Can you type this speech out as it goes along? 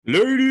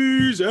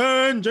Ladies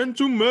and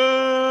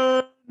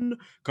gentlemen,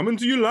 coming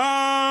to you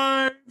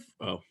live.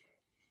 Oh,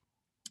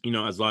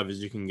 as live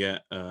as you can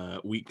get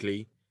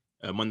weekly.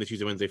 Monday,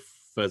 Tuesday, Wednesday,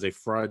 Thursday,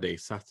 Friday,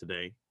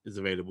 Saturday is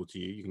available to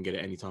you. You can get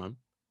it anytime.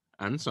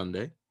 And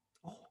Sunday.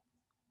 Oh.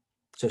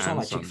 So it's not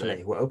like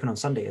Chick-fil-A. We're open on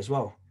Sunday as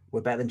well.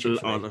 We're better than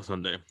Chick-fil-A. On a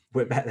Sunday.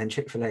 We're better than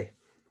Chick-fil-A.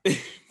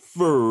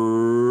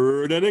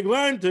 Third and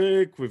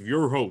Atlantic with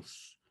your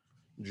host,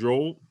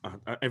 Joel.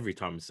 Every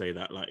time I say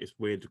that, like, it's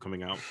weird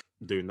coming out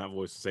doing that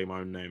voice to say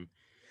my own name.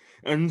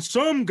 And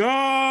some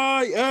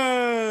guy,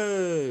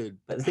 Ed.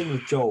 But the thing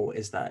with Joel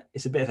is that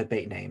it's a bit of a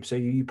bait name. So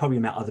you probably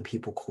met other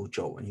people called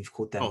Joel and you've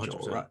called them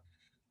Joel, right?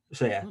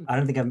 So yeah, I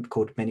don't think I've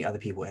called many other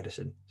people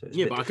Edison. So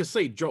yeah, but I could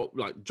say Joel.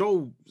 Like,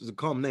 Joel is a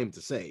calm name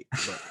to say,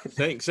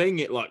 but saying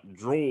it like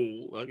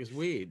Joel, like, it's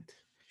weird.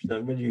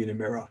 When you're in the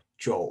mirror,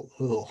 Joel.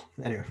 Ugh.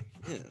 Anyway.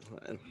 Yeah.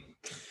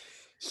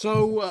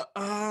 So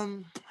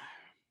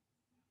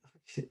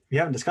we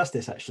haven't discussed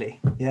this actually.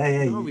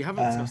 Yeah. No, we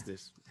haven't discussed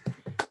this.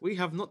 We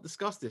have not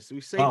discussed this. We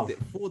saved it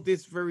for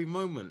this very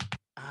moment.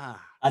 I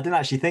didn't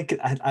actually think.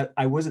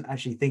 I wasn't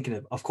actually thinking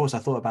of. Of course, I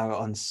thought about it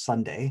on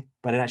Sunday,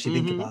 but I didn't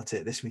actually think about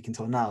it this week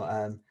until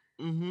now.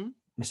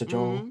 Mr.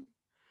 Joel,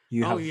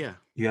 you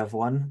have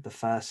won the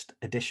first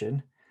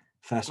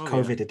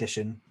COVID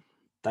edition.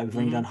 That we've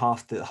only done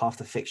half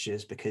the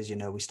fixtures because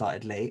we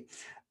started late.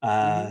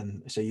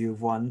 So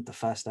you've won the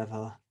first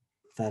ever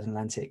Third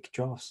Atlantic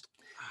drafts.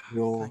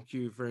 Thank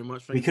you very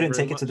much. We couldn't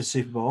take it to the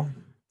Super Bowl.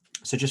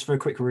 So just for a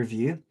quick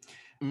review,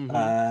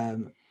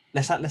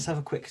 let's have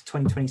a quick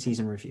 2020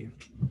 season review.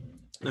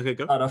 Okay,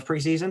 go. Start off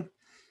preseason.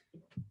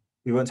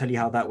 We won't tell you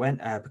how that went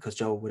because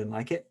Joel wouldn't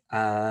like it.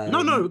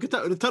 No, we could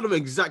tell them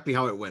exactly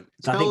how it went.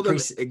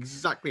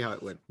 Exactly how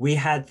it went. We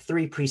had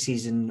 3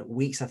 preseason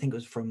weeks. I think it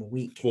was from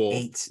week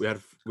 8. We had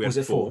was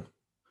it 4?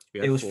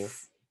 It was 4.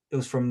 It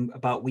was from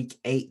about week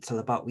 8 till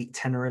about week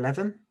 10 or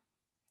 11.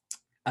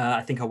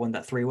 I think I won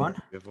that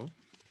 3-1.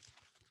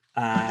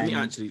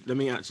 Let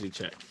me actually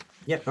check.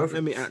 Yeah,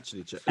 let me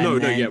actually check.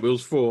 It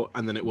was 4,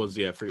 and then it was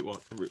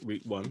 3-1.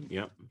 Week 1,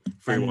 yeah,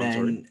 3-1.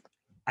 Sorry.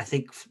 I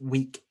think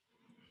week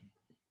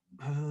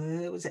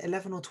was it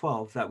 11 or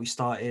 12 that we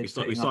started? We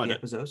started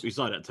episodes. We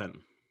started at 10.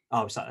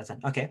 Oh, we started at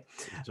 10. Okay,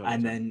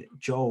 and then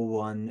Joel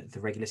won the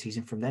regular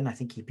season from then. I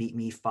think he beat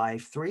me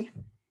 5-3.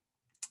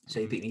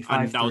 So he beat me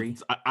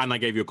 5-3, and I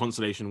gave you a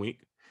consolation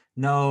week.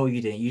 No,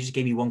 you didn't. You just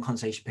gave me one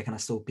consolation pick, and I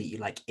still beat you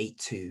like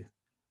 8-2.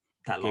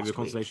 That last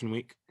consolation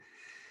week.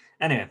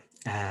 Anyway,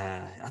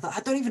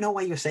 I don't even know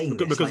why you're saying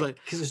this.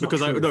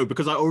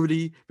 Because I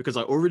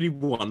already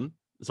won.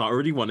 So I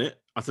already won it.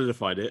 I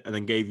solidified it, and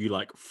then gave you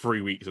like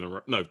 3 weeks in a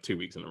row. No, 2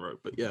 weeks in a row.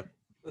 But yeah,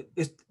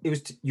 it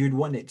was you'd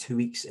won it 2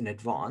 weeks in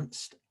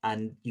advance,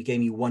 and you gave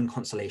me one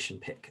consolation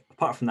pick.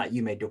 Apart from that,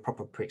 you made your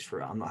proper picks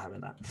for it. I'm not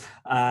having that.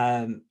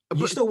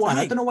 You still won.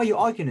 I don't know why you're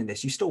arguing in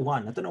this. You still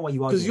won. I don't know why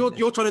you arguing.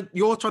 Because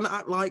you're trying to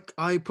act like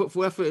I put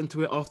full effort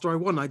into it after I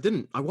won. I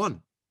didn't. I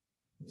won.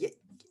 Yeah.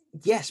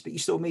 Yes, but you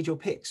still made your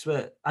picks.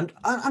 But I'm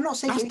not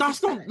saying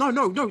that's not.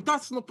 No.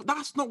 That's not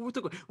what we're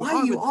talking. Why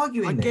are you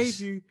arguing?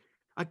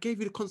 I gave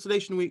you the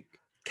consolation week.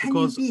 Can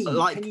you be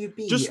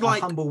a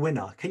humble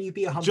winner? Can you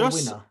be a humble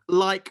winner?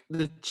 Like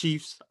the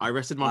Chiefs, I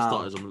rested my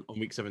starters on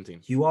week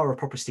 17. You are a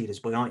proper Steelers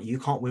boy, aren't you? You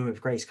can't win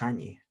with grace, can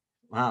you?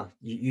 Wow,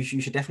 you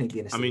should definitely be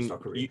in a Steelers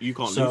locker room. You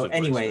can't. So lose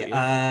anyway,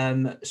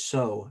 grace,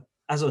 so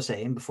as I was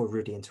saying before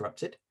Rudy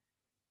interrupted,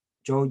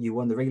 Joel, you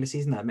won the regular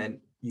season. That meant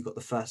you got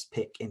the first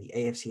pick in the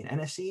AFC and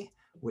NFC,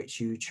 which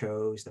you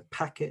chose the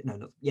Packers.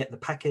 The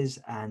Packers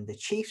and the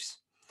Chiefs.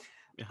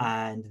 Yeah.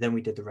 And then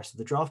we did the rest of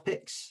the draft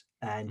picks.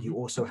 And you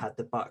also had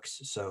the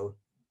Bucks. So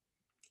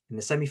in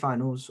the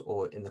semifinals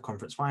or in the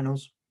conference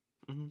finals,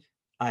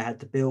 I had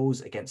the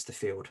Bills against the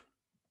field.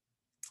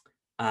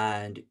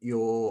 And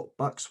your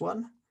Bucks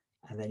won,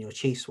 and then your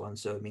Chiefs won.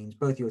 So it means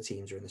both your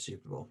teams are in the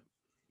Super Bowl.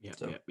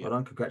 Well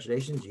done,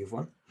 congratulations, you've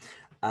won.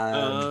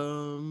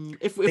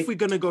 If we're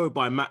gonna go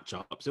by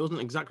matchups, it wasn't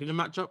exactly the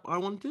matchup I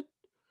wanted.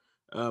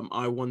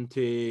 I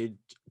wanted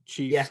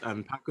Chiefs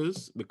and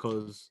Packers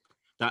because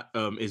that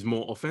is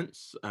more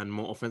offense and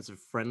more offensive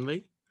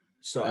friendly.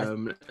 So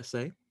let's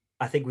say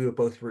I think we were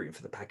both rooting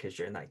for the Packers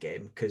during that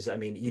game because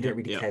you didn't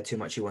really care too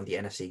much. You won the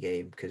NFC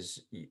game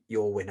because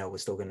your winner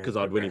was still going to. Because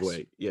I'd win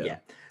anyway. Yeah.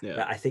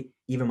 But I think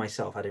even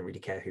myself, I didn't really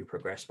care who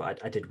progressed,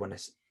 but I did want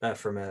to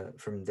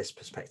from this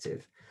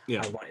perspective.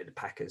 Yeah, I wanted the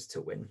Packers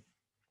to win.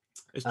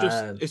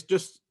 It's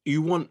just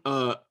you want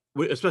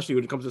especially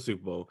when it comes to the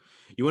Super Bowl,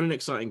 you want an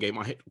exciting game.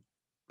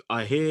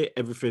 I hear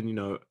everything,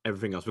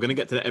 everything else. We're going to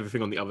get to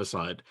everything on the other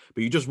side,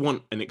 but you just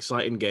want an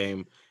exciting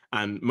game.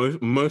 And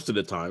most of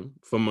the time,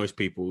 for most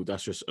people,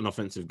 that's just an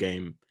offensive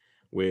game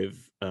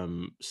with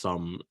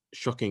some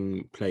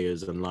shocking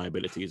players and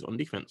liabilities on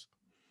defense.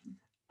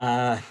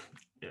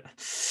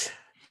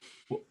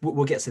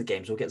 We'll get to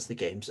the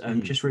games.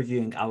 Just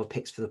reviewing our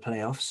picks for the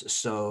playoffs.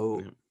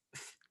 So,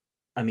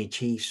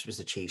 Chiefs was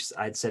the Chiefs.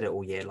 I'd said it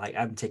all year. Like,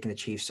 I'm taking the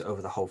Chiefs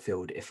over the whole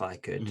field if I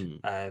could.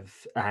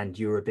 And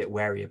you were a bit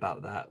wary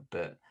about that,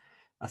 but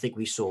I think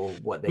we saw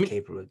what they're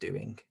capable of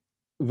doing.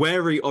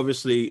 wary,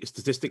 obviously,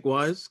 statistic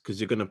wise, because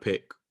you're gonna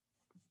pick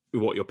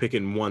you're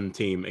picking one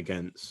team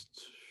against.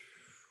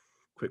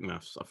 Quick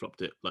maths, I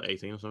flopped it like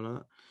 18 or something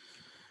like that.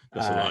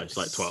 That's a lie. It's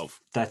like 12.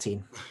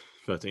 13.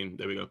 13.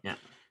 There we go. Yeah.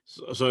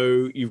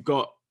 So you've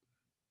got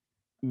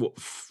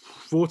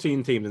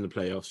 14 teams in the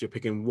playoffs. You're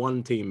picking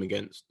one team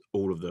against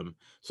all of them.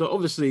 So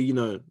obviously,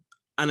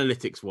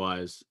 analytics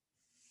wise,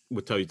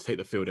 would tell you to take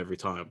the field every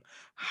time.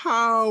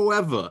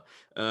 However,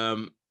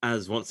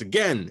 as once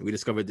again we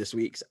discovered this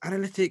week's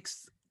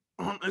analytics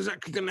aren't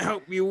exactly going to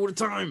help you all the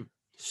time.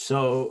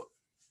 So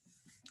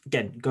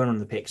again, going on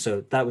the pick,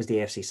 so that was the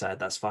AFC side.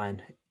 That's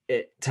fine.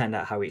 It turned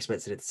out how we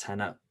expected it to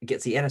turn out. It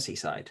gets the NFC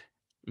side.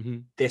 Mm-hmm.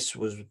 This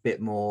was a bit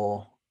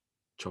more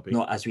choppy,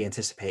 not as we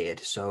anticipated.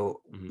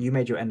 So you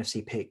made your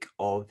NFC pick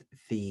of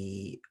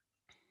the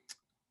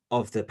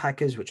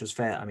Packers, which was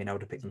fair. I mean, I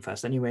would have picked them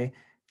first anyway.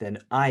 Then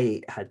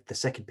I had the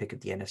second pick of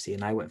the NFC,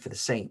 and I went for the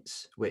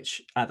Saints,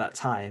 which at that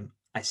time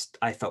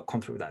I felt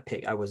confident with that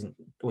pick. I wasn't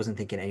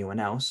thinking anyone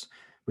else.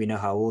 We know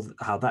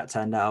how that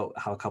turned out,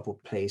 how a couple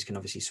of plays can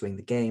obviously swing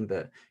the game,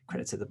 but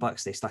credit to the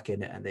Bucs, they stuck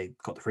in it and they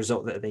got the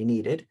result that they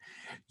needed.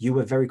 You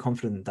were very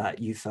confident that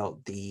you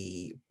felt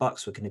the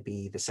Bucs were going to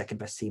be the second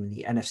best team in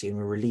the NFC, and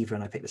were relieved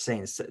when I picked the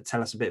Saints.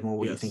 Tell us a bit more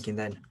what you're thinking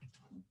then.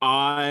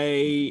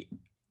 I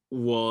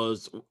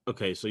was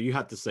okay. So you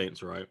had the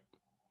Saints, right?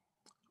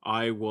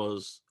 I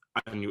was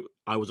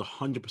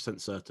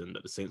 100% certain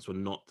that the Saints were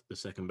not the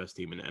second best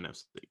team in the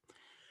NFC.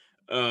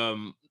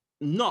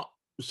 Not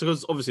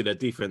because obviously their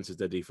defense is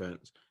their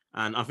defense,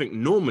 and I think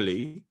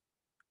normally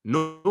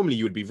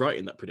you would be right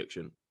in that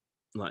prediction.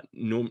 Like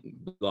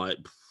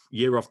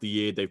year after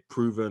year, they've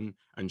proven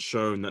and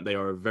shown that they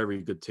are a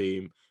very good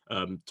team,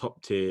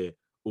 top tier,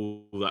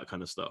 all that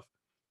kind of stuff.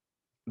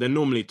 They're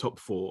normally top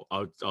 4,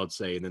 I'd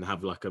say, and then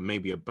have like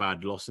maybe a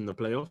bad loss in the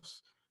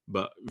playoffs.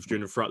 But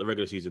throughout the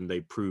regular season,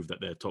 they proved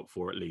that they're top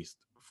 4 at least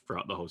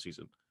throughout the whole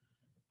season.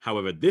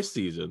 However, this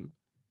season,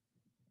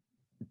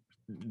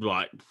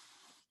 like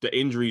the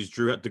injuries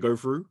Drew had to go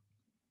through,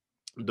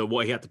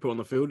 what he had to put on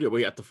the field, what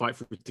he had to fight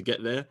for to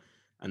get there,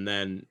 and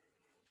then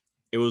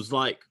it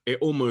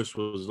almost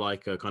was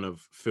like a kind of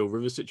Phil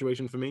Rivers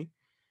situation for me.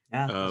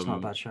 Yeah, that's not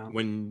a bad shout.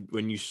 When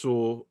you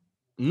saw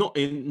not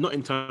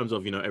in terms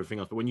of everything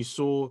else, but when you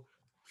saw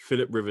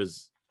Philip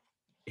Rivers,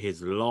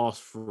 his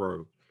last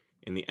throw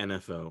in the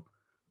NFL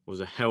was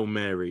a Hail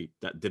Mary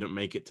that didn't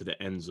make it to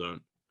the end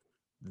zone.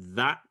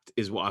 That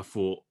is what I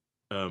thought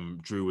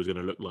Drew was going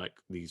to look like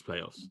these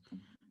playoffs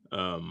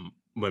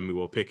when we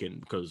were picking,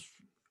 because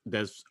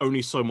there's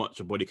only so much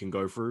a body can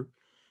go through.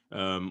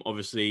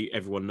 Obviously,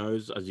 everyone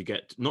knows as you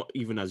get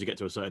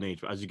to a certain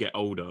age, but as you get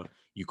older,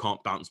 you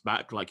can't bounce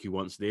back like you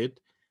once did.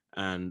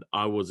 And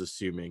I was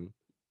assuming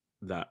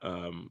that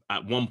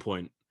at one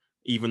point,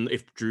 even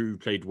if Drew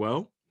played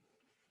well,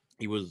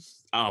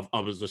 I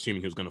was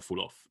assuming he was going to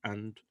fall off,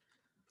 and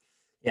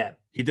yeah,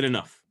 he did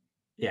enough.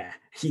 Yeah,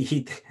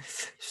 he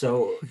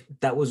so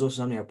that was also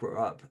something I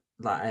brought up.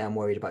 Like, I am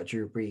worried about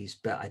Drew Brees,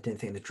 but I don't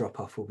think the drop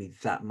off will be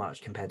that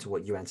much compared to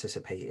what you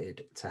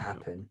anticipated to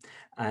happen.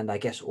 Yeah. And I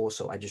guess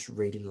also I just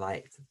really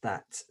liked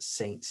that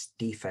Saints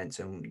defense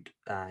and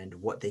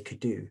what they could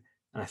do.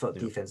 And I thought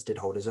defense did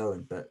hold his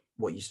own, but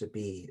what used to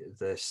be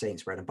the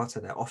Saints' bread and butter,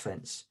 their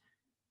offense,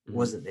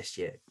 wasn't this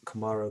year.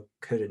 Kamara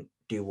couldn't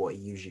do what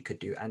he usually could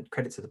do. And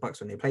credit to the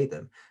Bucs when they played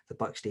them, the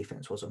Bucs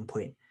defense was on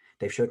point.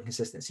 They've shown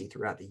consistency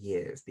throughout the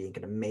year of being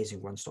an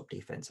amazing run-stop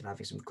defense and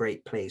having some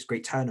great plays,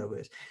 great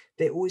turnovers.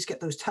 They always get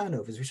those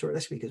turnovers. We saw it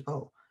this week as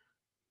well.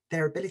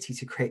 Their ability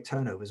to create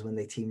turnovers when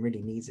their team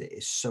really needs it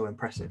is so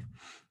impressive.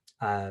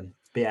 But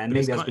yeah, and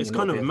maybe it's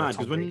kind of mad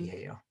because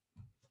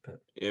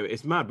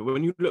it's mad. But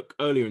when you look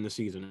earlier in the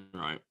season,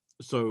 right?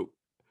 So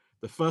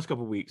the first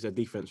couple of weeks, their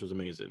defense was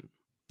amazing.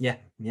 Yeah,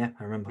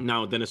 I remember.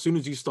 Now, then, as soon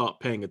as you start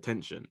paying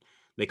attention,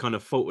 they kind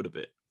of faltered a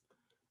bit,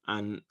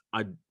 and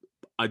I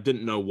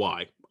didn't know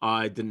why.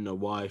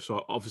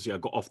 So obviously I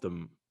got off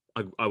them.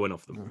 I went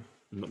off them.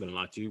 I'm not gonna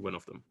lie to you, went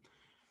off them.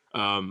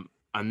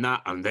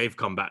 And they've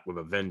come back with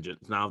a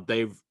vengeance. Now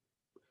I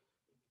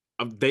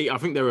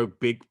think they're a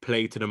big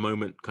play to the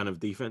moment kind of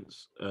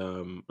defense.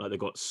 Like they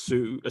got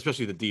Sue,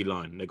 especially the D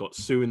line. They got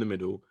Sue in the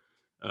middle,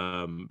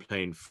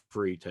 playing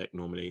free tech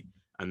normally,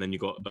 and then you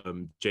got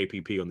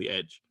JPP on the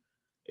edge.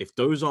 If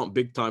those aren't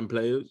big time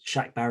players,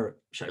 Shaq Barrett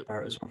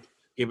as well.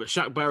 Yeah, but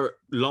Shaq Barrett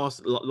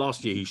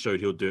last year he showed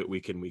he'll do it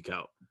week in, week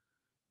out.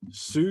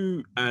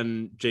 Sue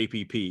and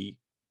JPP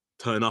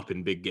turn up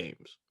in big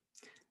games.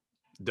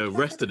 The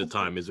rest of the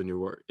time is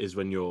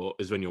when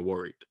you're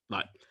worried.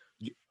 Like,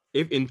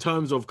 if in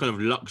terms of kind of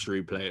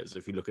luxury players,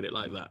 if you look at it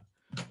like that,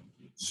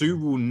 Sue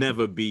will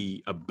never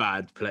be a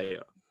bad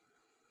player,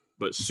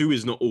 but Sue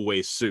is not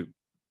always Sue,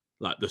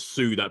 like the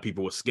Sue that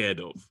people were scared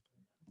of.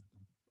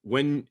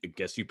 When I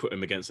guess you put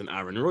him against an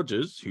Aaron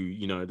Rodgers, who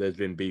there's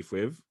been beef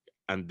with,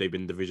 and they've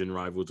been division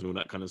rivals and all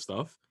that kind of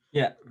stuff.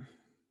 Yeah,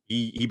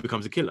 he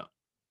becomes a killer,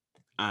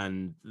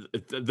 and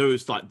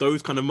those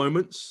kind of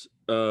moments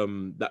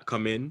that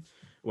come in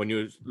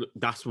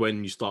that's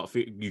when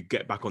you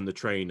get back on the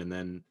train, and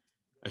then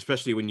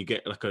especially when you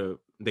get like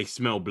they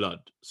smell blood.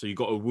 So you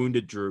got a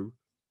wounded Drew.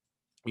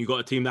 You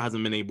got a team that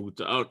hasn't been able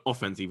to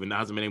offense even that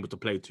hasn't been able to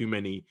play too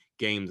many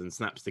games and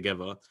snaps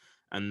together,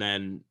 and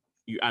then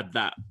you add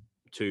that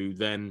to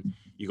then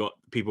you got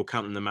people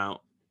counting them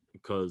out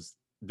because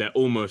they're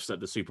almost at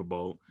the Super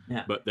Bowl,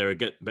 but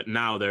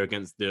now they're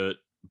against the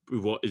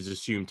what is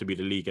assumed to be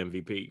the league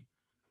MVP.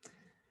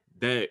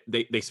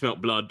 They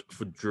smelt blood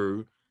for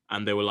Drew,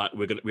 and they were like,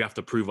 we have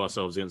to prove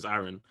ourselves against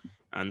Aaron,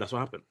 and that's what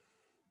happened.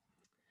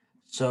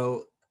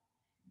 So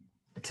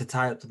to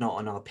tie up the knot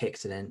on our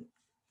picks and then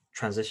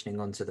transitioning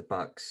onto the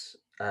Bucks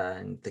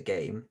and the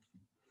game.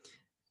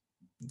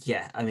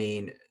 Yeah, I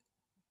mean,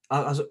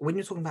 when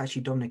you're talking about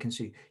actually Dominic and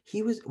Sue,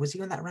 was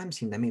he on that Rams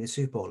team that made the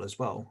Super Bowl as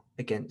well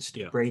against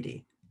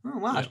Brady? Oh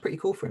wow, that's pretty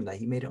cool for him that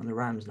he made it on the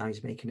Rams. Now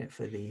he's making it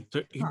for the.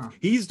 So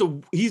he's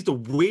the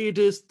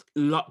weirdest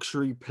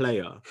luxury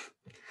player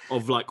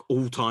of like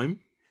all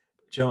time.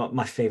 Do you know what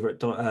my favorite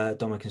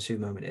Dominic and Sue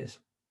moment is?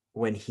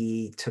 When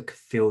he took a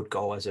field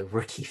goal as a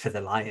rookie for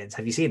the Lions.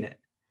 Have you seen it?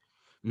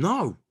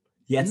 No.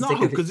 He had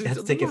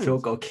to take a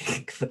field goal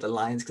kick for the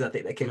Lions because I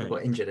think their kicker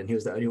got injured and he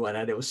was the only one.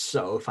 And it was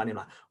so funny. I'm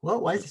like,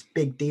 well, why is this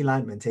big D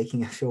lineman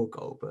taking a field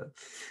goal? But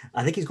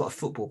I think he's got a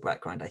football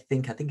background. I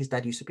think his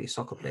dad used to be a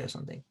soccer player or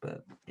something.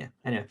 But yeah,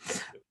 anyway.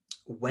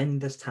 When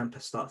does Tampa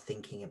start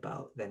thinking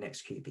about their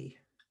next QB?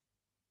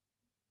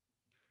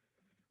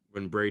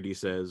 When Brady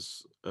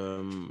says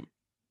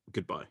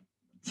goodbye.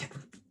 Yeah.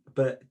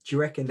 But do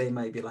you reckon they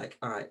might be like,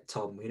 all right,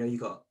 Tom, we know you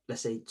got,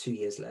 let's say, 2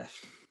 years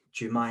left.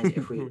 Do you mind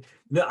if we...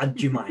 No,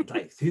 do you mind?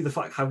 Like, who the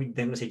fuck... How are they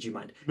going to say, do you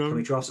mind? No, can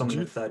we draft someone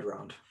in the third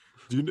round?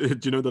 Do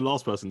you know the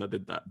last person that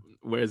did that?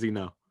 Where is he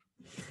now?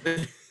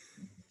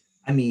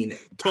 I mean...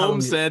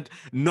 Tom said,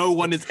 no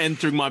one is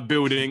entering my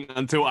building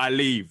until I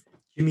leave.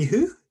 Jimmy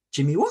who?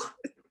 Jimmy what?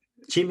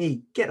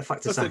 Jimmy, get the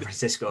fuck to San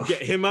Francisco.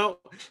 Get him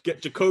out.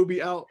 Get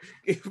Jacoby out.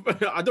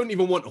 I don't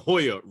even want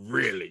Hoyer,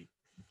 really.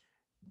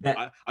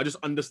 I just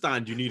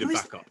understand you need a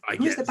backup.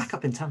 Who's the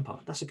backup in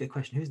Tampa? That's a good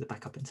question. Who's the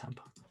backup in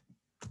Tampa?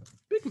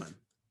 Big man.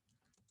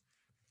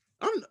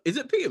 Is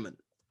it Peterman?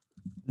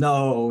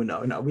 No.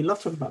 We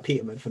love talking about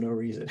Peterman for no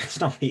reason. It's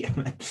not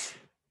Peterman.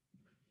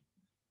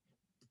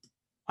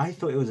 I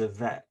thought it was a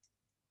vet.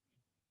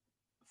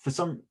 For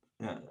some,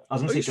 I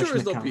was going to say. Sure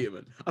it's not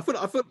Peterman? I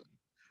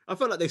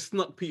felt like they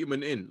snuck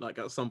Peterman in, like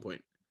at some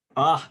point.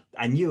 I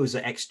knew it was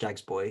an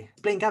ex-Jags boy.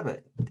 Blaine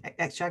Gabbert,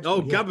 ex-Jags.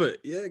 Oh, boy, Gabbert,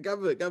 yeah,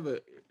 Gabbert.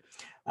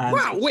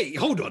 Wow, wait,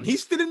 hold on.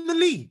 He's still in the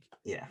league.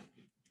 Yeah.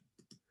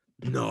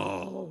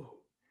 No.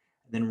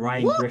 Then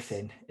Ryan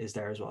Griffin is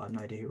there as well. I have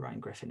no idea who Ryan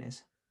Griffin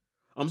is.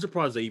 I'm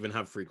surprised they even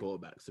have 3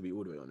 quarterbacks, to be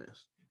all the way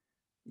honest.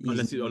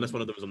 Unless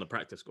one of them was on the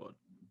practice squad.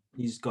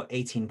 He's got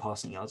 18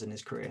 passing yards in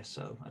his career,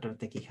 so I don't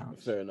think he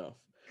counts. Fair enough.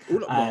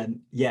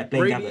 Blaine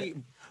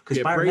Gabbert.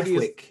 Because Byron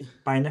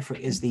Leftwich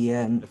is the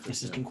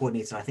assistant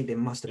coordinator. I think they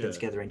must have been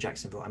together in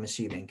Jacksonville. I'm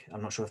assuming.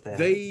 I'm not sure if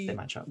they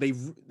match up.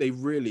 They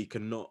really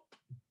cannot.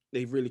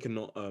 They really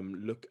cannot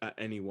look at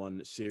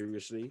anyone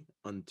seriously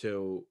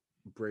until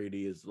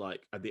Brady is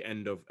like at the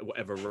end of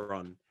whatever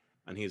run,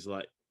 and he's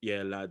like,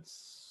 "Yeah,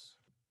 lads,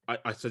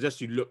 I suggest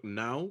you look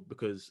now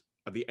because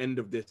at the end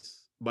of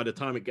this, by the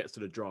time it gets to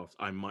the draft,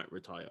 I might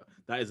retire."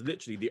 That is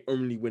literally the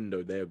only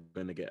window they're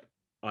gonna get,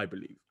 I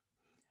believe.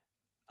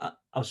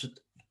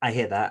 I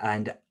hear that,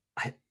 and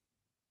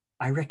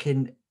I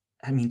reckon.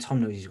 I mean, Tom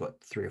knows he's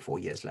got 3 or 4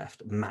 years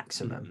left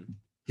maximum. Mm-hmm.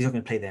 He's not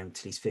going to play there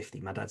until he's 50.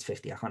 My dad's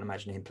 50. I can't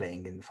imagine him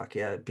playing in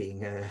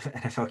being a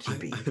NFL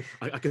QB.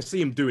 I can see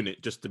him doing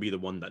it just to be the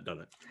one that done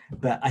it.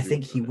 But I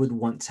think he would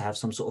want to have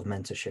some sort of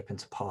mentorship and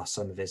to pass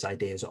some of his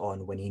ideas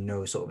on when he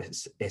knows sort of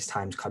his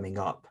time's coming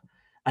up.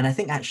 And I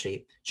think actually,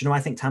 do you know, I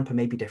think Tampa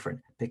may be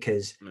different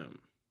because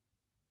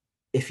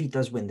if he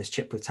does win this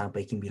chip with Tampa,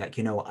 he can be like,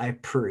 you know what, I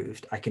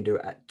proved I can do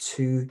it at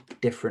 2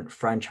 different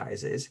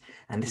franchises.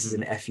 And this is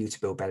an FU to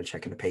Bill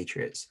Belichick and the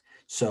Patriots.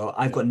 So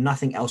I've got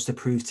nothing else to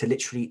prove to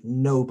literally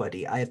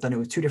nobody. I have done it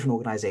with 2 different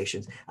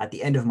organizations. At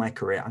the end of my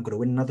career, I'm going to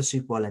win another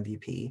Super Bowl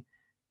MVP.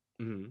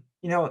 Mm-hmm.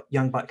 You know what,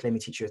 young buck, let me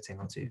teach you a thing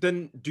or two.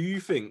 Then do you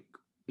think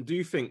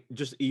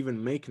just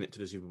even making it to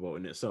the Super Bowl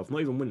in itself,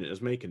 not even winning it,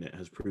 just making it,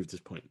 has proved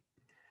his point?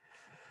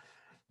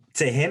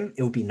 To him,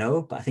 it would be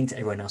no, but I think to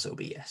everyone else, it will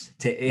be yes.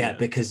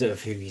 Because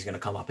of who he's going to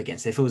come up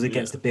against. If it was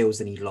against the Bills,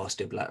 then he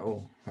lost. It'd be like,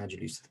 oh, how'd you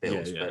lose to the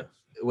Bills? But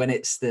when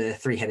it's the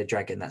 3-headed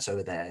dragon that's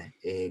over there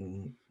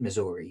in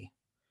Missouri,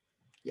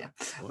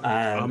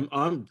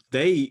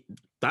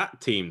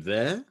 that team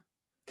there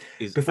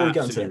is before we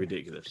get absolutely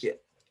ridiculous. Yeah,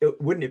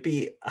 wouldn't it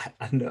be? I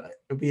don't know.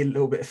 It'd be a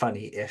little bit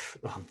funny if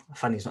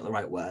funny is not the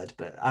right word,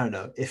 but I don't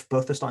know if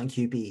both the starting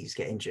QBs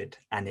get injured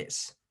and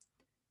it's.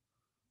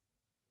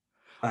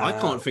 I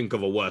can't think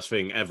of a worse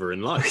thing ever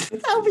in life.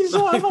 That would be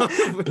so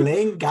fun.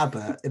 Blaine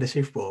Gabbert in the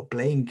Super Bowl.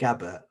 Blaine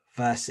Gabbert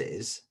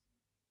versus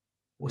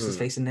what's his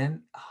face in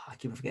name? Oh, I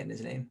keep on forgetting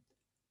his name.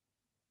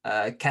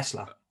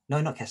 Kessler.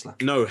 No, not Kessler.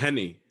 No,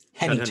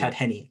 Chad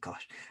Henne.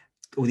 Gosh,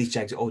 all these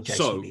old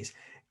Jags QBs.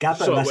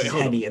 Gabbert versus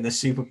Henne in the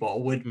Super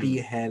Bowl would be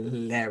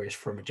hilarious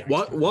from a Jags.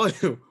 Why?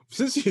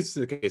 Since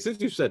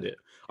you said it,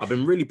 I've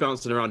been really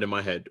bouncing around in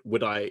my head.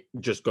 Would I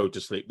just go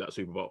to sleep that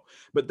Super Bowl?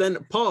 But then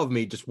part of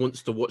me just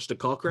wants to watch the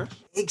car crash.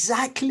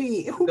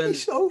 Exactly. It would be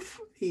so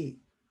funny.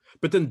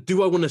 But then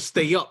do I want to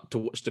stay up to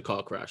watch the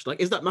car crash? Like,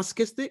 is that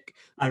masochistic?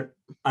 I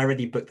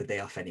already booked the day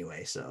off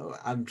anyway, so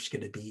I'm just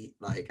going to be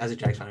like, as a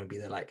Jags fan, I'd be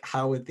there like,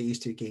 how would these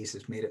two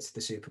geezers made it to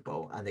the Super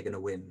Bowl and they're going to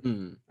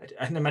win?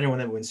 I can imagine one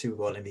of them win Super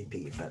Bowl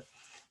MVP, but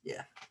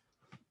yeah.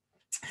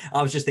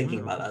 I was just thinking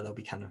about that. That'll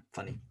be kind of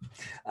funny.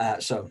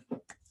 So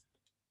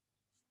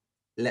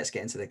let's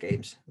get into the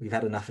games. We've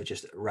had enough of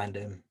just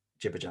random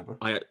jibber jabber.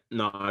 I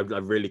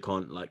really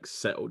can't like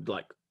settle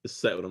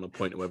on a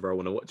point of whether I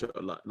want to watch it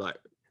or like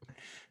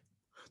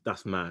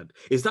that's mad.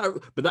 Is that?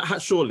 But that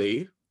has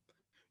surely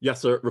you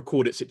have to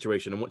record it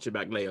situation and watch it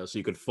back later, so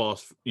you could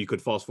fast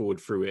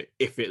forward through it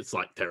if it's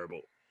like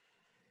terrible.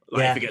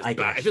 Like if it gets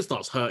bad, if it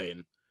starts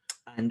hurting.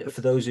 And for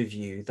those of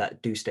you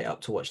that do stay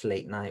up to watch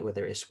late night,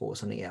 whether it is sport or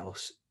something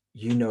else,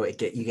 you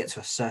get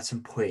to a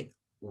certain point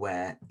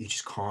where you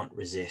just can't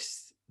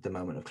resist the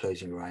moment of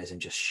closing your eyes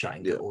and just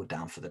shutting it all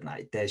down for the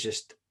night. There's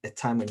just a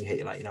time when you hit,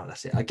 you're like,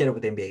 that's it. I get it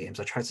with the NBA games.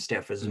 I try to stay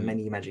up for as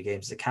many Magic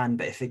games as I can,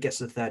 but if it gets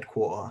to the third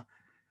quarter,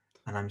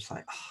 and I'm just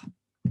like,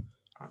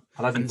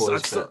 I love you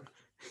boys,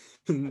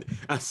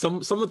 at some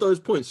of those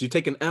points, you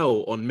take an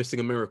L on missing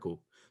a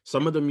miracle.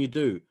 Some of them you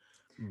do,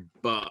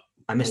 but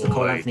I missed the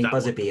Cole Anthony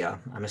buzzer beater.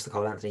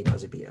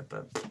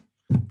 But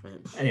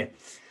anyway,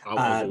 I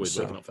was always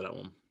waking up for that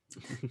one.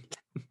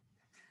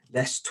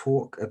 Let's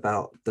talk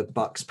about the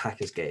Bucks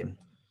Packers game.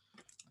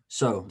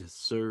 So, yes,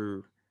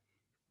 sir.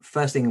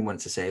 First thing I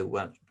wanted to say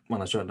when I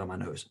was jotting on my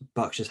notes,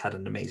 Bucks just had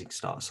an amazing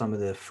start. Some of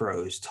the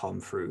throws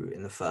Tom threw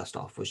in the first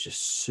half was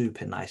just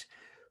super nice.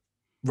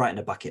 Right in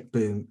the bucket,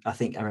 boom. I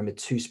think I remember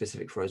two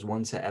specific throws,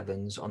 one to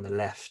Evans on the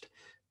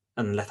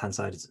left-hand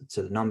side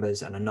to the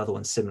numbers, and another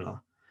one similar.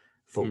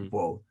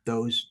 Whoa,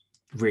 those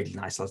really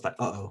nice. I was like,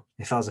 uh-oh.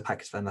 If I was a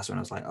Packers fan, that's when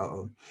I was like,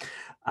 uh-oh.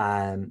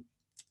 And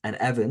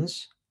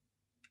Evans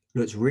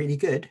looks really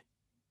good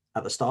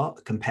at the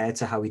start compared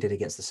to how he did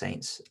against the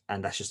Saints.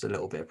 And that's just a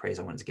little bit of praise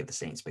I wanted to give the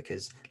Saints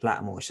because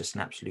Lattimore is just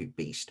an absolute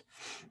beast.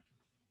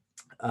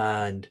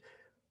 And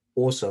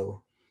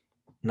also,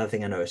 another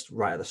thing I noticed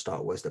right at the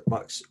start was the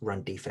Bucks'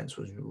 run defense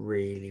was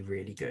really,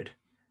 really good.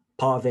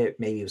 Part of it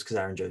maybe was because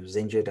Aaron Jones was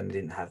injured and they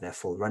didn't have their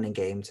full running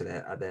game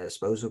at their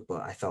disposal,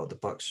 but I felt the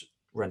Bucks'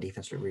 run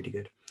defense looked really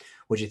good.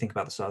 What do you think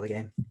about the start of the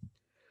game?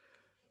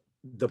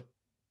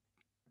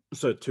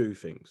 So two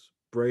things.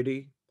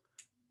 Brady,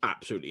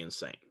 absolutely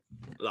insane.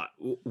 Like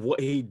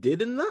what he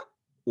did in that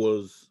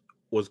was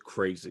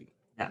crazy.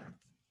 Yeah.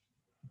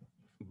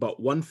 But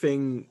one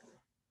thing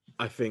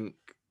I think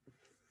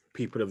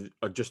people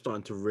are just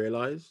starting to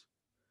realize,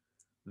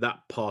 that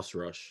pass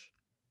rush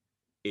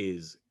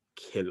is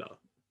killer.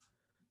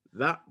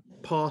 That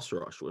pass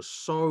rush was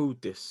so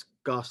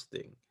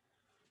disgusting.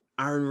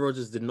 Aaron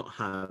Rodgers did not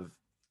have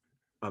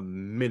a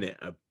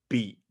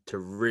beat to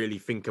really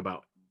think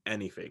about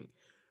anything.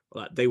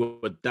 Like they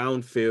were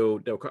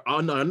downfield. I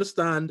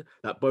understand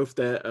that both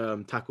their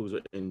tackles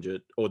were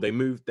injured, or they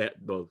moved their.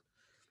 Well,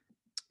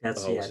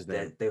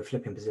 they were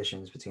flipping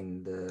positions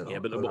between the. Yeah,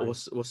 but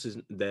what's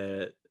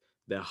their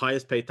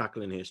highest paid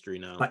tackle in history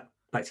now?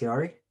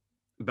 Bakhtiari.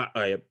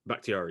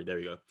 Bakhtiari. There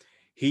we go.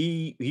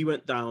 He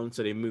went down,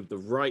 so they moved the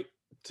right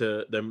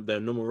to their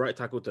normal right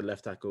tackle to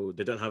left tackle.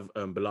 They don't have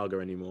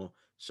Balaga anymore,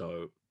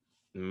 so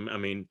I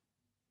mean,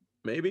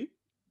 maybe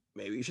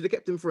you should have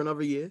kept him for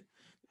another year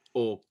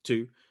or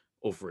two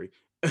or three.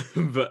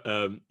 But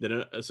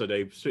so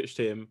they switched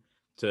him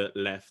to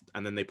left,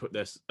 and then they put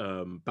this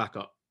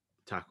backup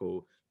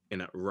tackle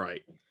in at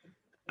right,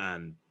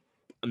 and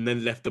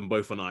then left them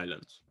both on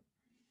islands.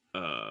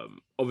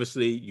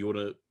 Obviously, you want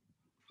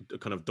to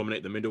kind of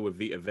dominate the middle with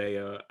Vita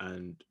Vea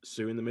and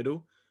Sue in the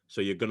middle,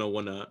 so you're gonna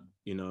want to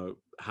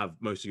have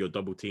most of your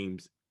double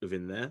teams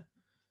within there.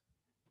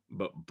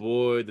 But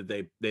boy, did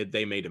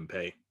they made him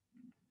pay.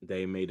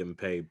 They made him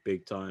pay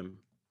big time,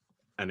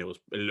 and it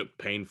looked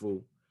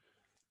painful.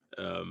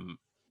 To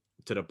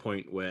the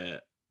point where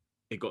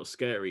it got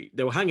scary.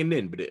 They were hanging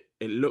in, but it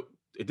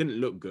didn't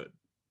look good.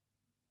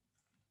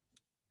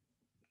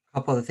 A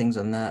couple other things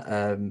on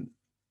that.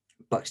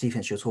 Bucks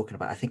defense you're talking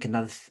about. I think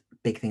another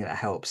big thing that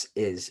helps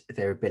is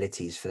their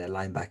abilities for their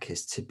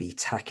linebackers to be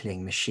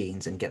tackling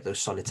machines and get those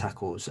solid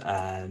tackles.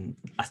 I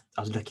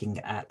was looking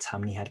at how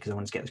many he had because I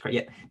wanted to get this correct.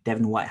 Yeah,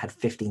 Devin White had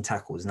 15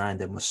 tackles, 9 of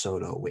them were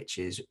solo, which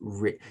is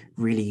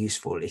really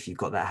useful if you've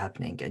got that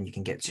happening and you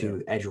can get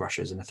two edge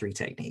rushers and a 3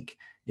 technique.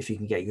 If you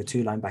can get your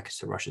 2 linebackers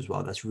to rush as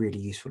well, that's really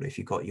useful if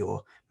you've got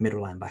your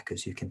middle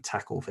linebackers who can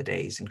tackle for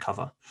days and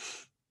cover.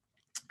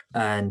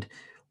 And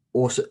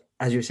also,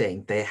 as you were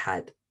saying, they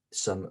had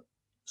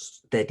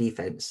their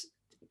defense,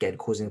 again,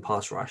 causing the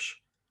pass rush,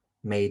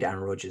 made Aaron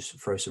Rodgers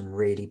throw some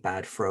really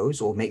bad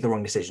throws or make the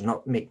wrong decision.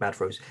 Not make bad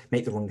throws,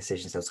 make the wrong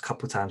decisions. There was a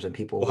couple of times when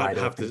people were wide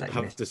open.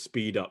 He had to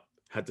speed up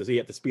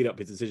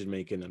his decision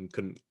making and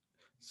couldn't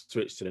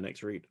switch to the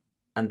next read.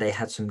 And they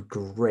had some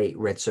great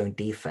red zone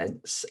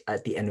defense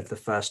at the end of the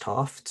first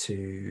half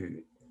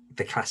to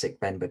the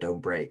classic bend but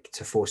don't break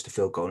to force the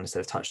field goal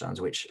instead of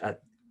touchdowns, which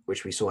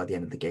which we saw at the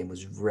end of the game,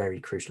 was very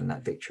crucial in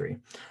that victory.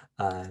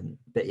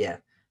 But yeah,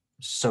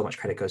 so much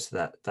credit goes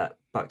to that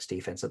Bucks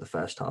defense at the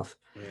first half.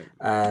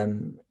 Yeah.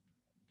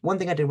 One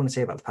thing I did want to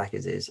say about the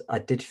Packers is I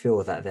did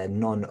feel that their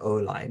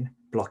non-O-line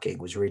blocking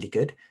was really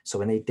good. So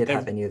when they did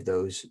have any of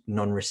those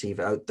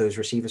those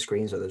receiver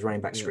screens or those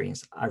running back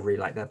screens, I really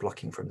like their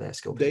blocking from their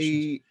skill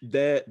positions.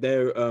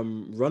 Their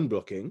run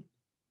blocking,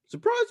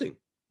 surprising.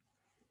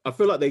 I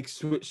feel like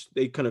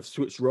they kind of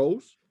switched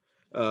roles.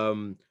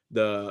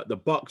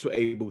 The Bucks were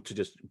able to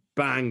just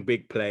bang,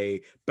 big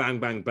play,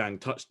 bang, bang, bang,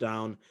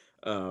 touchdown,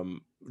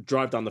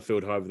 drive down the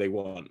field however they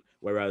want.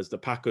 Whereas the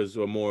Packers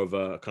were more of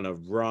a kind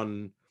of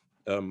run,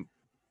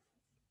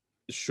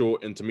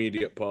 short,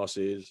 intermediate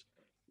passes,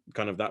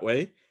 kind of that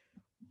way.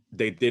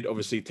 They did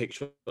obviously take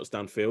shots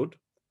downfield,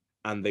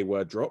 and they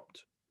were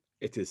dropped.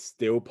 It is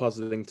still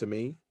puzzling to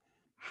me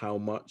how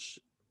much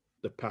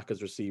the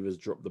Packers receivers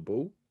drop the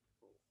ball.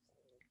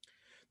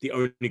 The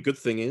only good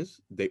thing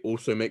is they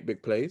also make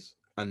big plays,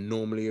 and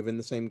normally within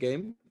the same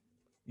game,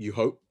 you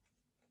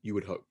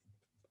would hope.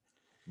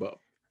 But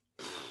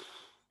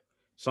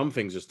some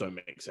things just don't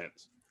make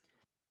sense.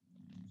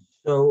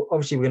 So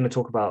obviously we're going to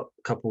talk about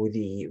a couple of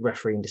the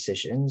refereeing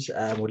decisions.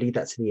 We'll leave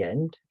that to the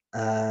end.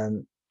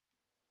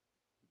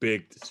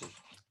 Big decision.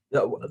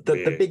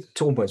 The big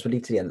talking points we'll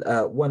leave to the end.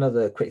 One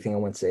other quick thing I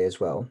want to say as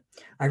well.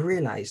 I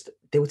realized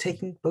they were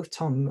taking, both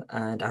Tom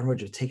and Aaron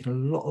Rodgers, taking a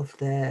lot of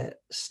their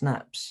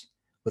snaps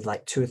with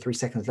like 2 or 3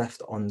 seconds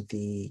left on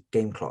the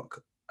game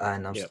clock.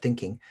 And I was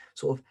thinking,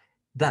 sort of,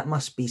 that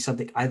must be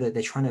something, either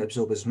they're trying to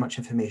absorb as much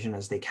information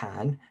as they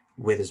can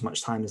with as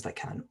much time as they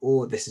can,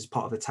 or this is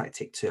part of a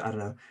tactic to, I don't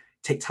know,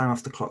 take time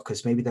off the clock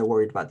because maybe they're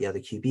worried about the other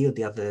QB or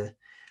the other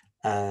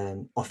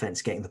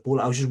offense getting the ball.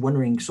 I was just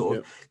wondering, sort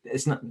of,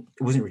 it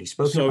wasn't really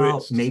spoken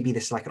about. Maybe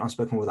this is like an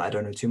unspoken rule that I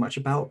don't know too much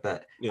about,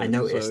 but I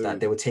noticed that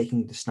they were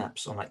taking the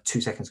snaps on like 2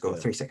 seconds ago,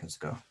 3 seconds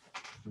ago.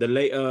 The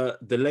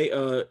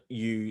later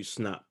you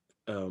snap,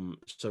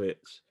 so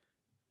it's,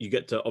 you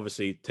get to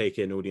obviously take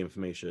in all the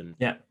information.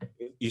 Yeah.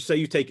 You say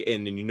you take it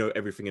in and you know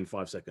everything in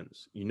 5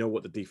 seconds. You know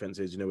what the defense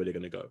is, you know where they're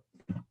going to go.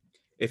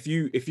 If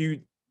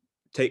you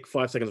take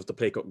 5 seconds off the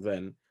play clock,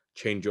 then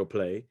change your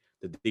play,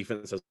 the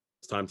defense has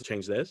time to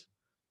change theirs.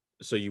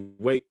 So you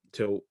wait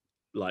till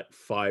like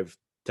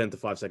 10 to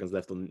 5 seconds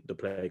left on the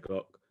play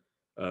clock.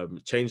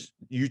 Change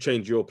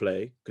your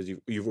play because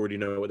you've already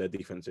know what their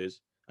defense is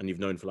and you've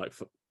known for like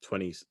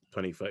 20,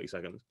 30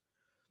 seconds.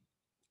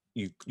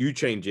 You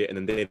change it and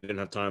then they didn't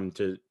have time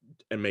to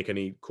make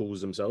any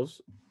calls themselves,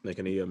 make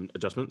any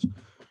adjustments.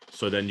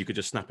 So then you could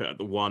just snap it at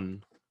the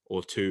 1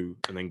 or 2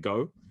 and then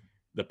go.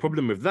 The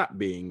problem with that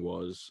being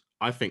was,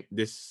 I think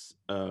these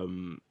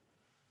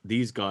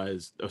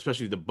guys,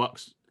 especially the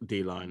Bucks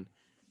D-line,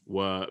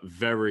 were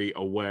very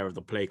aware of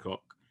the play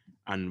clock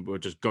and were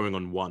just going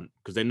on 1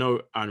 because they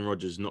know Aaron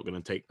Rodgers is not going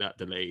to take that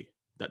delay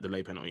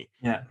penalty.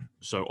 Yeah.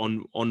 So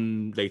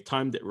on they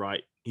timed it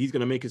right. He's going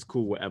to make his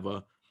call,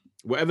 whatever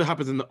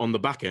happens on the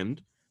back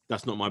end,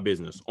 that's not my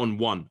business. On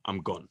 1,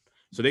 I'm gone.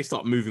 So they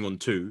start moving on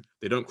 2.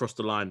 They don't cross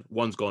the line.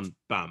 1's gone.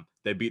 Bam.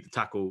 They beat the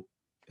tackle.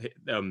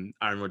 Aaron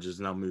Rodgers is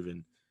now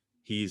moving.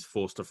 He's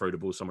forced to throw the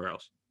ball somewhere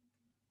else.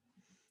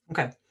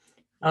 Okay.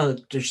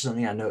 Just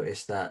something I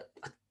noticed that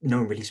no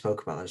one really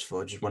spoke about this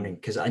before. Just wondering,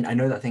 because I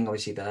know that thing,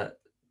 obviously, that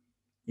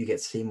you get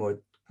to see more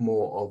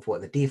of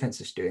what the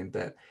defense is doing,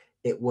 but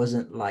it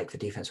wasn't like the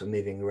defense were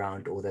moving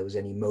around or there was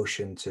any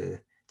motion to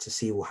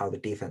see how the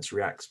defense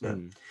reacts. But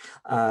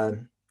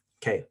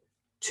okay,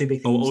 2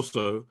 big things.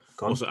 Also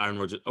Aaron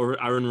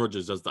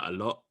Rodgers does that a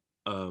lot.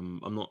 I'm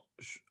not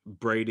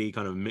Brady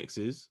kind of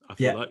mixes. I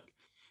feel like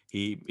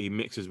he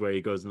mixes where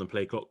he goes in the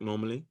play clock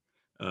normally,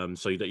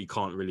 so that you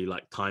can't really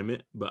like time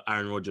it. But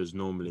Aaron Rodgers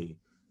normally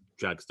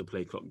drags the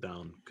play clock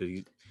down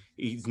because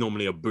he's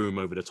normally a boom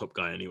over the top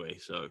guy anyway,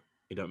 so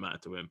it don't matter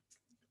to him.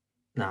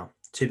 Now,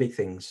 2 big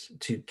things,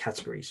 2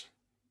 categories: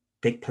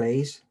 big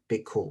plays,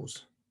 big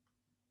calls.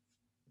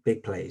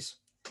 Big plays.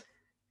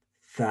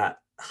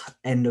 That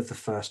end of the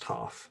first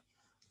half.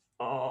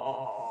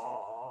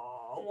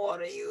 Oh,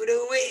 what are you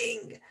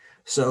doing?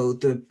 So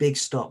the big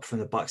stop from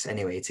the Bucks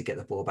anyway to get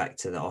the ball back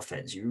to the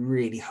offense. You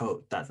really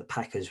hope that the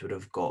Packers would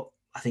have got,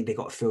 I think they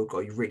got a field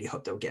goal. You really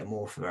hope they'll get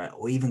more for it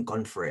or even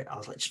gone for it. I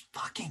was like, just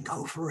fucking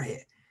go for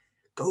it.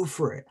 Go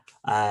for it.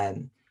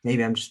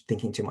 Maybe I'm just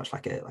thinking too much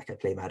like I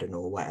play Madden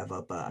or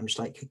whatever, but I'm just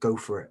like, go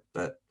for it.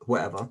 But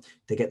whatever.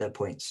 They get their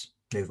points,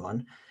 move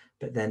on.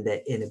 But then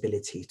their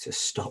inability to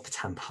stop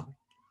Tampa.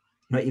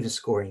 Not even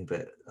scoring,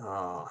 but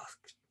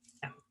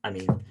I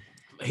mean,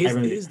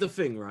 here's the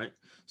thing, right?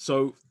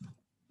 So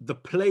the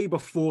play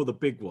before the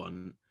big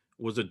one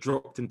was a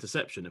dropped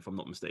interception, if I'm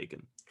not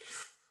mistaken.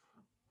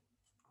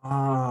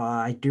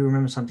 I do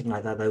remember something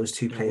like that. There was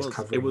 2 players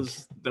covering.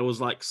 There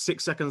was like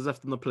 6 seconds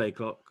left on the play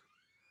clock.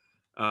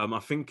 I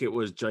think it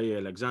was Jay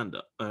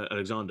Alexander,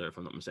 if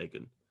I'm not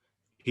mistaken.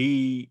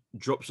 He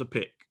drops a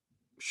pick.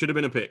 Should have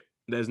been a pick.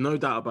 There's no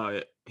doubt about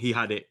it. He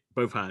had it,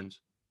 both hands,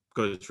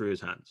 goes through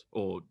his hands,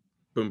 or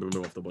boom, boom,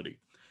 boom off the body.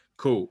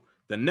 Cool.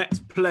 The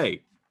next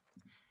play,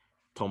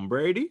 Tom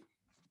Brady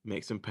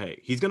makes him pay.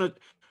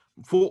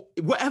 for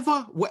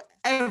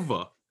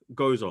whatever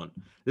goes on.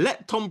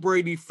 Let Tom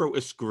Brady throw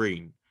a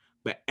screen,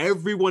 but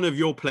every one of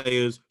your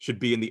players should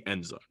be in the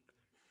end zone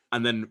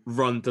and then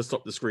run to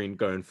stop the screen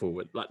going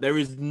forward. Like, there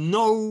is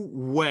no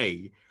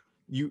way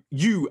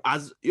you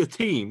as your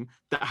team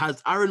that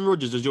has Aaron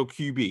Rodgers as your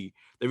QB,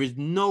 there is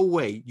no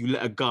way you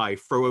let a guy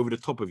throw over the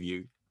top of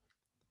you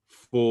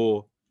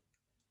for,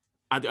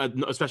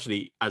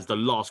 especially as the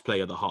last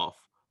play of the half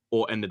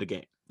or end of the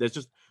game. There's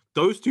just,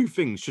 those two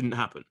things shouldn't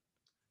happen.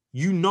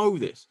 You know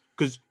this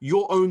because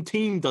your own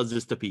team does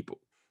this to people.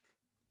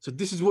 So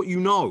this is what you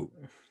know.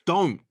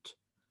 Don't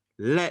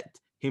let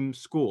him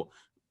score.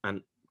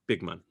 And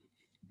big man.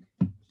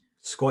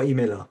 Scotty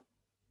Miller.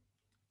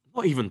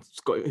 Not even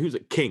Scotty. Who's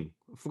it? King.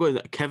 I forgot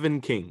that. Kevin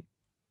King.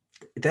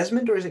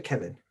 Desmond, or is it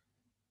Kevin?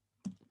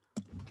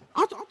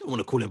 I don't want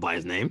to call him by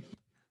his name.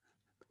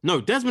 No,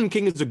 Desmond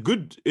King is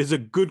a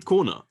good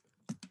corner.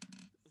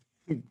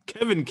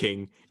 Kevin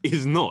King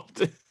is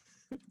not.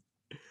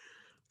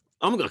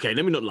 Okay.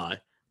 Let me not lie.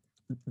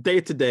 Day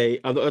to day,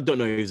 I don't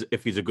know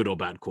if he's a good or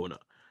bad corner.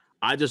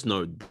 I just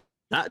know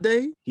that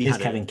day he's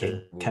Kevin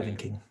King. Kevin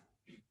King.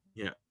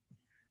 Yeah,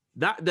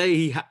 that day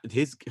he had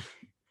his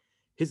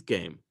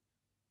game.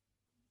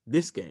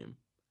 This game,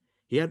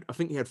 I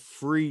think he had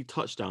 3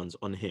 touchdowns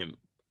on him.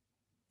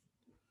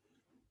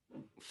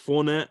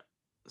 Fournette,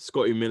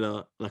 Scotty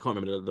Miller, and I can't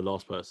remember the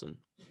last person.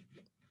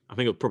 I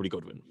think it was probably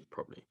Godwin,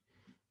 probably.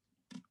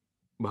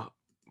 But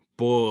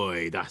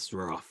boy, that's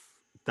rough.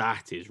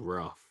 That is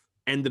rough.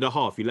 End of the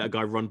half, you let a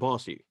guy run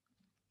past you.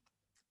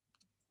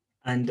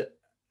 And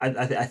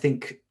I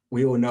think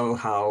we all know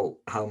how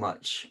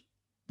much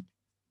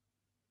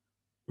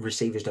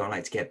receivers don't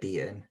like to get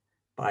beaten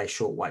by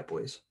short white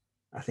boys.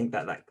 I think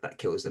that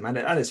kills them, and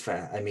it's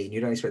fair. I mean,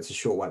 you don't expect a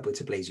short white boy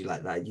to blaze you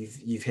like that.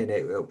 You've hit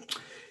it.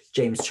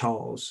 James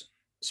Charles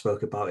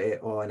spoke about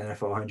it on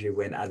NFL 100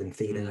 when Adam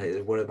Thielen.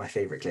 It's one of my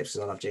favorite clips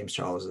because I love James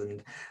Charles,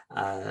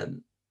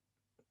 and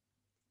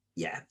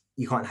yeah,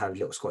 you can't have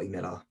little Scotty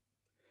Miller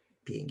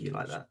beating you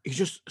like that. He's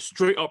just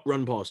straight up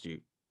run past you.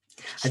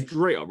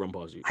 Straight up run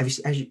past you.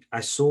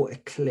 I saw a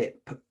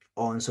clip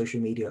on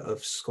social media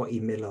of Scotty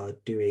Miller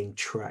doing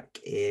track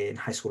in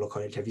high school or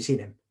college. Have you seen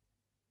him?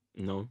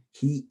 No.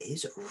 He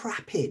is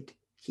rapid.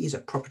 He's a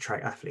proper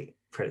track athlete.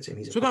 Credit to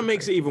him. So that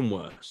makes it even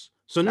worse.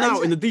 So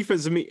now in the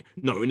defensive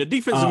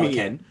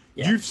meeting,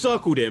 you've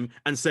circled him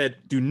and said,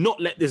 do not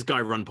let this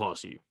guy run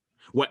past you.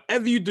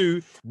 Whatever you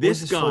do,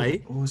 this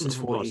guy... What was his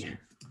 40?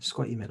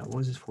 Scotty Miller, what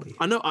was his 40?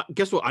 I know,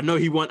 guess what? I know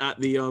he won at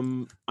the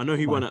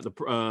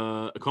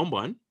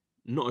combine.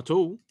 Not at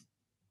all.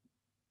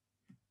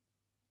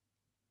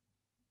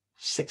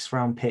 6th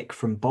round pick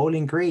from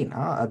Bowling Green.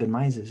 Urban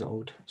Meyer's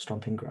old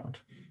stomping ground.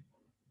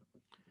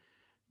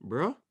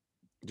 Bruh,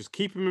 just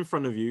keep him in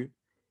front of you.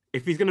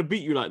 If he's going to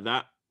beat you like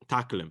that,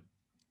 tackle him.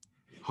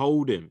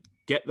 Hold him.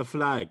 Get the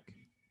flag.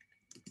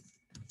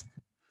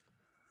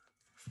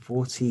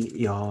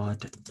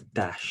 40-yard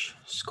dash.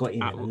 Scotty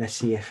Miller. Let's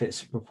see if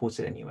it's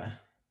reported anywhere.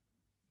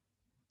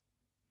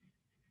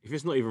 If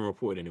it's not even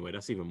reported anywhere,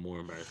 that's even more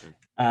embarrassing.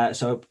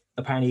 So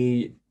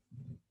apparently,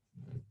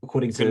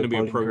 according to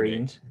Bowling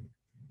Green,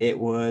 it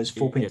was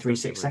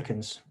 4.36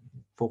 seconds.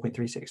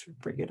 4.36.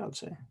 Pretty good, I'd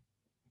say.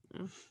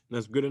 Yeah,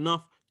 that's good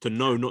enough to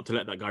know not to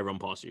let that guy run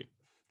past you.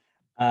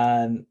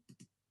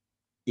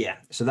 Yeah,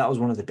 so that was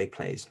one of the big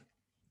plays.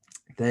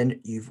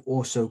 Then you've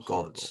also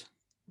got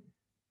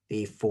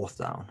the 4th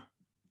down.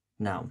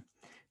 Now,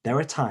 there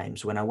are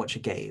times when I watch a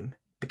game,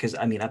 because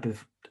I mean I've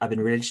been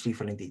religiously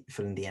following the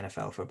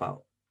NFL for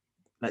about,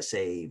 let's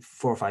say,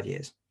 4 or 5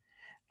 years,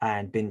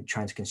 and been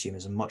trying to consume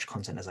as much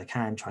content as I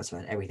can, try to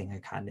learn everything I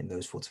can in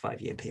that 4 to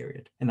 5 year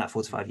period.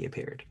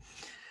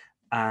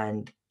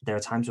 And there are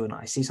times when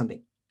I see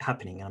something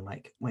happening and I'm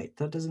like, wait,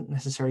 that doesn't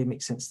necessarily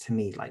make sense to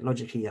me. Like,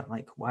 logically, I'm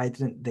like, why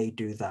didn't they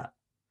do that?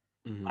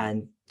 Mm-hmm.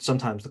 And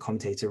sometimes the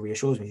commentator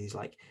reassures me. He's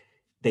like,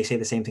 they say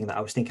the same thing that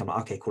I was thinking. I'm like,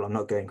 okay, cool, I'm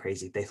not going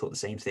crazy. They thought the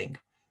same thing.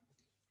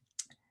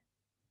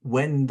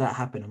 When that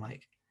happened, I'm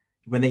like,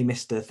 when they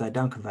missed the 3rd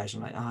down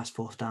conversion, I'm like, it's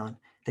 4th down.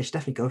 They should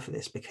definitely go for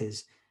this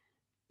because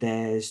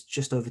there's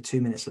just over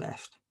 2 minutes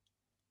left.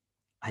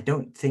 I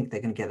don't think they're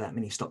going to get that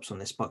many stops on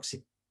this Bucks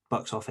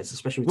offense,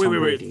 especially with Tom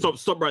Brady.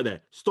 Stop right there.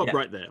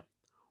 Right there.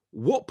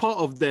 What part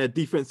of their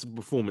defensive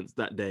performance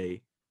that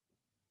day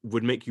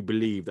would make you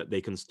believe that they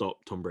can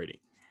stop Tom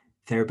Brady?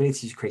 Their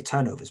ability to create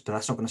turnovers, but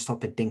that's not going to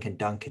stop a dink and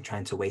dunk and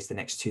trying to waste the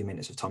next 2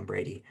 minutes of Tom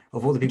Brady.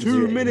 Of all the people,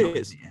 2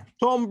 minutes,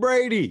 Tom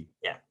Brady.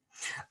 Yeah.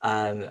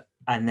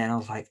 And then I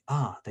was like,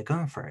 they're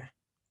going for it.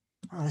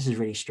 Oh, this is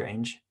really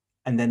strange.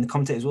 And then the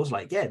commentators was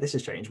like, yeah, this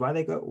is strange. Why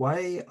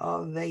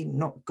are they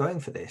not going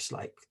for this?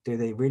 Like, do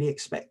they really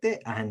expect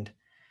it? And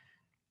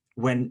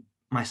when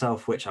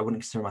myself, which I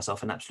wouldn't consider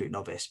myself an absolute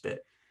novice,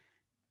 but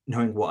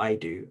knowing what I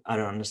do, I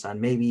don't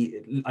understand.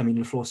 Maybe, I mean,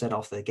 LaFleur said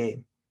after the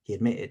game, he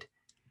admitted,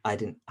 I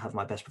didn't have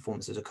my best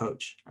performance as a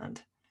coach, and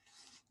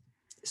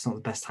it's not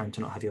the best time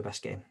to not have your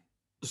best game.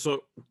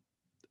 So,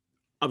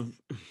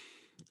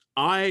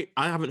 I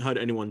haven't heard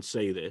anyone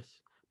say this,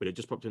 but it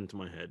just popped into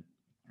my head.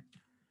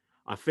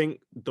 I think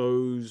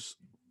those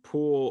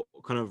poor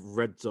kind of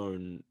red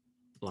zone,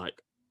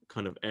 like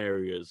kind of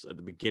areas at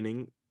the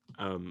beginning,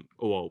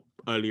 or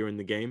earlier in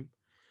the game,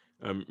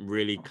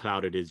 really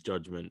clouded his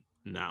judgment.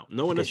 Now,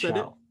 no one has said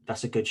it.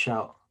 That's a good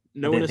shout. I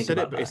No one didn't has think said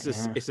it, about but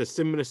that. it's a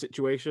similar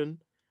situation.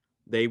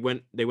 They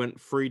went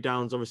 3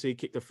 downs, obviously,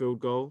 kicked the field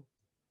goal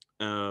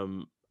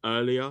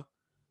earlier.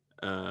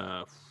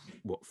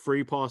 What,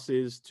 3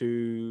 passes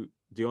to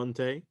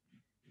Deontay?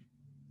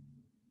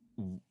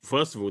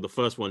 First of all, the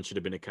first one should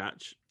have been a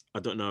catch. I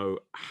don't know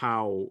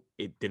how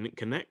it didn't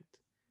connect.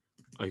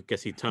 I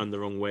guess he turned the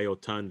wrong way or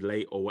turned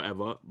late or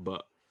whatever,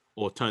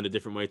 or turned a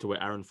different way to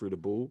where Aaron threw the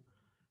ball.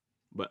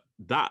 But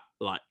that,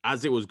 like,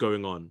 as it was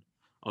going on,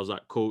 I was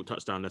like, cool,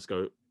 touchdown, let's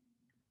go.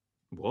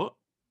 What?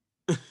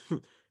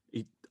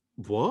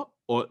 What?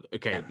 Or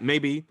okay,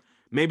 maybe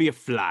a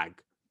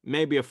flag.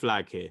 Maybe a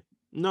flag here.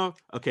 No,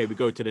 okay, we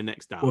go to the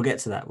next down. We'll get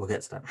to that.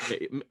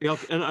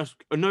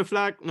 No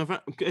flag, no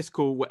flag. It's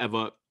cool,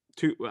 whatever.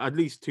 At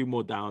least 2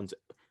 more downs.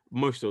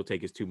 Most it'll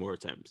take is 2 more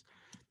attempts.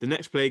 The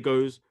next play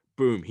goes,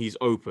 boom, he's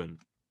open.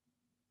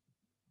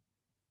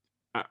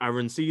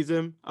 Aaron sees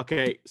him.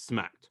 Okay,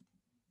 smacked.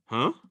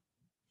 Huh?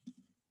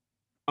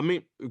 I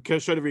mean,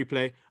 show the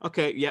replay.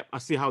 Okay, yep, I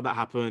see how that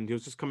happened. He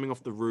was just coming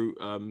off the route.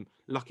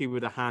 Lucky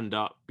with a hand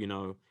up,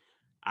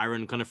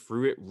 Aaron kind of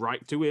threw it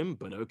right to him,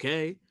 but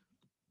okay.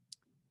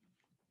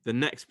 The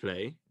next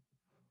play,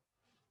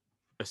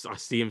 I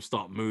see him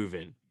start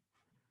moving.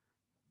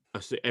 I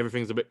see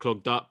everything's a bit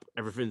clogged up.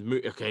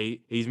 Everything's okay.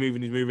 He's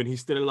moving. He's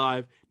still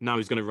alive. Now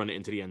he's going to run it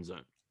into the end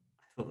zone.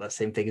 I thought that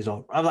same thing as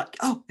well. I'm like,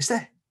 oh, it's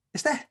there.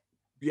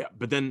 Yeah,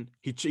 but then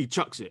he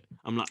chucks it.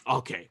 I'm like,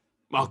 okay.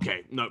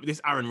 No,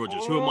 this Aaron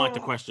Rodgers. Who am I to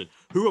question?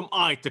 Who am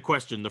I to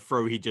question the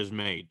throw he just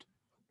made?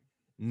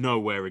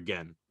 Nowhere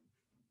again.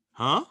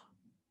 Huh?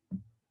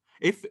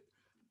 Then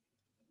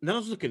I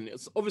was looking,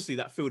 it's obviously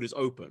that field is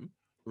open,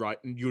 right?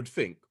 And you'd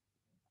think.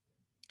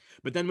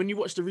 But then when you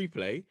watch the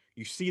replay,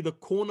 you see the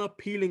corner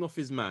peeling off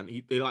his man.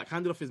 They like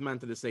handed off his man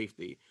to the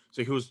safety.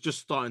 So he was just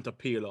starting to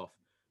peel off.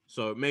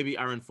 So maybe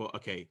Aaron thought,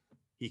 okay,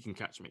 he can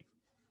catch me.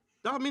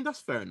 I mean,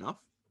 that's fair enough.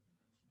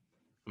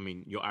 I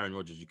mean, you're Aaron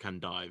Rodgers, you can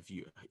dive.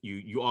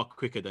 You are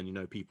quicker than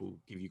people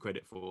give you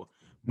credit for.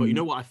 But you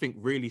know what I think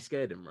really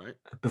scared him, right?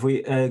 Before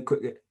you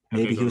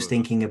maybe he was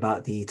thinking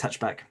about the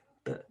touchback,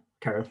 but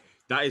carry on.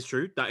 That is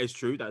true. That is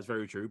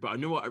very true. But I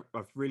know what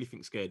I really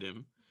think scared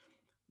him.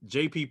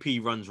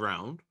 JPP runs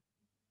round.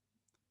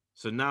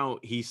 So now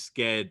he's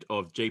scared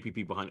of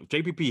JPP behind him.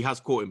 JPP has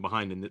caught him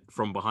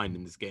from behind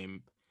in this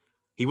game.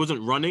 He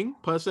wasn't running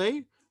per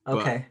se,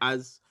 but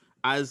as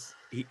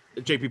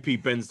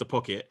JPP bends the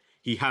pocket,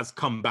 he has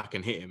come back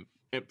and hit him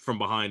from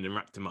behind and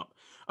wrapped him up.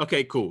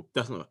 Okay, cool.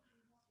 That's not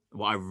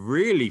what I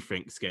really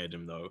think scared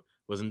him though.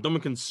 Was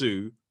Ndamukong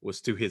Suh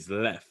was to his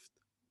left,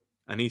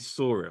 and he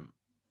saw him.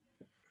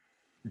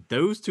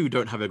 Those two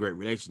don't have a great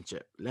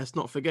relationship. Let's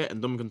not forget,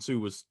 Ndamukong Suh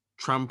was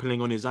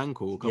trampling on his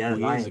ankle a couple of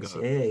years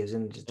ago. Yeah, he was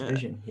in the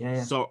division.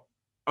 Yeah. So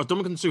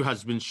Ndamukong Suh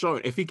has been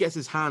shown, if he gets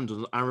his hands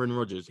on Aaron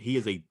Rodgers, he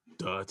is a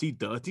dirty,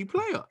 dirty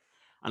player.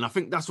 And I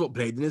think that's what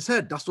played in his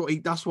head. That's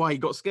why he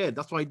got scared.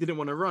 That's why he didn't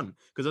want to run.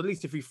 Because at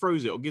least if he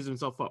throws it or gives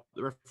himself up,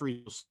 the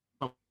referee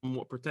will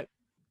somewhat protect.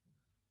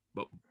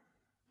 But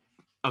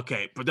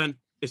okay, but then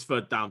it's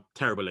 3rd down,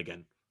 terrible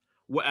again.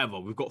 Whatever,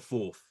 we've got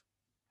 4th.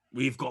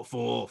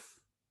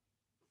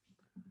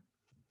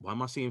 Why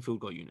am I seeing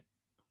field goal unit?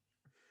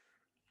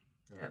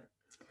 Yeah.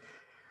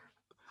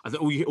 I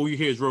think all you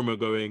hear is Romo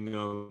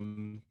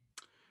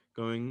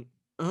going.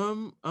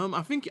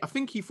 I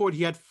think he thought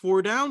he had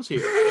 4 downs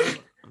here.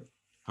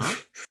 Huh?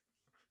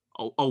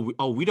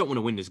 We don't want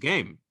to win this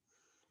game.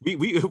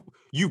 You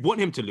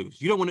want him to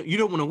lose. You don't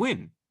want to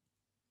win.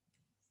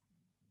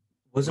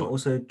 Wasn't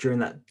also during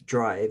that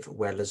drive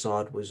where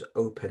Lazard was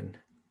open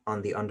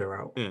on the under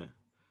route. Yeah.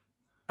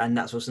 And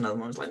that's what's another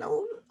one. I was like, no,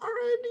 all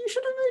right, you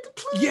should have made the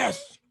play.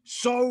 Yes.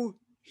 So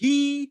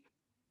he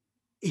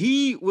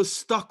was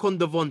stuck on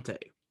Devontae.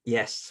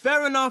 Yes.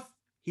 Fair enough.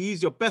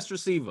 He's your best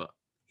receiver.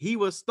 He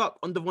was stuck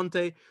on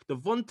Devontae.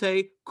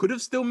 Devontae could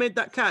have still made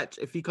that catch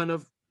if he kind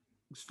of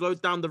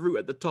slowed down the route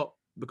at the top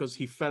because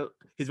he felt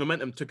his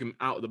momentum took him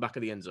out of the back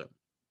of the end zone.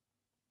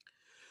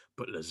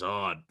 But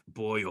Lazard,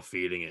 boy, you're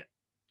feeling it.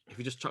 If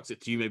he just chucks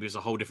it to you, maybe it's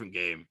a whole different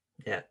game.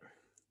 Yeah.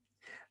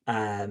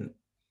 And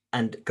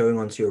going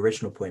on to your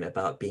original point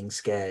about being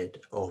scared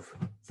of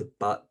the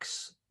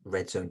Bucs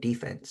red zone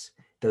defense,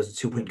 there was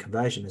a 2-point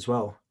conversion as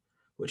well,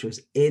 which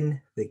was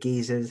in the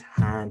geezer's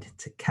hand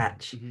to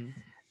catch,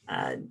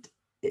 and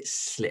it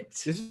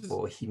slipped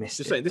or he missed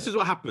it. Saying, this is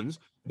what happens.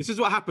 This is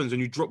what happens when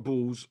you drop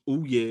balls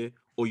all year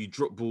or you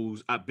drop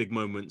balls at big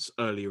moments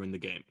earlier in the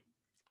game.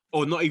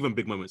 Or not even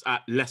big moments,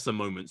 at lesser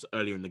moments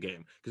earlier in the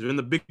game. Because when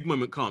the big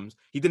moment comes,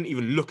 he didn't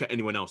even look at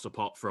anyone else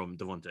apart from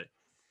Devontae.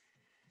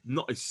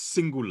 Not a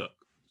single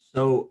look.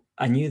 So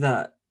I knew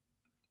that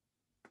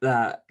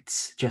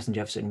Justin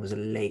Jefferson was a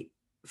late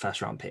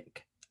 1st-round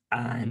pick.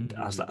 And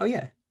I was like, oh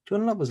yeah,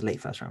 Jordan Love was a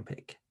late 1st-round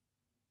pick.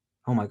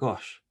 Oh my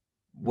gosh.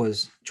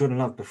 was Jordan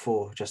Love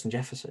before Justin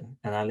Jefferson.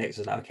 And Alex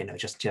was like, okay, no,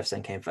 Justin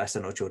Jefferson came first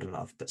and not Jordan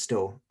Love. But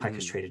still,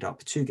 Packers traded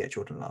up to get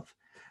Jordan Love.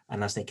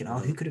 And I was thinking,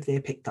 who could have they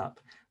picked up?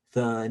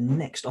 The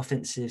next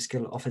offensive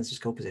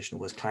skill position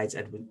was Clyde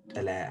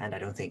Edwards-Helaire, and I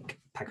don't think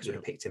Packers would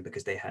have picked him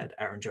because they had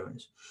Aaron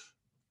Jones.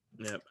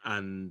 Yep,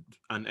 and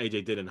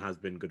AJ Dillon has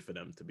been good for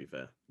them, to be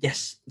fair.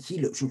 Yes, he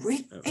looks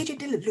really. AJ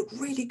Dillon looked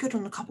really good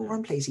on a couple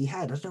run plays he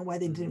had. I don't know why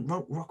they didn't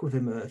rock with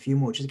him a few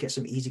more just to get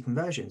some easy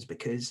conversions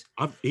because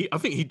I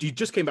think he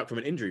just came back from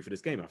an injury for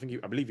this game.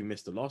 I believe he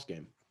missed the last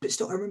game. But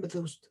still, I remember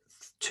those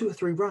 2 or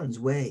 3 runs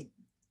where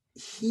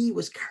he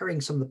was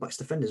carrying some of the Bucs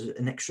defenders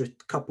an extra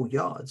couple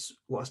yards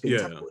whilst being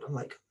tackled. I'm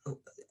like,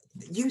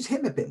 use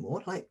him a bit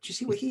more. Like, do you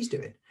see what he's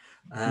doing?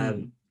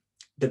 But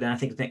then I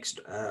think the next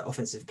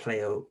offensive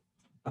player,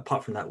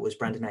 apart from that, was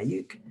Brandon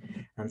Ayuk.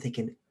 I'm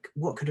thinking,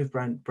 what could have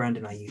Brandon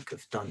Ayuk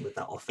have done with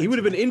that offense? He would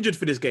have been injured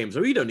for this game,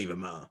 so he don't even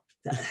matter.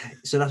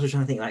 So that's what I'm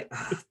trying to think. Like,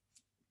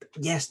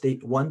 yes, they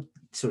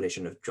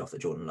shouldn't have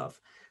drafted Jordan Love,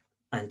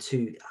 and 2,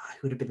 he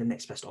would have been the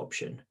next best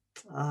option.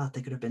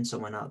 They could have been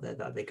someone out there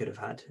that they could have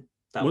had.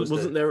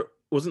 Wasn't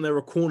there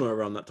a corner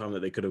around that time that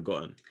they could have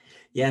gotten?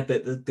 Yeah,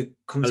 but the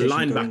conversation a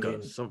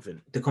linebacker,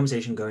 something. The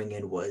conversation going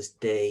in was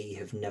they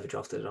have never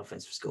drafted an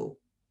offensive skill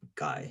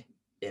guy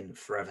in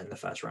forever in the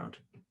first round,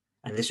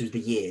 and this was the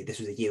year. This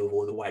was the year with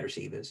all the wide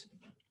receivers.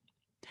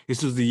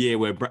 This was the year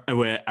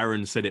where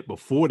Aaron said it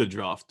before the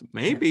draft.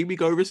 Maybe we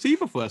go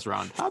receiver first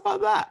round. How about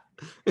that?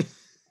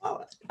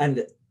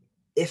 And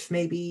if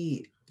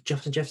maybe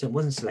Justin Jefferson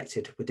wasn't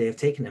selected, would they have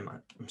taken him?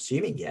 I'm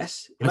assuming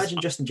yes. Imagine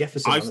Justin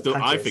Jefferson. I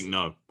think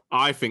no.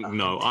 I think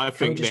no. I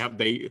think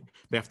they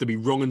have to be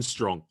wrong and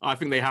strong. I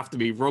think they have to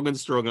be wrong and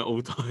strong at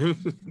all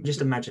times. Just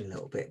imagine a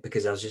little bit,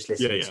 because I was just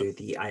listening to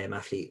the I Am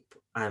Athlete,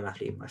 my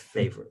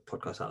favorite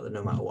podcast out there.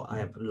 No matter what,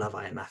 I love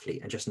I Am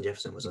Athlete, and Justin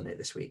Jefferson was on it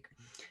this week.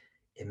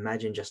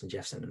 Imagine Justin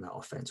Jefferson in that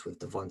offense with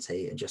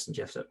Devontae and Justin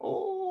Jefferson.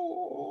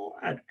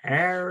 And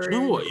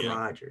Aaron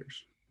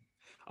Rodgers.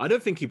 I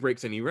don't think he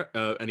breaks any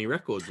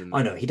records.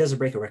 No, he doesn't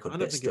break a record. I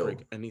don't think he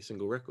breaks any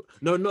single record.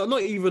 No,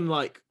 not even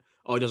like,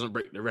 he doesn't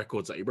break the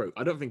records that he broke.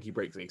 I don't think he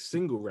breaks a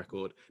single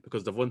record,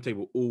 because Devontae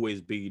will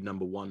always be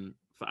number 1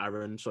 for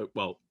Aaron. So,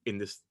 in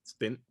this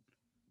stint,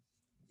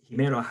 he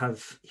may not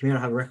have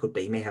a record,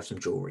 but he may have some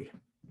jewelry,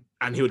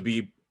 and he would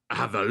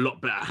have a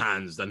lot better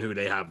hands than who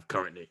they have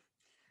currently.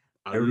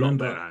 I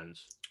remember, lot better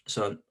hands.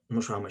 So I'm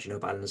not sure how much you know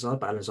about Alan Lazard,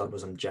 but Alan Lazard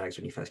was on the Jags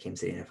when he first came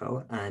to the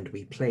NFL, and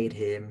we played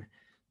him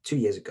 2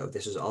 years ago.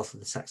 This was after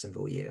the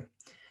Saxonville year.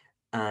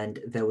 And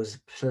there was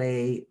so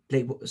it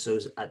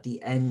was at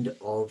the end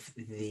of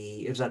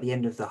the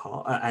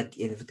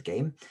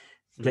game.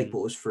 Blake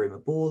Bortles threw him a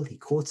ball, he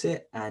caught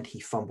it, and he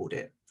fumbled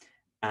it.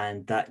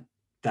 And that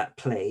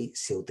play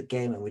sealed the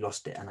game, and we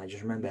lost it. And I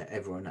just remember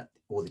everyone,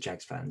 all the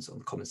Jags fans on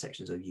the comment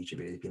sections of YouTube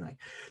videos being like,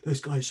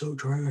 this guy's so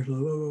trash,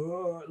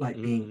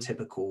 being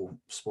typical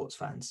sports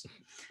fans.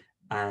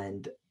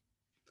 And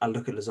I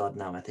look at Lazard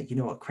now and I think, you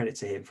know what, credit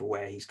to him for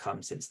where he's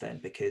come since then,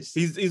 because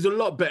he's a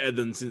lot better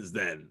than since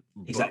then.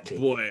 Exactly.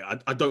 But boy,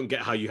 I don't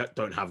get how you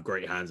don't have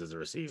great hands as a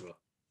receiver.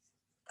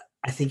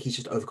 I think he's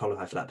just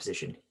overqualified for that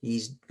position.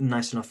 He's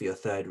nice enough for your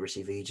third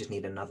receiver. You just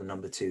need another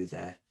number 2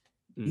 there.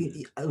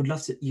 You'd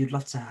love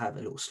to have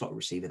a little slot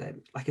receiver there,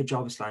 like a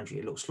Jarvis Landry,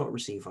 a little slot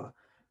receiver,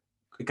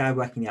 a guy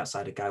working the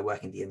outside, a guy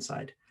working the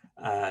inside.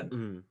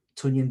 Tunyon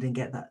didn't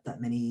get that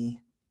many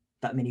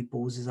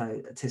balls as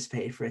I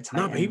anticipated for a tight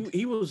end. No, but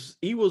he was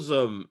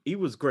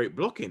great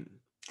blocking.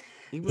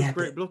 He was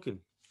great blocking.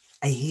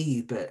 I hear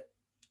you, but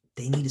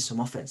they needed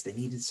some offense. They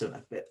needed some.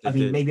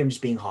 Maybe I'm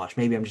just being harsh.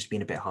 Maybe I'm just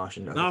being a bit harsh.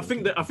 No, I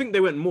think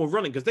they went more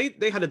running, because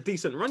they had a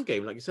decent run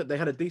game. Like you said, they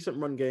had a decent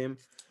run game.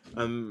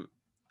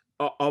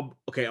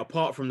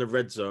 Apart from the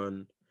red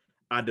zone,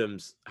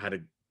 Adams had a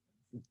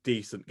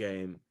decent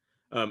game.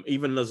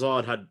 Even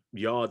Lazard had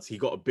yards. He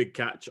got a big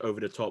catch over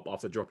the top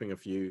after dropping a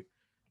few.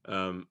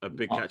 A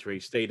big catch where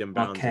he stayed in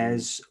bounds.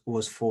 Marquez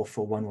was 4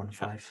 for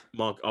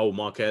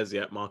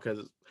 115. Marquez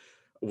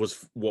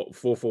was what,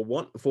 4 for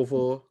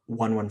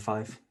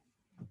 115.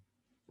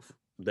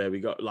 There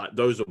we go. Like,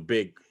 those are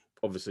big,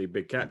 obviously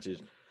big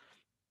catches.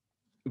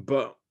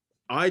 But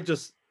I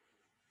just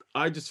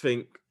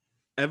think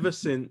ever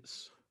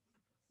since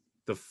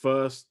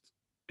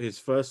his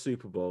first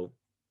Super Bowl,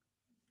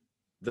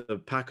 the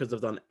Packers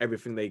have done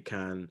everything they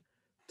can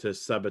to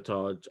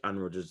sabotage Aaron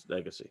Rodgers'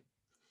 legacy.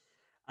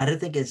 I don't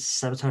think it's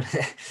sabotage.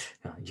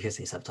 No, you can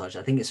say sabotage.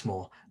 I think it's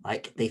more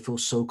like they feel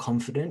so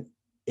confident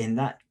in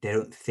that they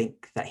don't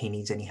think that he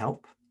needs any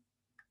help,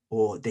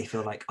 or they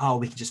feel like,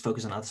 we can just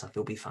focus on other stuff.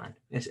 It'll be fine.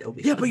 It'll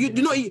be fine. But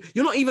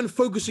you're not even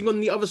focusing on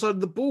the other side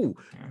of the ball.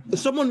 Yeah.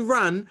 Someone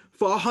ran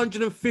for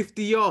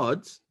 150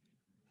 yards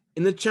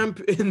in the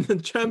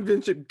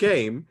championship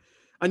game,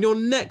 and your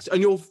next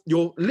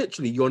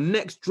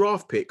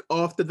draft pick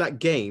after that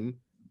game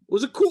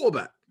was a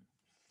quarterback.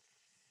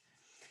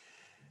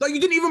 Like, you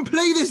didn't even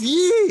play this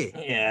year.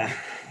 Yeah.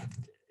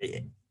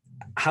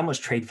 How much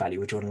trade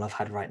value would Jordan Love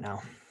had right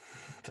now?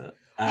 But,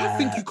 I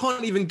think you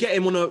can't even get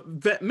him on a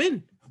vet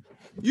min.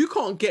 You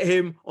can't get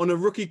him on a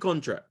rookie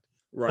contract.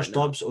 right Josh now.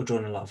 Dobbs or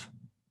Jordan Love?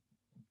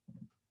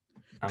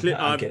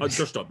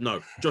 Josh Dobbs.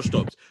 No, Josh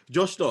Dobbs.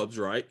 Josh Dobbs,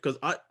 right? Because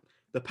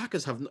the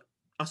Packers have.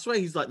 I swear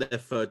he's like their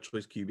third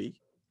choice QB.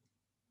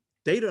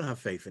 They don't have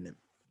faith in him.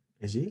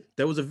 Is he?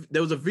 There was a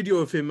video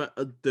of him at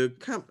the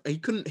camp. He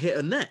couldn't hit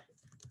a net.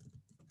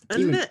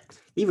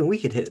 Even we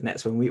could hit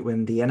nets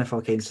when the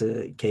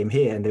NFL came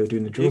here and they were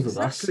doing the drills with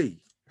us.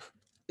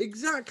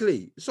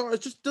 Exactly. So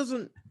it just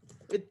doesn't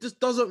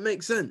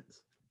make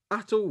sense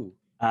at all.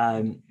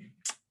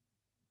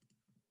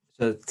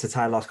 So to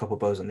tie last couple of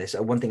bows on this,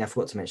 one thing I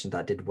forgot to mention that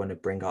I did want to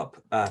bring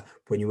up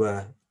when you were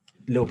a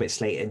little bit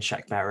slated in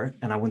Shaq Barrett,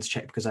 and I wanted to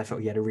check because I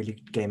felt he had a really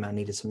good game. I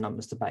needed some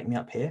numbers to back me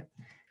up here.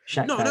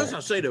 No, that's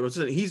not saying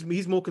that.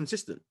 He's more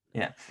consistent.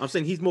 Yeah, I'm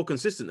saying he's more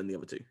consistent than the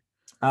other two.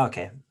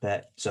 Okay,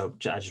 but so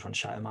I just want to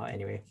shout him out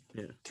anyway.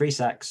 Yeah. 3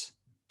 sacks,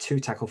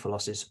 2 tackle for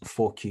losses,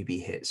 4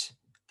 QB hits.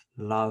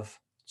 Love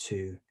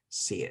to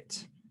see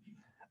it.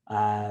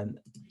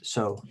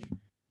 So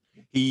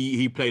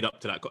he played up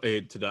to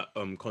that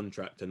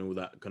contract and all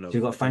that kind of. So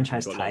you got a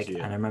franchise tag,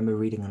 and I remember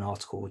reading an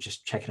article,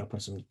 just checking up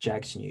on some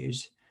Jags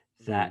news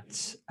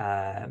that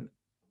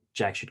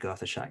Jags should go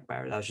after Shaq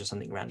Barrett. That was just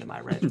something random I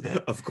read.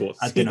 But of course,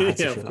 I didn't know how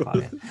to feel about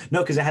it.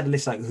 No, because they had a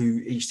list like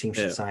who each team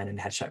should sign, and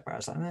had Shaq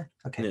Barrett. I was like,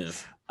 okay.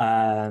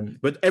 Yeah.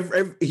 But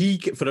he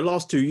for the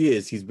last 2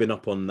 years he's been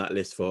up on that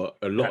list for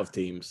a lot of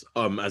teams.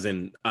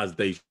 As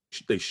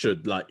they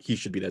should, like, he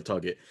should be their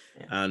target.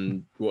 Yeah.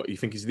 And what, you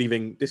think he's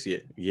leaving this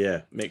year?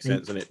 Yeah, makes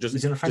sense. And it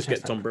just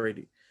get Tom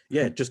Brady.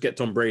 Yeah, just get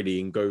Tom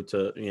Brady and go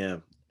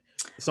to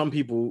Some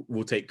people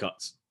will take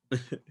cuts.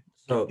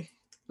 So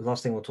the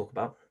last thing we'll talk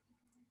about,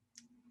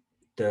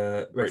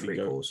 the referee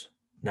calls.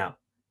 Now,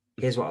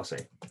 here's what I'll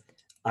say.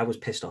 I was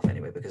pissed off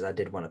anyway because I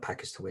did want the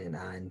Packers to win,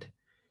 and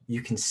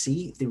you can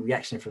see the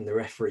reaction from the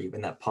referee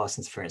when that pass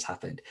interference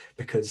happened,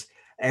 because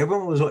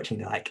everyone was watching.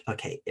 They're like,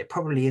 okay, it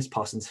probably is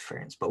pass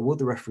interference, but will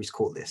the referees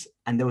call this?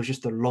 And there was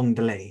just a long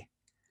delay,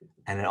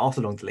 and then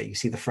after the long delay, you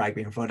see the flag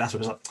being thrown. That's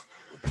what it was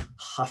like.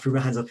 I threw my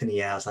hands up in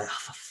the air. I was like, oh,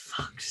 for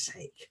fuck's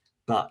sake!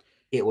 But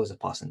it was a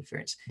pass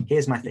interference.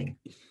 Here's my thing.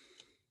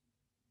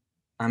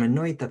 I'm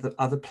annoyed that the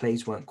other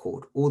plays weren't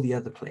called. All the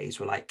other plays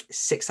were like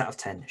 6 out of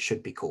 10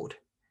 should be called.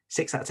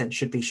 6 out of 10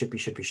 should be.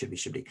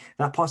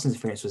 That pass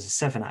interference was a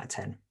 7 out of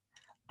 10.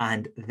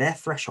 And their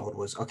threshold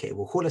was, okay,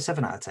 we'll call a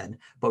 7 out of 10,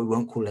 but we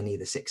won't call any of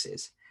the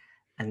 6s.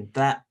 And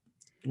that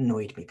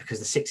annoyed me because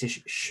the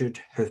 6s should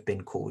have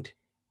been called.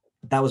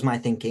 That was my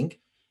thinking.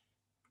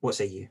 What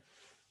say you?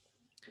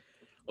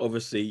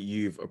 Obviously,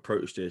 you've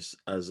approached this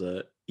as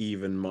an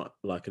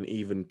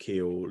even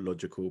keel,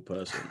 logical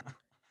person.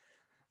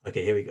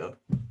 Okay, here we go.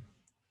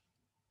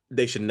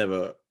 They should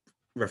never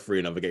referee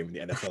another game in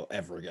the NFL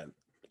ever again.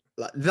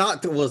 Like,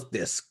 that was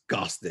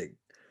disgusting.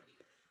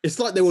 It's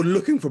like they were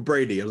looking for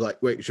Brady. I was like,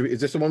 wait,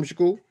 is this the one we should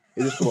call?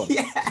 Is this the one?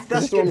 Yeah,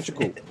 that's the one we should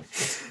call.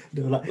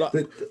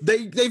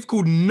 They've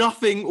called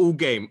nothing all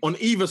game. On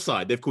either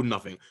side, they've called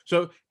nothing.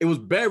 So it was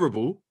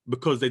bearable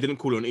because they didn't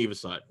call it on either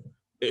side.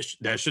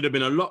 There should have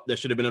been a lot. There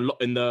should have been a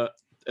lot in the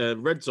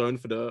red zone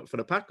for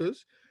the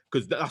Packers,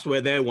 because that's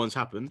where their ones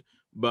happened.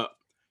 But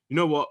you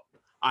know what?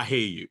 I hear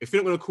you. If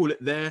you're not going to call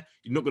it there,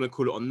 you're not going to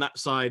call it on that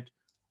side.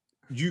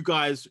 You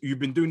guys, you've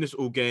been doing this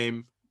all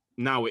game.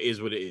 Now it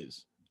is what it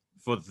is.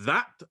 For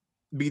that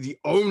be the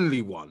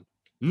only one,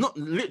 not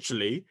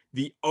literally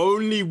the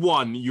only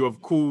one you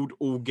have called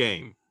all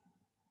game,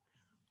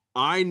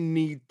 I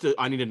need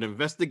an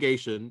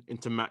investigation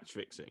into match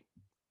fixing.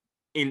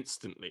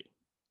 Instantly.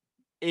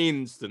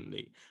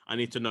 I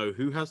need to know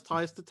who has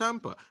ties to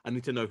Tampa. I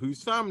need to know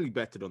whose family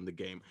betted on the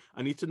game.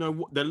 I need to know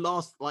what the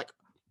last,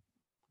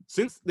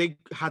 since they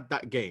had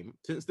that game,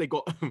 since they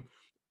got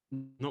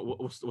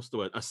what's the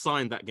word,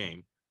 assigned that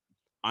game,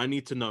 I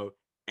need to know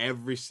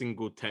every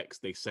single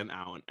text they sent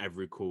out and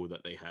every call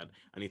that they had.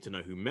 I need to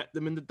know who met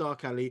them in the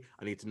dark alley.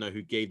 I need to know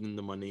who gave them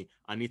the money.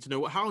 I need to know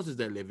what houses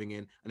they're living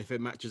in and if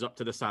it matches up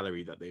to the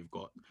salary that they've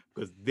got.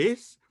 Because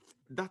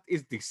that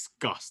is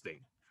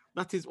disgusting.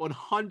 That is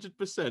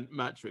 100%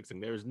 match fixing.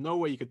 There is no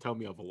way you could tell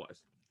me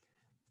otherwise.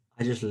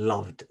 I just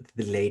loved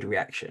the delayed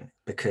reaction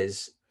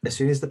because as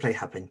soon as the play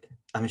happened,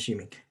 I'm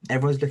assuming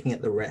everyone's looking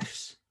at the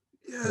refs.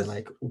 Yes. They're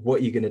like, what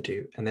are you going to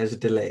do? And there's a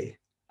delay.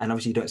 And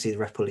obviously you don't see the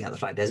ref pulling out the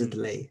flag. There's a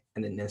delay.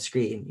 And then in the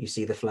screen, you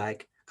see the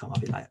flag come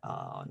up. You're like,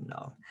 oh,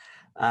 no.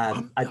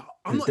 I'm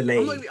not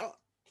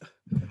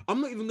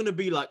even going to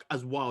be like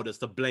as wild as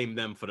to blame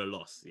them for the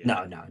loss.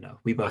 Yeah? No.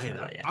 We both know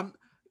that, yeah.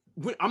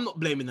 I'm not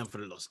blaming them for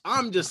the loss.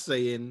 I'm just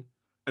saying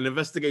an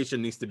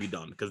investigation needs to be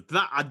done because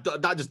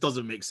that just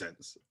doesn't make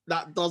sense.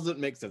 That doesn't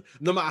make sense.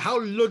 No matter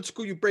how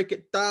logical you break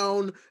it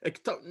down,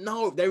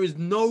 no, there is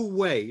no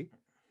way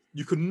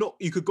you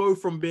could go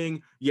from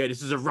being, yeah,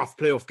 this is a rough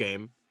playoff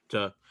game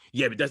to,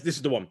 yeah, but this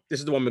is the one. This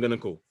is the one we're going to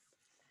call.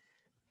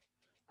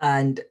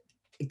 And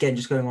again,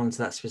 just going on to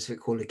that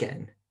specific call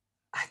again,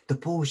 the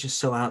ball was just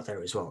so out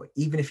there as well.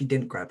 Even if he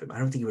didn't grab him, I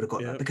don't think he would have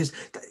got that because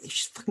he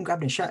just fucking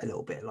grabbed his shirt a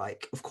little bit.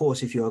 Like, of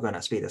course, if you're going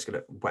at speed, that's going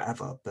to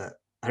whatever. But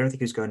I don't think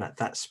he was going at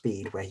that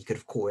speed where he could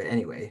have caught it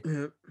anyway.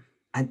 Yeah.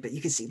 but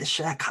you can see the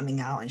shirt coming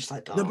out, and it's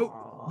like, No, but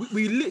oh.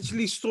 we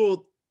literally saw,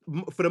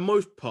 for the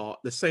most part,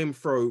 the same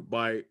throw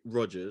by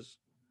Rodgers,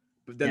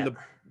 but then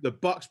the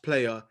Bucks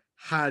player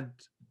had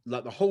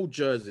like the whole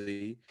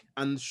jersey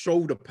and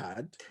shoulder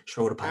pad.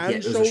 Yeah,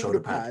 it was a shoulder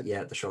pad.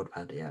 Yeah, the shoulder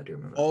pad. Yeah, I do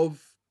remember.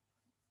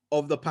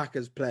 Of the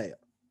Packers player,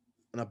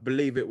 and I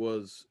believe it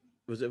was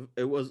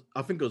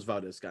I think it was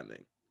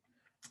Valdez-Scantling.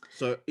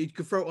 So he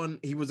could throw it on.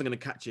 He wasn't going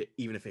to catch it,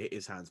 even if it hit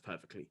his hands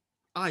perfectly.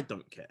 I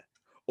don't care.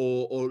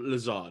 Or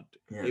Lazard.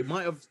 Yeah. It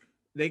might have.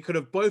 They could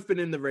have both been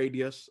in the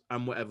radius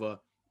and whatever,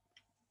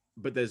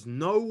 but there's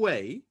no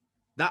way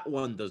that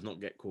one does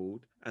not get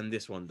called and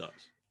this one does.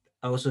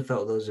 I also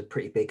felt there was a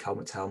pretty big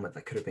helmet to helmet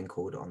that could have been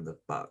called on the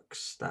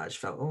Bucks. That I just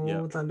felt,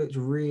 that looked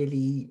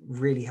really,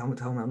 really helmet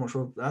to helmet. I'm not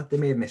sure. They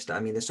may have missed it. I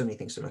mean, there's so many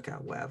things to look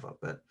at, whatever.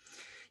 But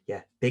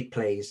yeah, big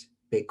plays,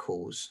 big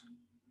calls.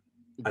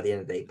 At the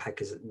end of the day,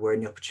 Packers were in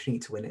the opportunity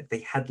to win it. They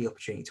had the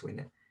opportunity to win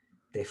it.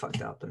 They fucked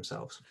it up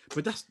themselves.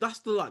 But that's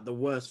the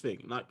worst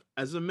thing. Like,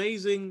 as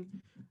amazing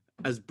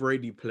as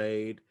Brady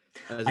played,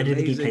 I didn't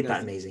think he played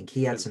that amazing.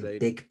 He had some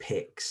big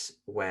picks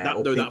big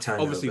turnovers.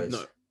 Obviously,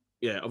 no.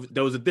 Yeah,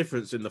 there was a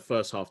difference in the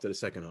first half to the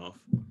second half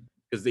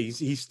because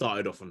he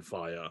started off on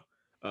fire.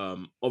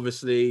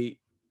 Obviously,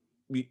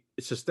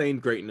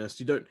 sustained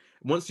greatness.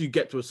 Once you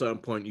get to a certain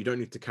point, you don't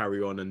need to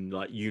carry on and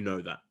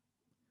that.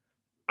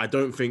 I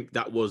don't think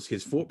that was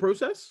his thought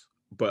process,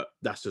 but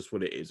that's just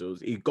what it is.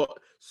 He got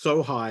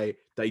so high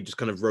that he just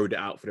kind of rode it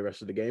out for the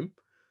rest of the game.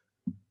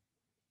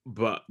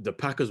 But the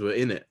Packers were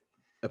in it.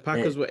 The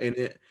Packers were in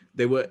it.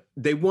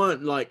 They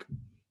weren't like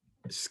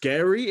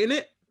scary in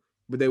it,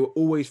 but they were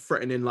always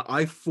threatening. Like,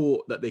 I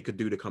thought that they could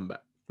do the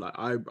comeback. Like,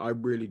 I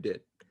really did.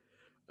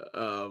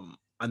 And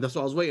that's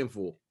what I was waiting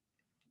for.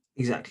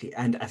 Exactly.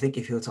 And I think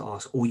if you were to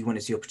ask, all you want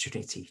is the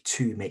opportunity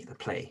to make the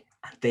play.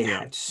 And they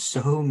had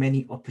so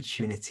many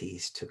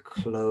opportunities to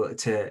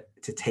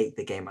take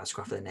the game by the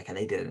scruff of the neck, and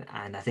they didn't.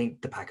 And I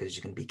think the Packers are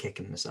just going to be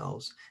kicking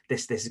themselves.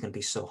 This is going to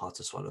be so hard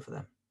to swallow for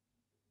them.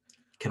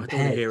 I don't want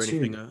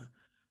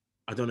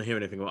to hear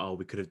anything about,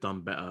 we could have done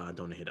better. I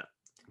don't want to hear that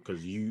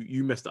because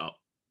you messed it up.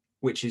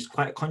 Which is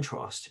quite a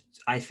contrast,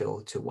 I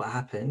feel, to what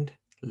happened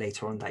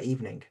later on that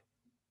evening.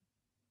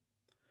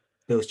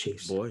 Bills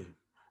Chiefs. Boy.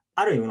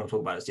 I don't even want to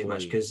talk about it too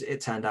much because it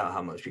turned out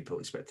how much people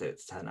expected it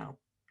to turn out.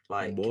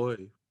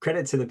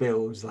 Credit to the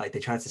Bills. Like, they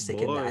tried to stick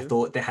in there. I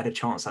thought they had a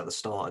chance at the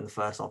start in the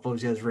first half.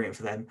 Obviously, I was rooting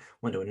for them.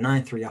 When they were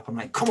 9-3 up, I'm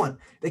like, come on,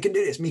 they can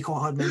do this. Miko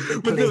Hardman.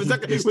 When they were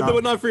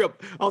 9-3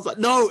 up, I was like,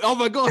 no, oh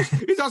my gosh,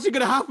 it's actually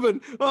going to happen.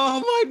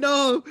 Oh my,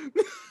 no.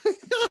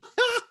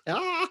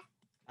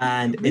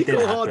 And it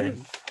didn't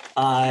happen.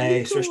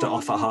 I switched it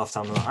off at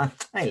halftime. I'm like,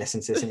 I ain't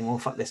listening to this anymore.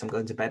 Fuck this. I'm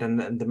going to bed.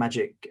 And the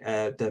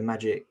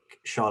Magic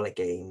Charlotte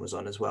game was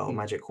on as well.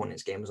 Magic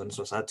Hornets game was on as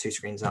well. So I had two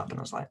screens up, and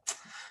I was like,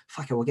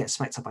 fuck it, we'll get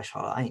smacked up by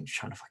Charlotte. I ain't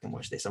trying to fucking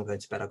watch this. I'm going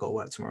to bed. I got to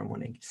work tomorrow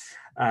morning.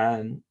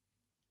 That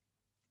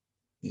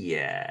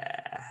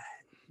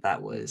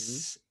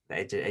was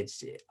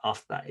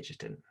after that. It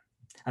just didn't.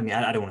 I mean,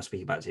 I don't want to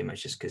speak about it too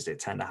much just because it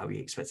turned out how we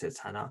expected it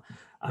to turn out.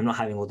 I'm not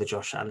having all the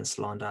Josh Allen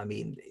slander. I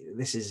mean,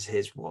 this is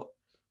his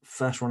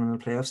first run in the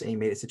playoffs, and he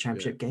made it to the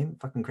championship game.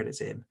 Fucking credit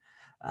to him.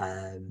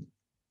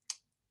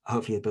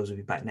 Hopefully the Bills will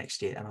be back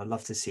next year, and I'd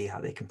love to see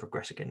how they can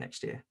progress again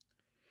next year.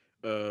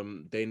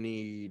 They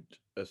need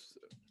a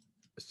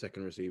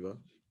second receiver.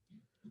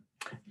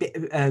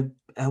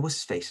 What's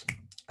his face?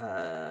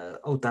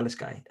 Dallas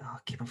guy. I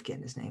keep on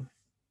forgetting his name.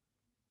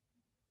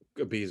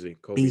 Beasley.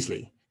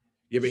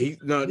 Yeah, but he's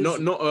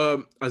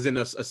not as in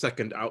a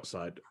second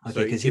outside.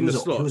 Okay, because he was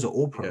an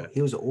all pro. Yeah.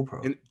 He was an all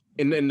pro.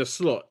 In the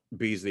slot,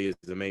 Beasley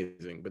is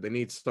amazing, but they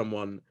need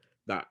someone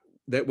that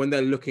when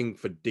they're looking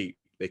for deep,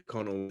 they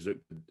can't always look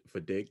for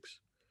digs.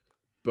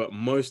 But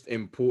most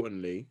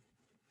importantly,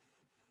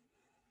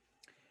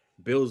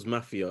 Bills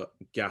Mafia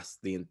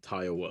gassed the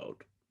entire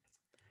world.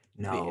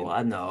 No,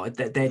 I know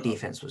their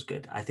defense was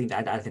good. I think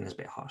that's a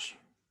bit harsh.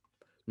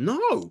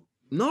 No,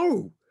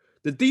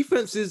 the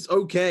defense is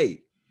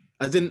okay.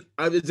 As in,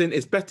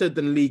 it's better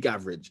than league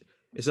average.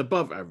 It's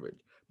above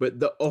average. But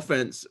the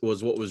offense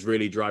was what was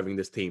really driving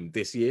this team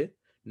this year,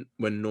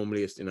 when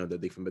normally it's, the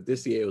defense. But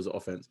this year it was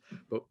offense.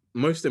 But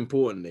most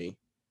importantly,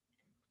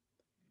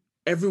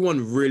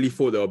 everyone really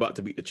thought they were about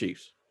to beat the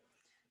Chiefs.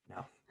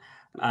 No.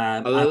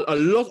 A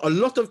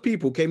lot of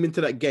people came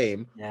into that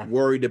game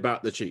worried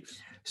about the Chiefs.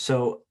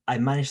 So I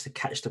managed to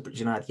catch at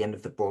the end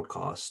of the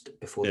broadcast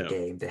before the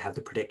game, they have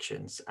the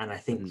predictions. And I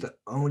think the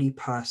only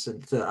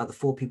person, the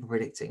four people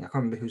predicting, I can't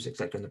remember who's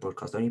exactly on the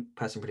broadcast, the only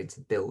person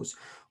predicting the Bills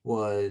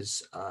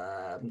was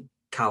Coach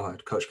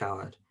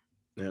Cowherd.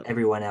 Yeah.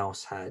 Everyone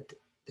else had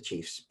the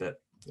Chiefs,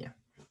 but yeah.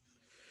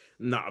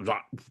 No,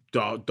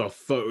 the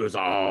photos,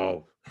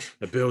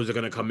 the Bills are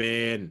going to come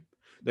in.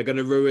 They're going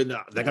to ruin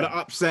that. They're going to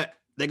upset.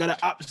 They're going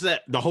to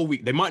upset the whole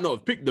week. They might not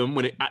have picked them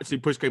when it actually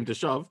push came to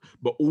shove,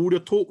 but all the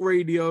talk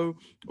radio,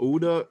 all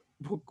the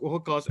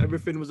podcasts,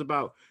 everything was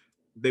about,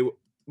 they were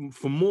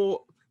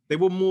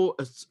more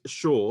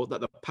sure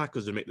that the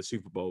Packers would make the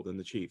Super Bowl than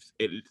the Chiefs.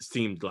 It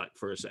seemed like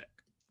for a sec.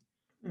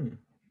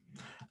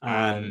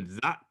 And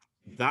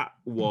that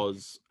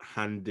was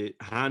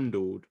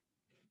handled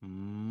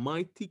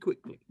mighty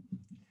quickly.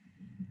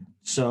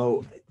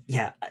 So,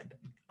 yeah,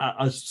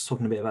 I was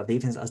talking a bit about the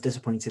defense. I was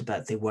disappointed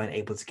that they weren't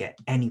able to get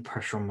any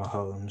pressure on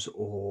Mahomes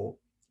or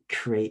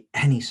create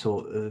any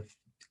sort of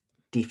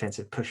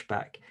defensive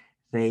pushback.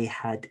 They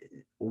had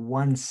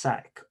one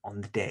sack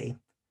on the day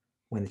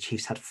when the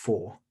Chiefs had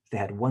 4. They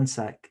had 1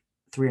 sack,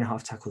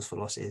 3.5 tackles for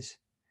losses,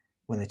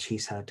 when the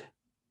Chiefs had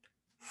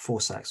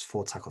 4 sacks,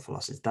 4 tackles for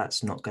losses.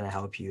 That's not going to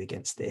help you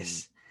against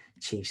this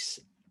Chiefs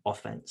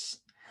offense.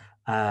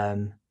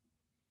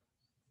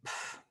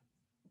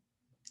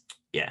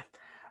 Yeah.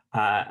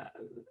 I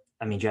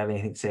mean, do you have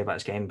anything to say about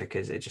this game?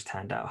 Because it just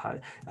turned out how,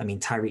 I mean,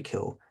 Tyreek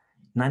Hill,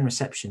 9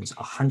 receptions,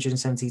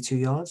 172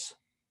 yards.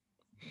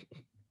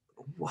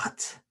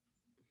 What?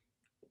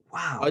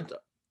 Wow.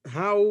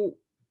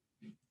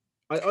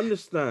 I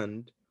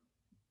understand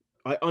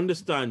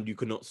you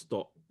cannot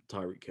stop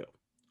Tyreek Hill.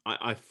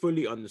 I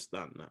fully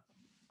understand that.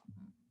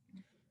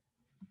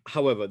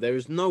 However, there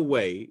is no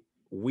way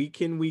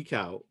week in, week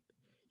out,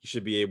 he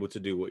should be able to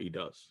do what he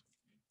does.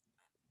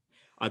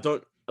 I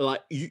don't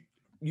like you.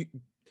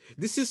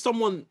 This is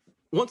someone,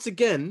 once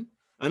again,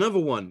 another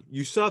one.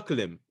 You circle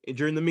him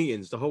during the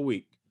meetings the whole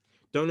week.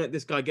 Don't let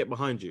this guy get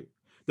behind you.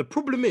 The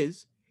problem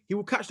is he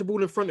will catch the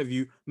ball in front of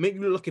you, make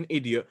you look like an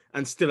idiot,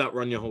 and still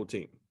outrun your whole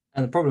team.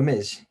 And the problem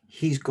is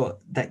he's got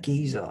that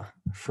geezer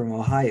from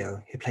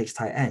Ohio who plays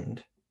tight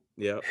end.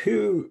 Yeah.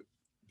 Who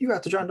you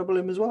have to try and double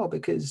him as well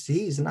because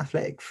he's an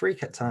athletic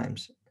freak at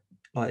times.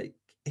 Like,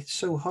 it's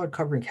so hard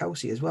covering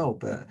Kelce as well.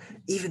 But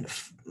even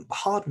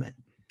Hardman,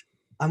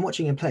 I'm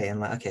watching him play and I'm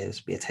like, okay,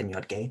 this will be a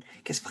 10-yard gain.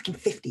 Gets fucking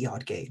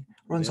 50-yard gain,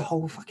 runs the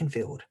whole fucking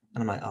field.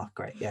 And I'm like, oh,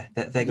 great. Yeah,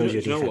 there goes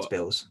your defense,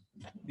 Bills.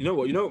 You know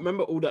what?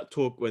 Remember all that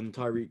talk when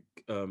Tyreek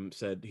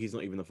said he's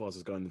not even the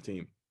fastest guy on the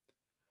team?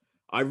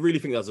 I really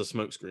think that's a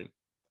smokescreen.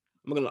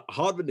 I'm gonna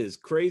Hardman is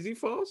crazy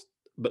fast,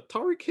 but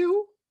Tyreek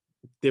Hill,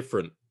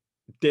 different.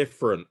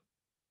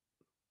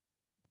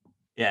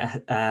 Yeah.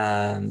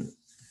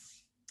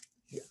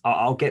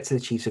 I'll get to the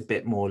Chiefs a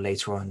bit more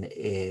later on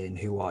in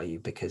Who Are You,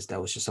 because that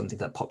was just something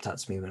that popped out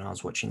to me when I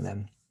was watching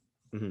them.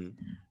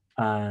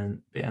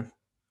 Yeah,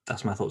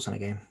 that's my thoughts on the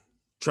game.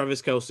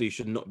 Travis Kelce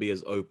should not be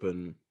as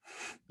open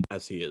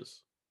as he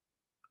is.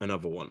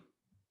 Another one.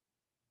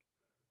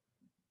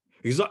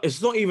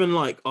 It's not even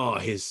like, oh,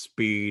 his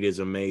speed is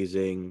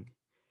amazing.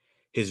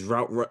 His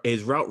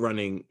route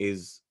running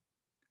is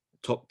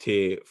top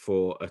tier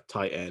for a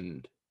tight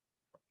end.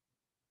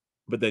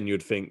 But then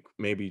you'd think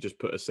maybe just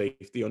put a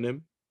safety on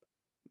him.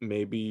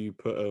 Maybe you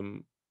put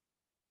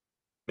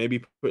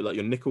like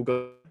your nickel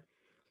guy.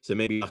 So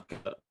maybe like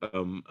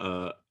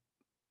a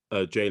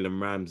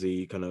Jalen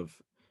Ramsey, kind of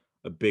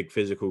a big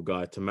physical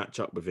guy to match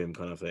up with him,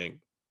 kind of thing.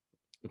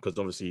 Because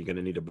obviously you're going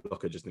to need a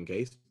blocker just in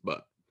case.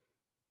 But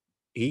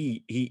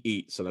he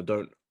eats, and I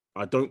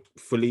don't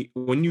fully,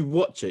 when you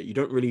watch it, you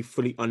don't really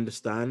fully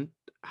understand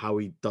how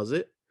he does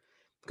it.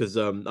 Because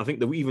I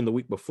think even the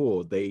week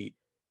before,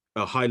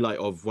 a highlight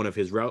of one of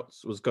his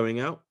routes was going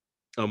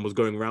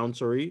around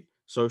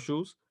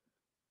socials,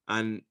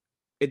 and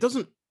it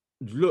doesn't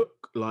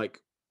look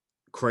like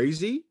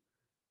crazy,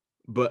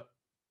 but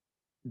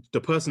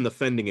the person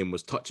defending him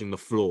was touching the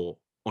floor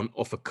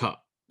off a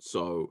cut.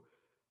 So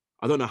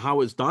I don't know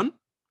how it's done.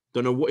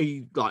 Don't know what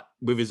he, like,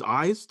 with his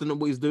eyes. Don't know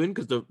what he's doing,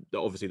 because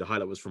obviously the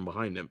highlight was from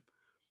behind him.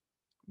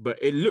 But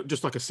it looked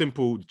just like a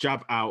simple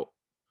jab out,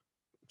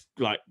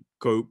 like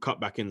go cut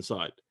back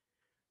inside.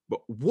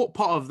 But what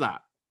part of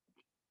that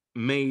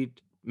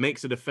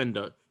makes a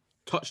defender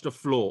touch the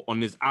floor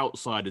on his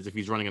outside as if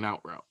he's running an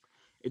out route?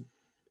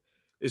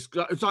 It's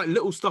like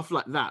little stuff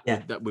like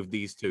that, with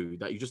these two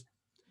that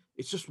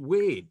it's just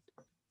weird.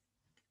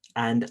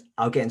 And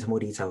I'll get into more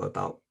detail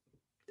about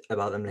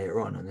them later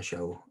on the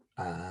show,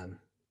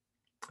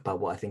 about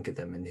what I think of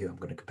them and who I'm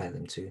going to compare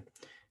them to.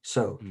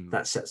 So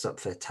that sets up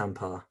for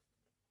Tampa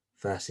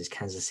versus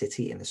Kansas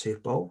City in the Super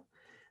Bowl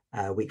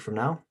a week from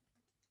now.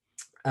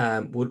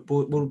 We'll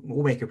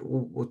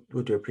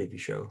do a preview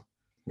show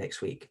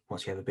next week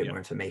once we have a bit more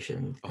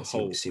information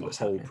and see what's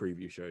happening.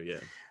 Preview show,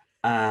 yeah.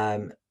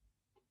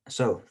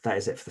 So that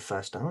is it for the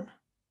first down.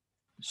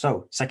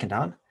 So second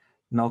down,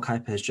 Mel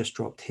Kiper has just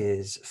dropped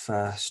his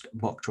first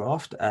mock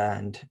draft,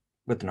 and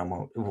with the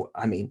number,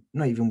 I mean,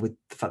 not even with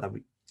the fact that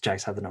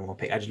Jags have the number one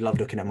pick, I just love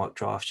looking at mock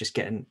drafts, just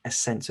getting a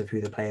sense of who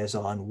the players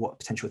are and what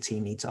potential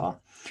team needs are.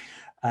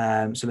 So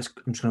I'm just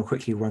going to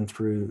quickly run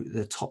through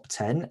the top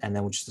 10, and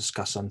then we'll just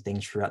discuss some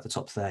things throughout the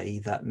top 30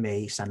 that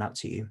may stand out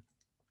to you.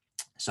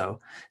 So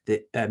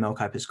Mel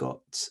Kiper's got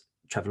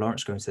Trevor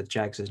Lawrence going to the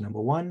Jags as number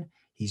 1.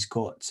 He's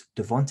got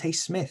Devontae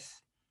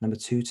Smith, number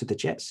 2 to the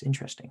Jets.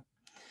 Interesting.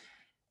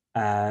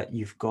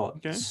 You've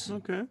got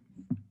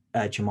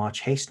Jamar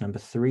Chase, number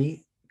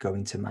 3,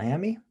 going to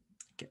Miami.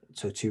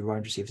 So 2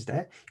 wide receivers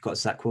there. You've got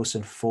Zach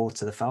Wilson, 4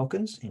 to the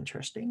Falcons.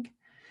 Interesting.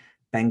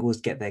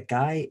 Bengals get their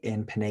guy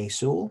in Penei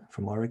Sewell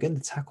from Oregon,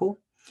 the tackle.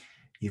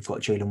 You've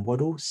got Jalen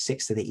Waddle,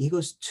 6 to the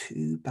Eagles.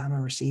 2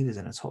 Bama receivers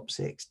in the top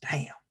 6.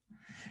 Damn.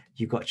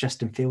 You've got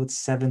Justin Fields,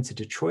 7 to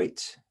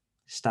Detroit.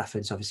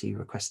 Stafford's obviously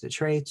requested a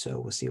trade, so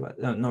we'll see what.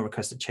 No, not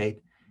requested trade.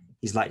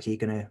 He's likely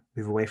going to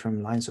move away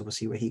from Lions, so we'll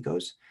see where he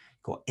goes.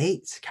 Got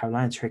 8.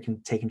 Carolina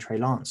taking Trey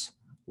Lance.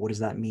 What does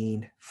that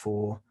mean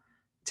for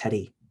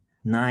Teddy?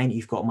 9.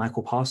 You've got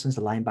Michael Parsons,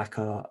 the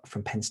linebacker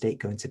from Penn State,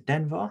 going to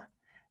Denver,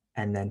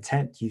 and then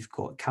 10th you've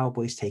got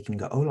Cowboys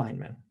taking an O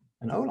lineman.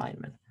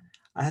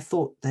 I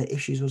thought their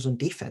issues was on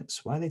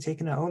defense. Why are they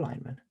taking an O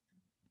lineman?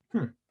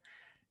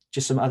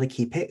 Just some other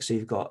key picks. So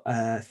you've got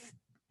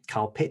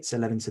Kyle Pitts,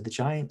 11 to the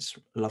Giants.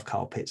 Love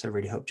Kyle Pitts. I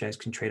really hope Giants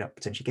can trade up,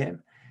 potentially get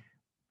him.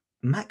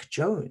 Mac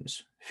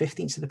Jones,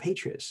 15th to the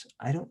Patriots.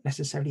 I don't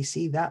necessarily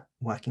see that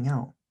working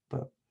out,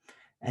 but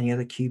any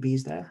other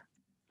QBs there?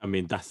 I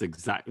mean, that's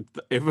exact.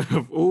 If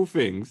of all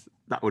things,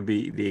 that would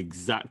be the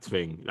exact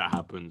thing that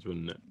happens,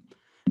 wouldn't it?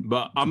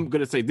 But I'm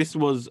gonna say this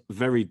was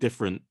very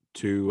different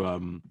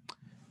to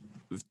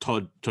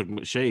Todd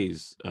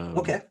McShay's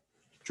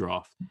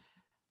draft.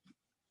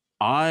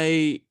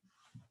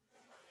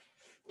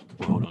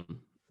 Hold on.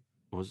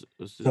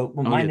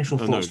 My initial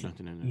thoughts,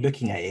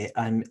 looking at it,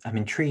 I'm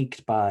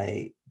intrigued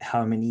by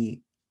how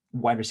many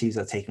wide receivers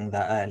are taking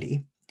that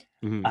early,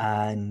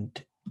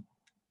 and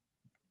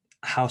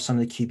how some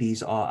of the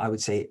QBs are, I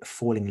would say,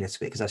 falling a little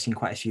bit, because I've seen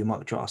quite a few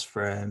mock drafts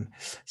from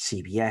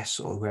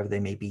CBS or whoever they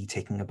may be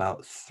taking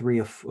about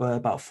 4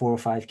 or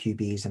 5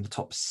 QBs in the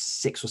top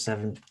 6 or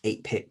 7,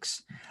 8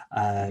 picks.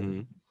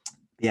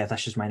 Yeah,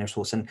 that's just my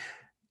initial thoughts. And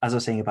as I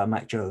was saying about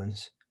Mac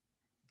Jones,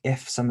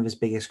 if some of his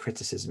biggest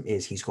criticism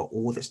is he's got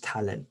all this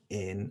talent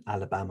in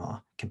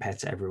Alabama compared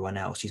to everyone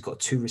else, he's got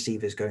 2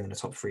 receivers going in the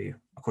top 3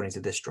 according to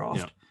this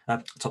draft,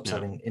 top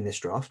 7 in this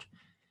draft.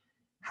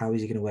 How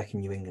is he going to work in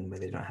New England where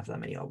they don't have that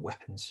many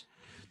weapons?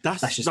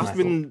 That's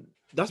been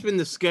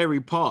the scary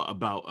part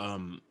about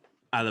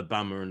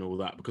Alabama and all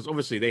that, because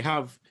obviously they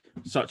have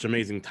such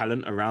amazing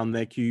talent around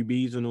their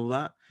QBs and all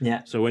that.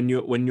 Yeah. So when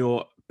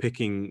you're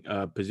picking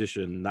a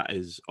position that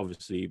is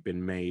obviously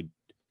been made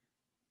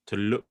to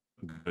look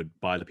good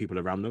by the people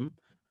around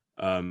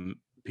them,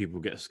 people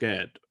get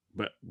scared.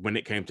 But when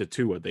it came to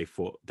Tua, they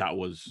thought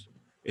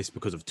it's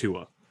because of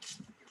Tua.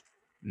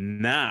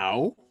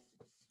 Now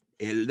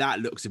that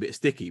looks a bit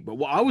sticky. But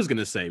what I was going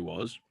to say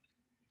was,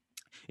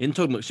 in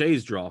Todd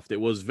McShay's draft, it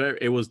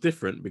was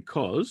different,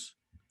 because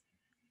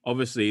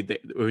obviously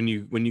when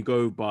you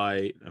go by,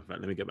 in fact,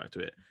 let me get back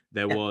to it.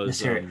 There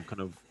was kind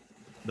of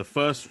the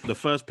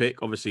first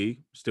pick,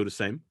 obviously still the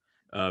same,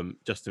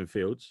 Justin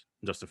Fields,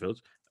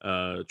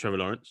 Trevor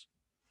Lawrence,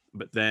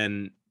 but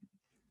then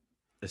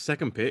the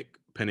second pick,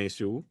 Penei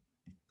Sewell.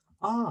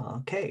 Ah,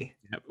 okay.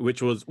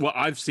 Which was what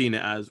I've seen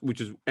it as,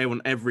 which is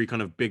on every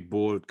kind of big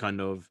board, kind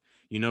of,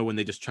 when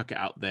they just chuck it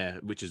out there,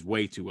 which is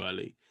way too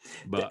early.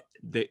 But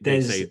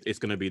they say it's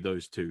going to be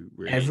those 2.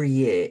 Really. Every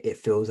year, it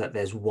feels like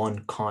there's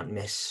one can't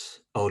miss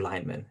O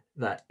lineman.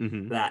 That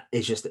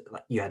is just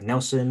like, you had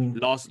Nelson.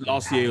 Last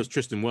year it was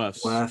Tristan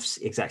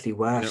Wirfs. Exactly.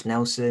 Wirfs, yep.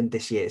 Nelson.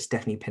 This year it's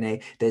definitely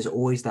Penei. There's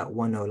always that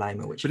one O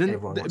lineman, which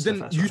everyone wants.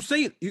 Then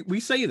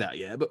we say that,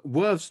 yeah, but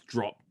Wirfs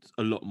dropped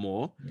a lot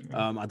more.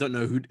 I don't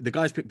know who the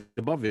guys picked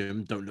above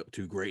him. Don't look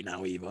too great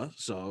now either.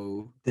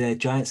 So the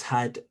Giants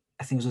had,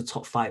 I think it was a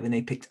top 5 when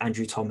they picked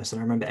Andrew Thomas, and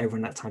I remember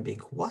everyone that time being,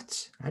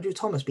 "What? Andrew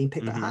Thomas being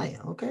picked that high?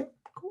 Okay,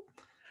 cool."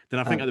 Then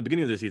I think at the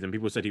beginning of the season,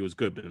 people said he was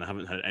good, but then I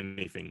haven't heard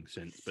anything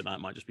since. But that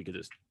might just be because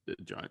it's the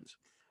Giants.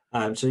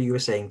 So you were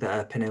saying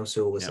that Penei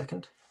Sewell was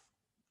second?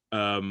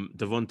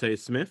 Devonta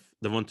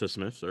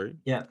Smith, sorry.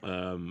 Yeah.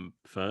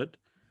 Third.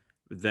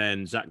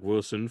 Then Zach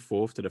Wilson,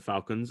 4th to the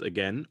Falcons.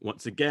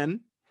 Once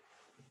again,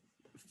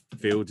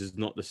 Fields is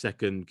not the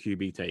second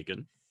QB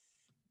taken.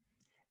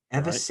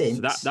 Since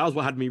so that was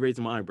what had me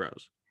raising my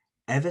eyebrows.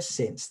 Ever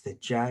since the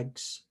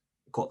Jags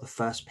got the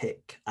first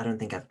pick, I don't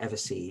think I've ever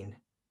seen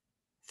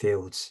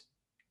Fields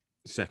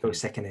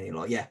second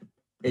anymore. Yeah.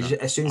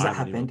 As soon as that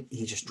happened,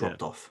 he just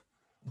dropped off.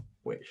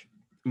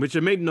 Which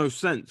it made no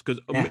sense,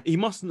 because he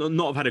must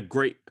not have had a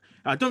great.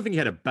 I don't think he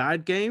had a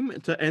bad game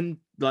to end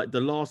like the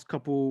last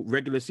couple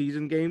regular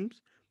season games,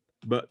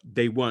 but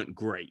they weren't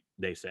great,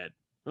 they said.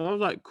 I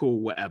was like, cool,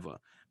 whatever.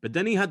 But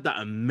then he had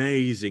that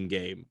amazing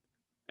game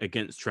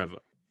against Trevor,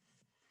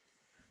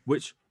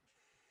 which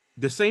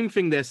the same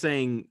thing they're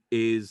saying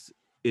is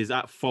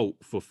at fault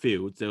for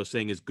Fields. They were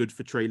saying is good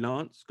for Trey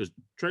Lance, because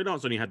Trey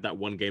Lance only had that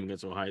one game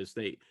against Ohio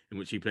State in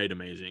which he played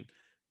amazing.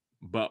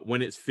 But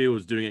when it's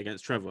Fields doing it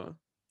against Trevor,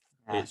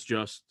 it's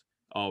just,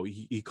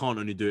 he can't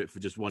only do it for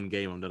just one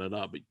game on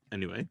But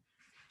anyway,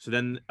 so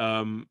then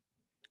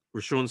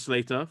Rashawn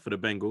Slater for the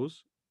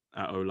Bengals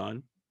at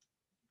O-line.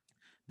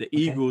 The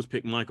Eagles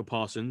pick Micah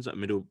Parsons at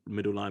middle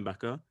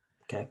linebacker.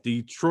 Okay.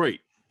 Detroit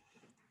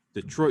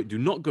do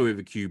not go with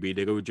a QB.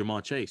 They go with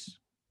Jamar Chase.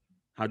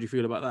 How do you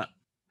feel about that?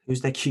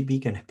 Who's their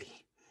QB going to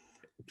be?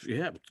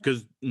 Yeah,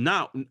 because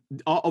now,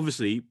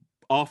 obviously,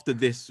 after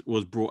this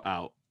was brought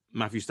out,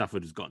 Matthew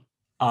Stafford is gone.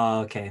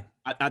 Oh, okay.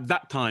 At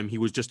that time, he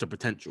was just a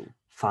potential.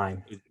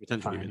 Fine.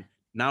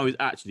 Now he's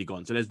actually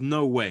gone. So there's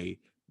no way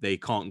they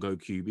can't go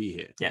QB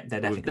here. Yeah,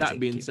 they're definitely. With that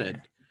being said,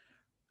 here.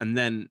 And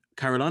then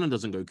Carolina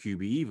doesn't go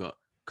QB either.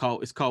 Kyle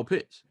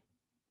Pitts.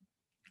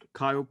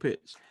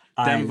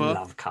 Denver. I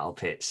love Kyle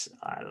Pitts.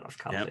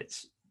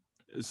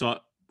 So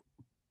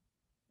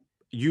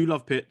you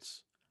love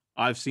Pitts.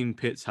 I've seen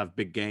Pitts have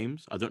big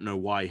games. I don't know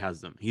why he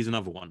has them. He's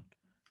another one.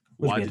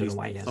 I don't know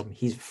why he has them.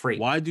 He's a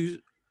freak.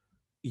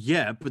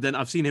 Yeah, but then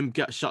I've seen him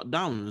get shut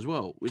down as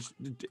well, which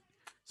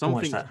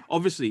something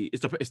obviously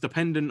it's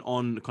dependent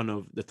on kind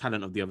of the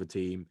talent of the other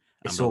team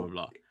and blah blah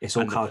blah. It's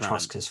all Kyle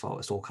Trask's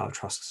fault.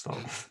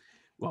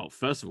 Well,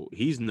 first of all,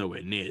 he's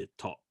nowhere near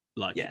top.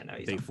 Like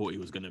they thought he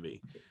was going to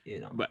be.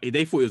 But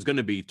they thought he was going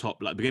to be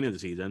top like beginning of the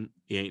season.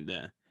 He ain't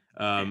there.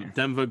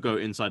 Denver go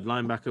inside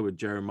linebacker with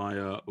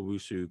Jeremiah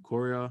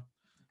Owusu-Koramoah,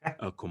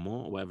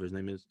 whatever his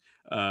name is.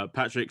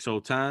 Patrick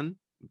Sultan.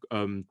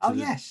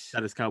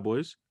 Dallas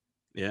Cowboys.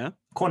 Yeah.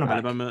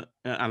 Cornerback.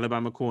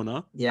 Alabama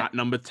corner. Yeah. At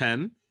number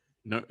 10.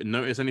 No,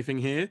 notice anything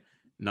here?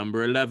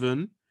 Number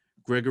 11,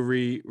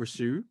 Gregory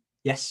Rousseau.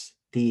 Yes.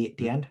 The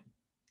end.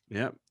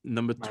 Yeah.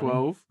 Number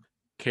 12,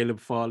 Caleb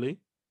Farley.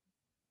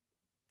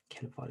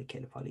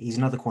 He's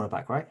another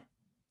cornerback, right?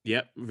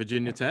 Yep.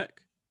 Virginia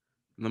Tech.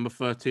 Number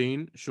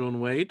 13, Sean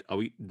Wade. Are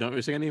we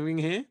noticing anything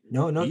here?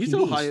 No. He's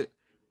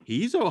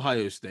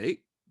Ohio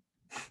State.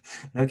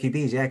 No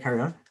QBs. Yeah,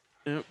 carry on.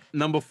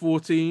 Number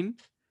 14,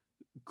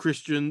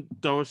 Christian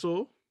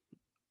Darrisaw.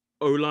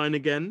 O-line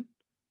again.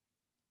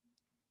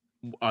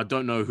 I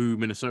don't know who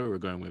Minnesota are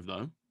going with,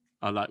 though.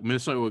 I like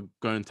Minnesota were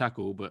going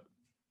tackle, but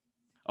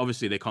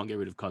obviously they can't get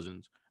rid of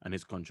Cousins and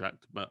his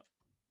contract, but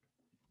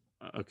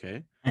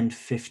okay. And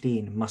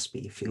 15 must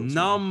be Fields.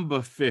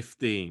 Number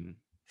 15.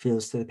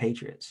 Fields to the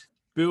Patriots.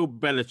 Bill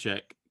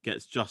Belichick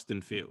gets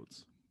Justin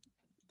Fields.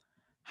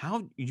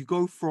 How you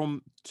go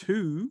from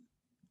 2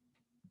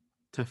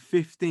 to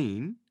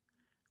 15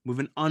 with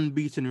an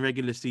unbeaten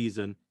regular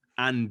season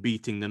and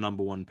beating the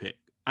number 1 pick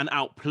and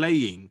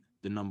outplaying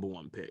the number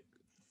 1 pick?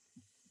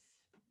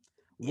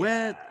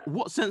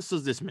 What sense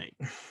does this make?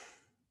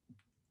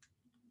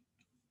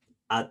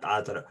 I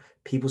don't know.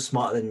 People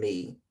smarter than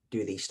me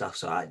do these stuff,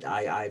 so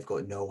I've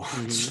got no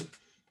words.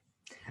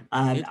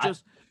 And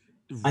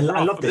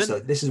I love this though.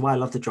 This is why I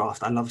love the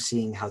draft. I love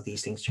seeing how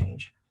these things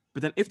change.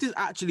 But then if this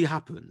actually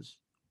happens,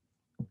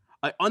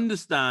 I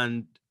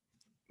understand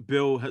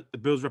Bill's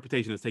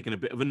reputation has taken a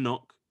bit of a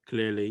knock,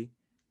 clearly.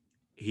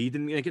 He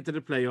didn't make it to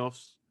the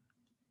playoffs.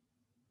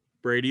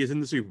 Brady is in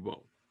the Super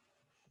Bowl.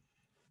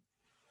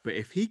 But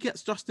if he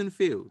gets Justin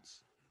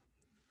Fields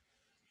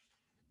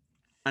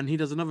and he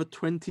does another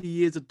 20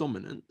 years of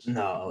dominance...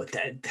 No.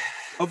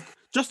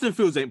 Justin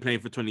Fields ain't playing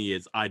for 20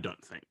 years, I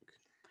don't think.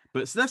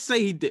 But let's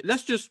say he did.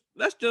 Let's just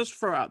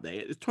throw out there.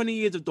 It's 20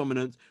 years of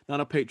dominance. Now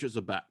the Patriots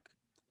are back.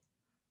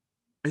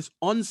 It's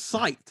on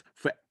site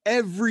for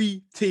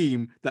every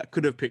team that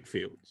could have picked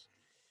Fields.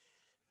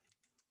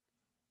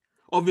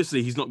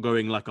 Obviously, he's not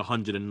going like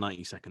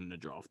 192nd in the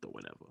draft or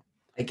whatever.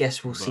 I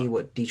guess we'll see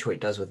what Detroit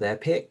does with their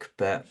pick,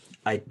 but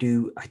I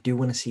do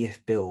want to see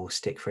if Bill will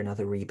stick for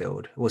another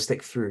rebuild. We'll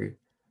stick through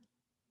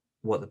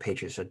what the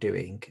Patriots are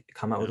doing,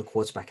 come out with a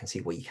quarterback and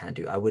see what you can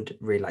do. I would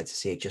really like to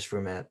see it just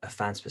from a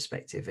fan's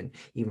perspective and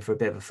even for a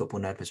bit of a football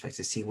nerd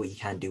perspective, see what you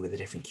can do with a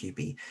different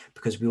QB,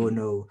 because we all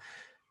know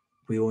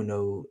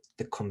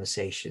the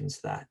conversations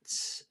that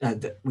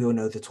we all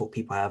know the talk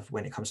people have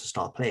when it comes to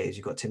star players.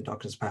 You've got Tim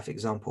Duncan as a perfect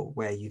example,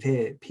 where you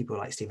hear people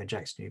like Steven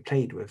Jackson, who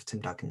played with Tim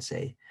Duncan,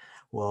 say,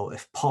 well,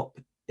 if Pop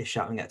is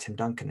shouting at Tim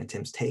Duncan and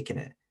Tim's taking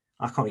it,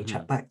 I can't really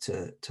chat back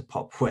to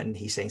Pop when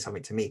he's saying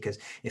something to me, because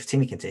if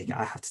Timmy can take it,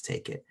 I have to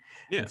take it.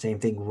 Yeah. Same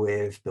thing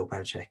with Bill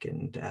Belichick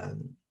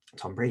and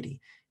Tom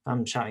Brady. If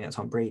I'm shouting at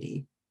Tom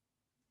Brady,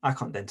 I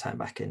can't then turn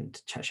back and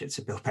chat shit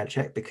to Bill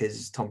Belichick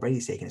because Tom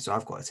Brady's taking it, so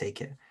I've got to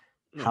take it.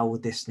 Yeah. How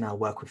would this now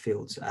work with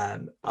Fields? I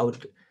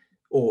would,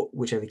 or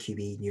whichever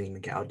QB New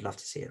England get, I would love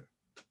to see it.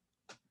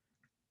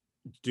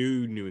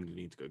 Do New England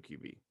need to go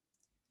QB?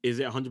 Is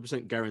it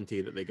 100%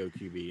 guaranteed that they go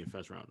QB in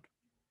first round?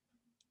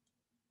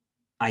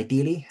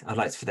 Ideally, I'd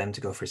like for them to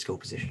go for a skill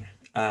position,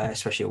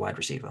 especially a wide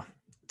receiver,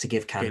 to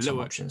give Cam some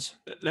options.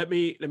 Let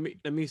me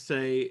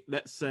say,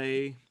 let's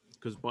say,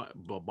 because by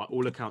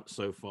all accounts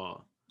so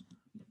far,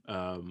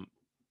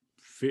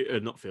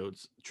 not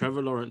Fields,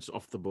 Trevor Lawrence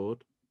off the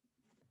board,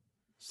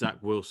 Zach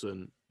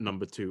Wilson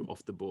number 2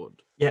 off the board.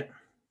 Yeah.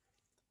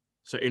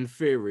 So in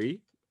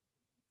theory,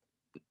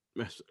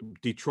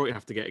 Detroit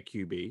have to get a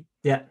QB.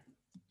 Yeah.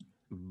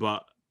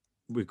 But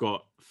we've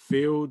got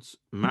Fields,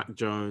 Mac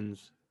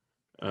Jones,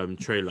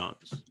 Trey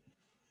Lance.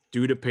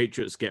 Do the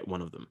Patriots get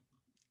one of them?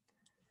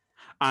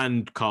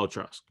 And Kyle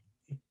Trask.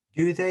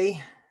 Do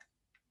they?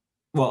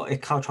 Well,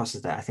 if Kyle Trask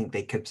is there, I think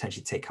they could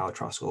potentially take Kyle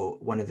Trask or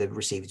one of the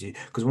receivers,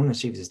 because one of the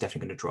receivers is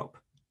definitely going to drop.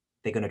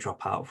 They're going to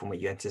drop out from what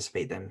you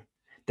anticipate them.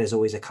 There's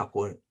always a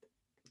couple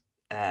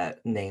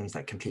names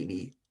that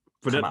completely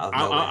come out of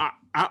nowhere.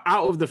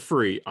 Out of the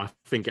 3, I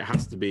think it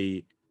has to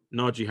be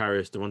Najee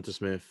Harris, Devonta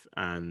Smith,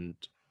 and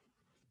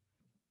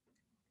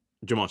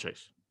Jamar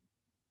Chase.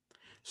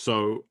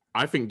 So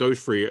I think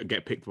those 3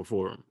 get picked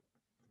before him.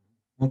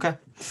 Okay.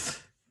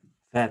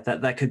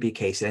 That could be a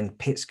case. Then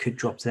Pitts could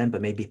drop to them,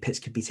 but maybe Pitts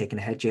could be taken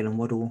ahead. Jalen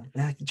Waddle.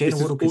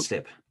 Jalen Waddle could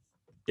slip.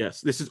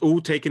 Yes, this is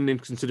all taken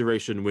into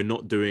consideration. We're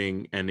not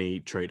doing any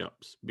trade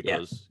ups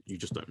because you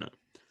just don't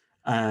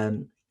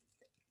know.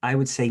 I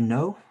would say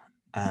no.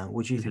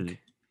 What do you think?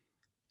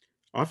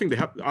 I think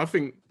I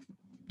think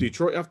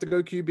Detroit have to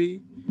go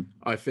QB.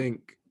 I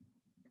think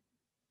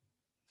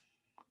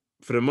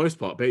for the most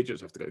part,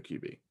 Patriots have to go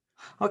QB.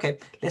 Okay,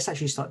 let's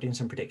actually start doing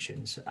some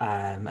predictions,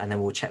 and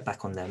then we'll check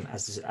back on them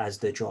as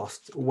the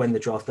draft, when the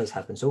draft does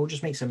happen. So we'll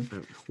just make some.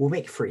 We'll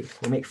make three.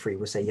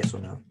 We'll say yes or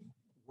no.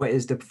 What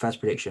is the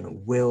first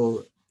prediction?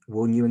 Will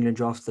New England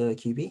draft the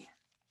QB?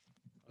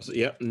 So,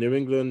 New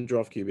England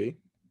draft QB.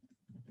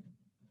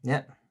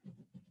 Yeah.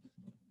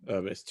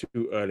 It's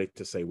too early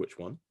to say which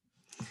one.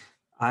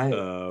 I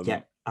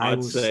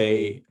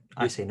say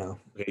no.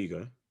 Okay,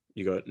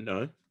 you go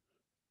no.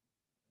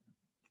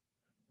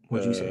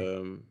 What do you say?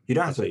 You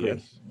don't have to agree.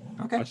 Yes.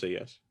 Okay. I say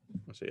yes.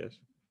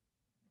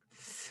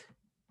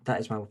 That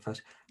is my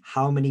first.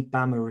 How many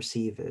Bama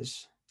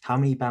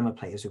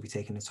players will be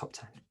taking the top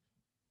 10?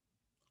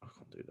 I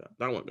can't do that.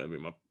 That won't going to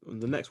be my.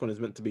 The next one is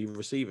meant to be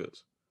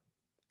receivers.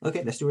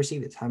 Okay, let's do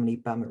receivers. How many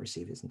Bama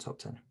receivers in top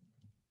 10?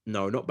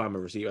 No, not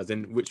Bama receivers.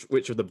 Then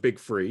which of the big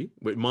three?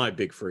 With my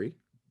big three.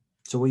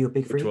 So what are your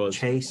big three?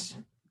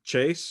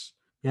 Chase.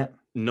 Yeah.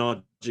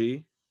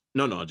 Najee.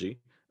 No, Najee.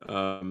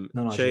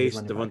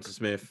 Chase, Devonta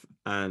Smith,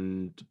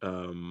 and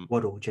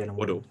Waddle,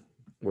 Jalen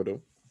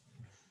Waddle.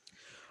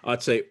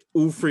 I'd say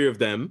all three of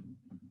them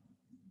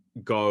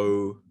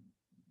go.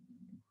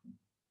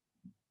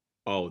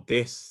 Oh,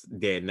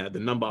 no, the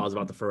number I was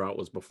about to throw out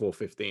was before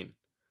 15.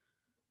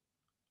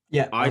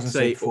 Yeah, I'd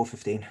say before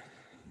 15.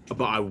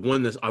 But I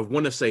want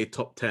to say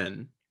top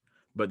 10,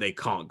 but they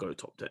can't go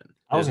top 10.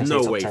 There's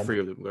no way 10. Three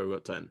of them go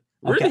top 10.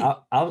 Really? Okay,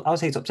 I'll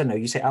say top 10. No,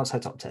 you say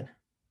outside top 10.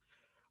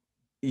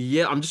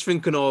 Yeah, I'm just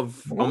thinking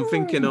of. I'm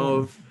thinking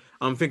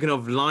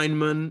of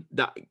linemen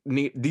that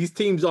need. These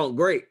teams aren't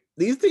great.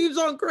 I'm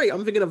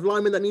thinking of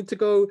linemen that need to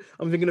go.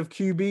 I'm thinking of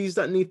QBs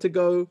that need to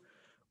go.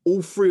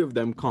 All three of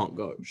them can't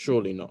go.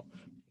 Surely not.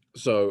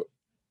 So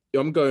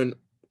I'm going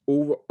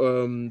all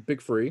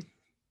big three.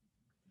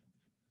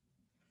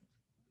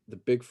 The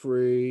big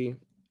three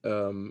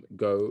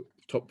go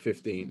top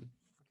 15.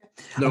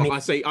 No, I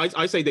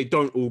say they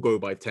don't all go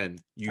by 10.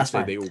 You say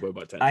fine. They all go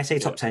by 10. I say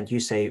top 10.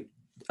 You say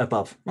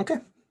above. Okay.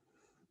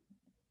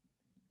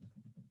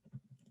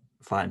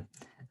 Fine.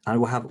 And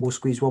we'll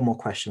squeeze one more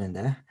question in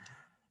there.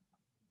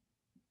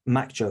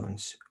 Mac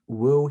Jones,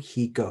 will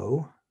he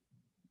go?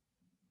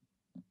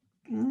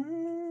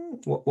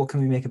 What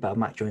can we make about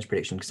Mac Jones'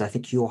 prediction? Because I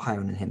think you're higher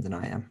on him than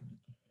I am.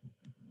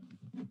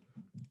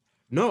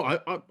 No,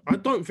 I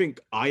don't think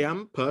I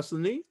am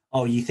personally.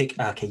 Oh, you think?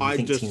 Okay, I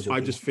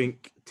just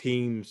think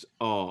teams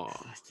are.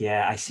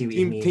 Yeah, I see what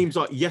you mean. Teams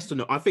are yes or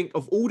no. I think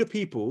of all the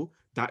people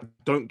that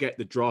don't get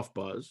the draft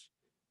buzz,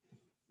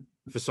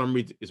 for some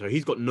reason, so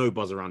he's got no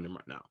buzz around him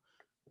right now.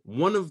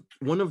 One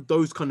of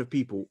those kind of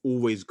people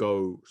always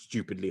go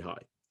stupidly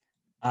high.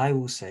 I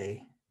will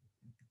say,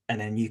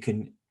 and then you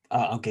can.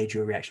 I'll gauge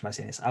your reaction by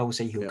saying this. I will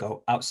say he'll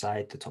go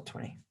outside the top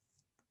 20.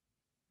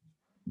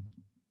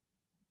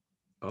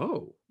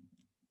 Oh.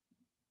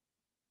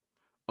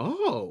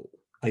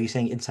 Are you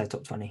saying inside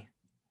top 20?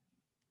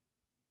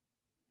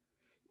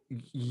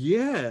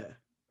 Yeah.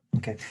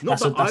 Okay.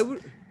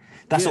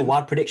 That's a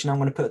wild prediction I'm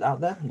going to put out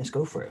there. Let's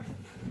go for it.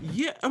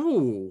 Yeah.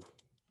 Oh.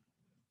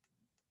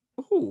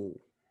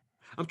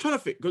 I'm trying to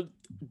think.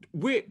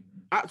 We're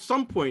at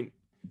some point,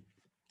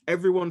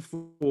 everyone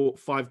for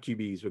 5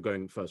 QBs were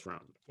going first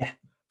round. Yeah.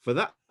 For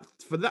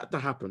that to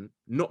happen,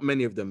 not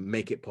many of them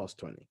make it past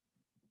 20.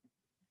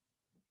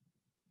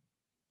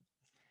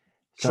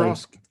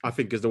 Trask, I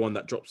think, is the one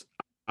that drops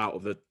out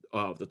of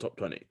the top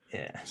 20.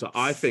 Yeah. So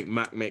I think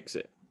Mac makes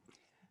it.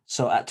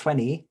 So at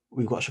 20,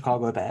 we've got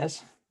Chicago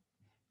Bears.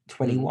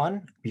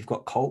 21, we've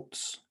got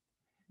Colts.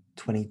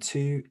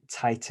 22,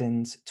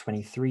 Titans.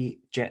 23,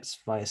 Jets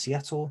via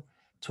Seattle.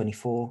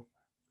 24,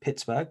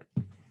 Pittsburgh.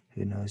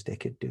 Who knows? They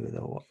could do with a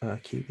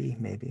QB,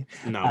 maybe.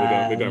 No,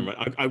 we're going.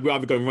 I'd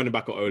rather go running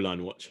back or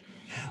O-line watch.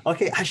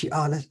 Okay, actually,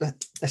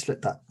 let's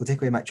flip that. We'll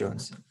take away Mac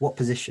Jones. What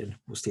position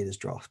will Steelers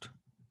draft?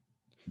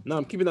 No,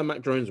 I'm keeping that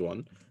Mac Jones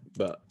one,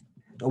 but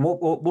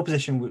what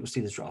position will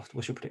Steelers draft?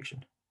 What's your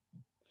prediction?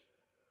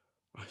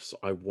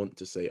 I want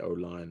to say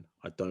O-line.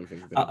 I don't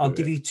think I'll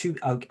give you two.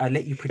 I'll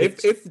let you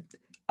predict.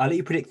 I'll let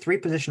you predict 3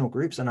 positional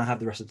groups, and I'll have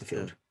the rest of the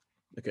field.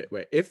 Okay,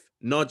 wait. If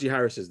Najee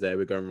Harris is there,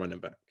 we're going running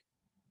back.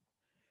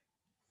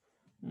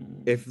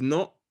 If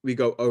not, we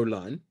go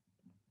O-line.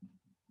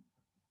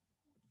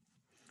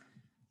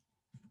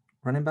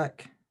 Running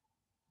back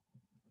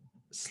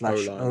 /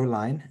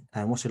 O-line.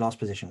 And what's your last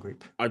position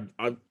group? We're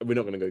not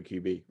going to go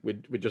QB.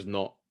 We're just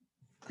not.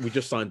 We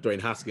just signed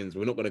Dwayne Haskins.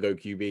 We're not going to go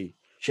QB.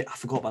 Shit, I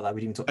forgot about that.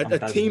 We didn't talk.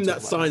 A team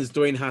that signs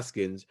Dwayne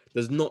Haskins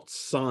does not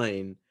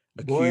sign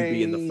a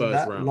QB in the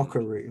first round.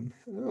 Locker room.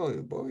 Oh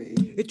boy.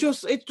 It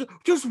just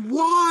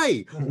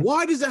why?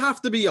 Why does it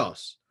have to be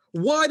us?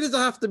 Why does it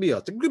have to be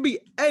us? It could be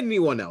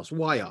anyone else.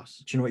 Why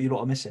us? Do you know what you lot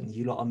are missing?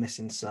 You lot are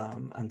missing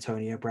some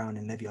Antonio Brown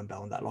and Le'Veon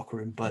Bell in that locker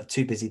room, but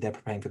too busy. They're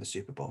preparing for the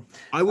Super Bowl.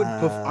 I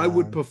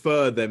would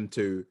prefer them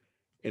to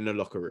in the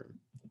locker room.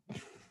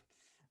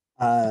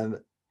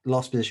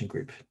 Last position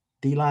group.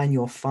 D-line,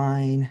 you're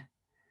fine.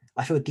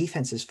 I feel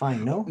defense is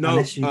fine, no? No,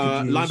 Unless you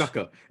could use...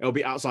 linebacker. It'll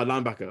be outside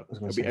linebacker.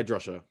 It'll be edge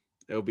rusher.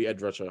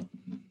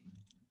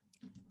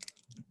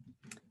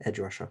 Edge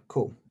rusher.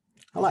 Cool.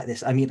 I like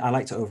this. I mean, I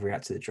like to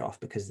overreact to the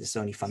draft because it's the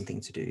only fun thing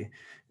to do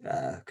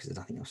because there's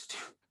nothing else to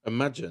do.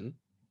 Imagine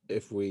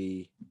if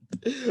we...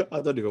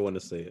 I don't even want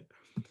to say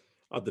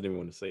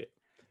it.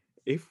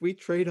 If we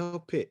trade our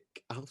pick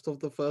out of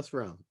the first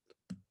round.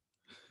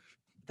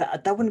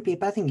 That wouldn't be a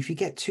bad thing if you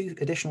get 2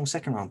 additional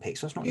second round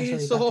picks. That's not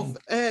necessarily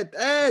a bad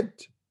thing. Ed.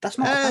 That's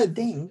not a bad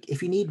thing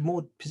if you need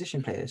more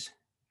position players.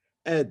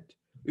 Ed,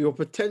 we will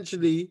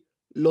potentially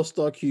lost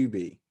our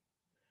QB.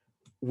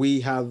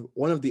 We have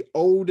one of the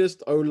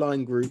oldest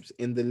O-line groups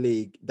in the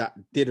league that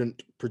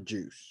didn't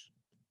produce.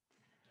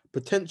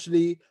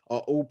 Potentially our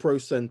all-pro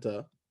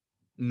center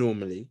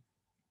normally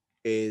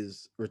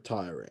is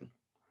retiring.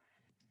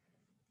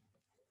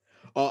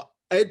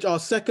 Our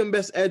second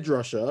best edge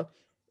rusher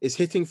is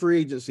hitting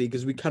free agency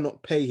because we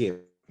cannot pay him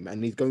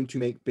and he's going to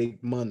make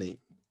big money.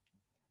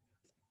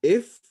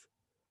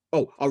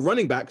 Our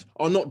running backs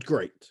are not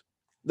great.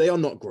 They are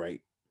not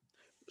great.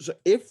 So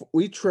if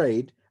we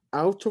trade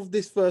out of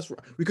this first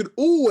round, we could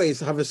always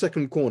have a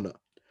second corner.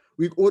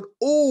 We would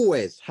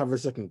always have a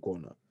second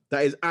corner.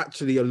 That is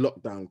actually a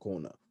lockdown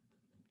corner.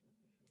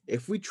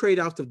 If we trade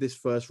out of this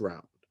first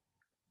round,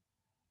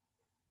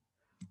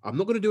 I'm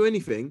not going to do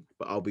anything,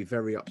 but I'll be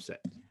very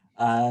upset.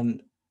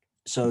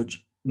 So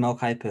Mel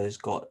Kiper's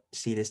got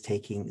Steelers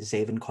taking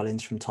Zaven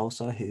Collins from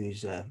Tulsa,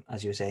 who's,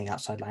 as you were saying,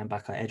 outside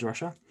linebacker, edge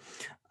rusher.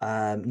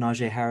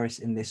 Najee Harris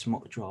in this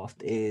mock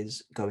draft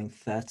is going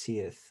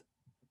 30th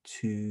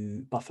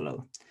to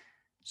Buffalo.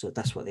 So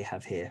that's what they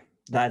have here.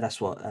 That's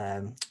what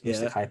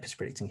Mr. Kiper's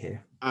predicting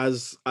here.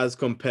 As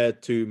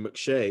compared to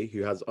McShay,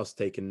 who has us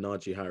taking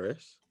Najee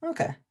Harris.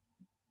 Okay.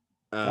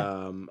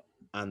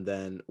 And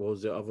then what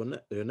was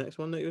the next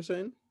one that you were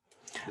saying?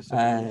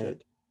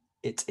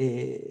 It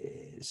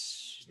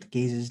is the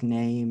geezer's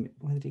name.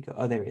 Where did he go?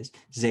 Oh, there he is.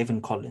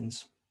 Zaven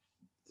Collins.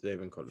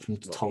 From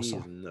Tulsa.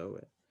 He is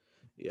nowhere.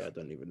 Yeah, I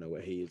don't even know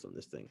where he is on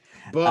this thing.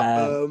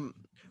 But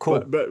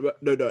cool.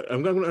 But no.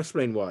 I'm going to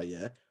explain why.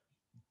 Yeah,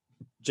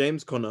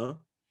 James Conner.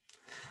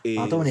 I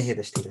don't want to hear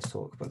the Steelers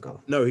talk, but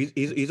go. No, he's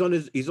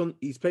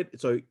played.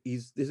 So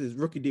this is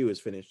rookie deal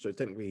is finished. So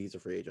technically he's a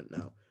free agent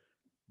now.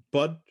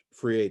 Bud,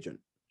 free agent.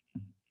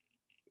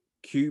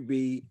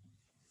 QB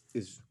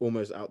is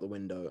almost out the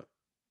window.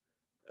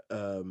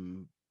 What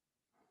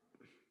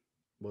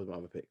was my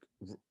other pick?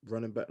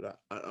 Running back,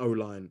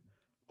 O-line,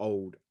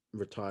 old,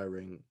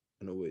 retiring,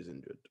 and always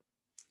injured.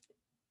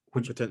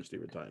 Potentially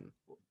retiring.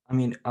 I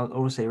mean, I'll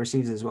also say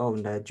receivers as well,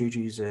 and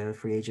Juju's a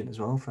free agent as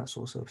well. That's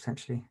also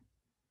potentially.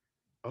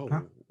 Oh,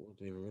 I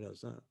didn't even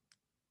realize that.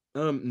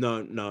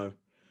 No.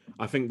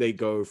 I think they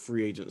go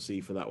free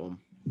agency for that one.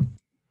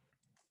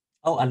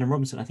 Oh, Allen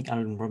Robinson. I think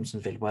Allen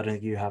Robinson's available. I don't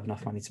think you have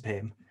enough money to pay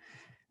him.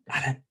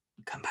 Allen,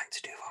 come back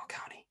to Duval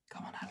County.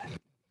 Come on, Allen.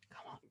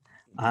 Come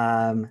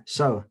on.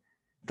 So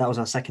that was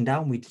our second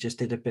down. We just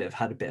had a bit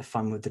of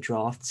fun with the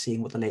draft,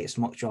 seeing what the latest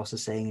mock drafts are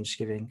saying and just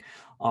giving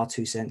our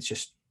 2 cents,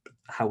 just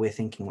how we're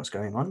thinking what's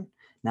going on.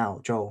 Now,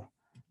 Joel,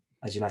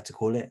 as you like to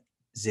call it,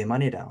 the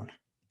money down.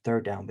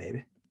 Third down,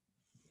 baby.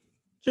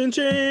 Ching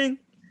ching.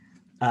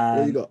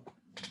 What you got?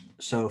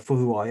 So for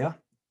who are you?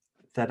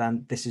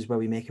 That this is where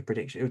we make a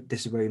prediction.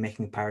 This is where we make a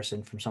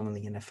comparison from someone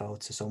in the NFL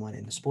to someone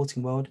in the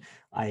sporting world.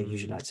 I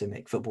usually like to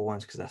make football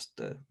ones because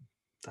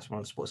that's one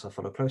of the sports I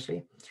follow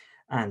closely.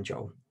 And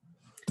Joel.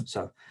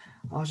 So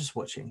I was just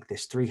watching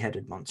this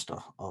 3-headed monster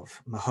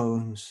of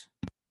Mahomes,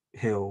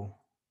 Hill,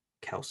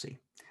 Kelce.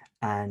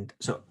 And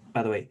so,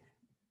 by the way,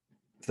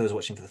 for those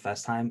watching for the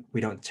first time,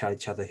 we don't tell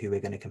each other who we're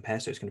going to compare.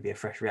 So it's going to be a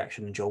fresh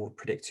reaction and Joel will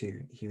predict who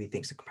he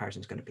thinks the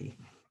comparison is going to be.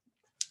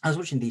 I was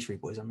watching these 3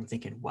 boys and I'm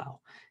thinking, wow,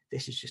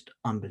 this is just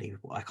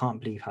unbelievable. I can't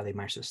believe how they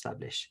managed to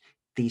establish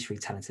these 3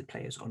 talented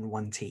players on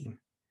one team.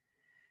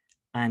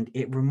 And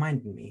it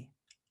reminded me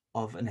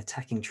of an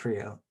attacking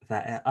trio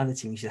that other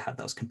teams used to have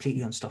that was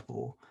completely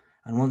unstoppable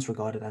and once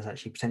regarded as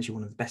actually potentially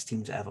one of the best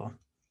teams ever.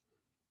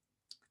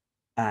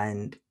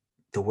 And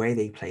the way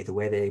they play, the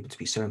way they're able to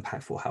be so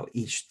impactful, how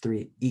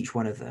each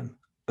one of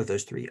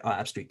those 3 are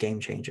absolute game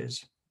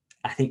changers.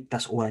 I think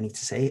that's all I need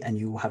to say, and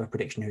you will have a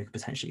prediction who it could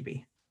potentially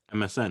be.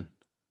 MSN.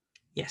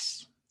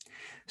 Yes.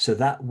 So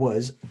that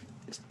was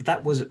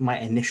my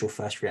initial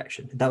first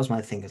reaction. That was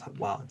my thing. It's like,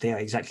 wow, they are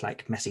exactly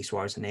like Messi,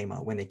 Suarez, and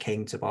Neymar when they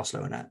came to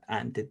Barcelona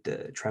and did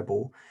the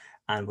treble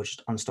and were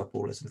just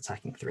unstoppable as an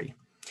attacking 3.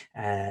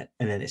 And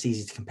then it's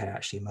easy to compare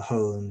actually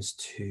Mahomes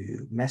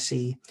to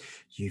Messi.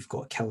 You've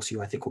got Kelce,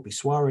 who I think will be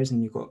Suarez,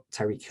 and you've got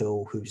Tyreek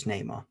Hill, who's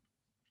Neymar.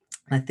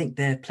 And I think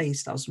their play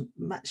styles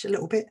match a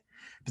little bit.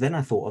 But then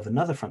I thought of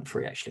another front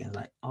 3 actually,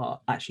 and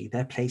actually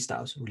their play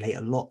styles relate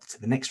a lot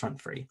to the next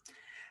front 3.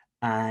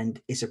 And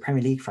it's a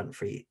Premier League front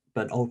 3,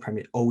 but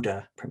an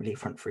older Premier League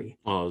front 3.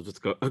 Oh, let's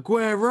go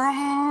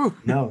Aguero!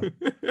 No.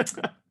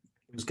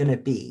 It was going to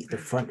be the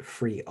front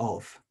 3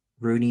 of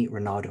Rooney,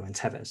 Ronaldo, and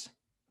Tevez.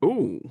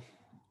 Ooh.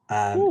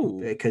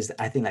 Because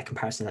I think that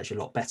comparison is actually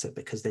a lot better,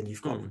 because then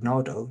you've got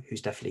Ronaldo,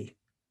 who's definitely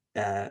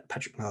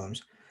Patrick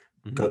Mahomes,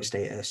 GOAT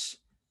status,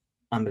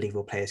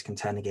 unbelievable players, can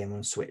turn the game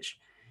on switch.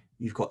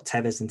 You've got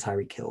Tevez and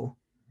Tyreek Hill.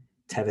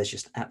 Tevez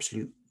just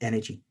absolute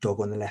energy dog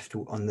on the left,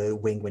 on the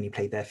wing when he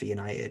played there for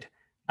United.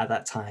 At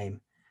that time,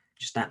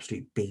 just an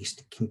absolute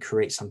beast, can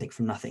create something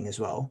from nothing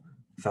as well.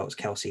 Felt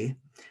Kelce.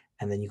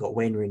 And then you've got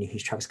Wayne Rooney,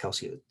 who's Travis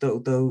Kelce.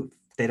 Though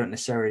they don't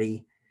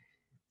necessarily...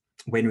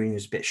 Wayne Rooney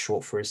was a bit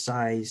short for his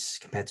size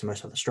compared to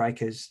most other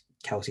strikers.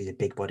 Kelce's a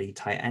big body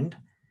tight end.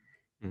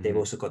 They've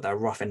also got that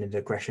rough-ended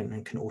aggression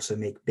and can also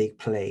make big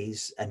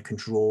plays and can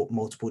draw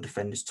multiple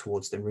defenders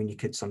towards them. Rooney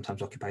could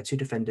sometimes occupy 2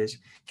 defenders.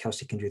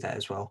 Kelce can do that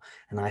as well.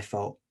 And I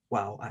felt,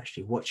 wow,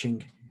 actually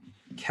watching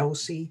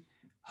Kelce,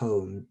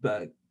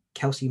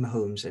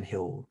 Mahomes and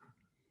Hill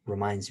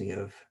reminds me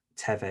of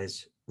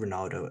Tevez,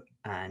 Ronaldo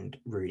and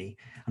Rooney.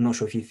 I'm not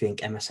sure if you think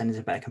MSN is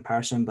a better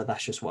comparison, but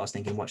that's just what I was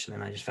thinking watching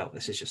them. I just felt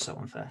this is just so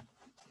unfair.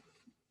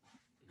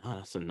 Oh,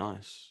 that's a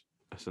nice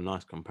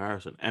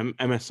comparison.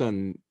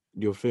 MSN,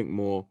 you'll think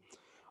more,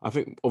 I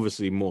think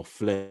obviously more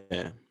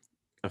flair.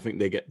 I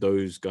think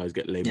those guys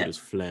get labeled as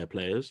flair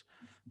players.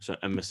 So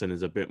MSN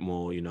is a bit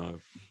more,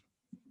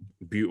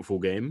 beautiful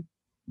game.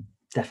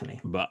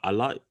 Definitely. But I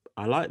like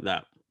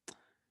that.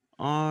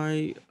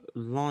 I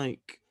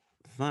like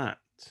that.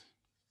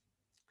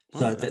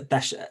 So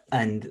that's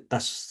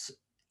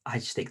I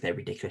just think they're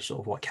ridiculous, sort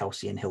of what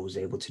Kelce and Hill was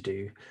able to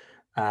do.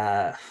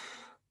 Gosh,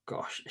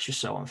 it's just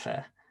so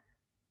unfair.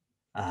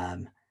 I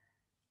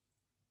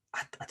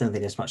don't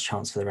think there's much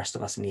chance for the rest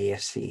of us in the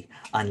AFC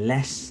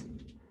unless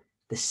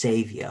the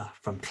savior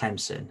from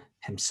Clemson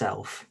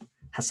himself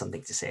has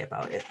something to say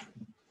about it.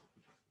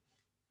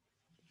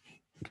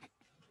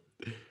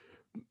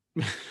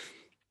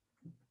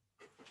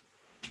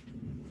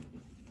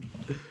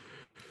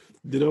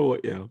 You know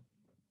what? Yeah,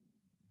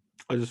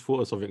 I just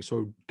thought of something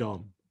so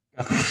dumb.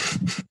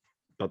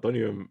 It don't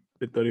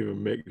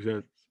even make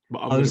sense. But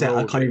I was gonna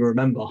say, I can't even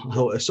remember. I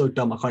thought it was so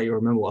dumb. I can't even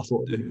remember what I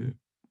thought.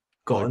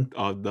 Go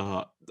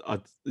on.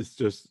 It's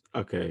just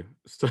okay.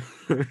 So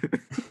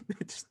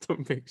it just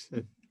don't make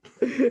sense.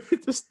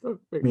 It just don't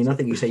make sense. I mean,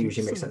 nothing you say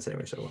usually makes sense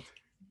anyway. So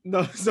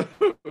no,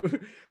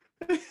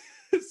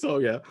 so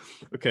yeah.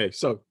 Okay,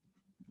 so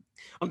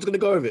I'm just gonna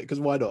go with it because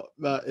why not?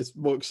 It's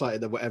more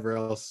exciting than whatever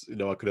else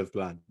I could have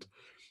planned.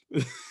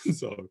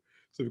 So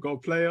we've got a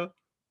player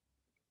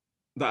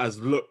that has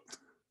looked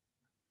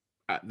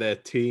at their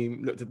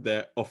team, looked at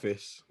their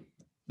office,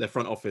 their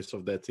front office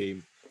of their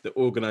team, the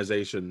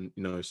organization,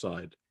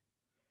 side,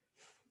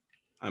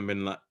 and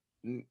been like,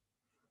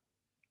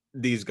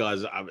 these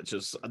guys are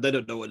amateurs. They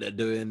don't know what they're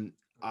doing.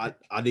 I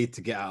need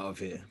to get out of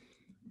here.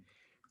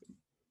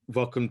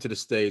 Welcome to the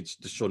stage,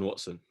 DeShaun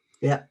Watson.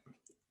 Yeah.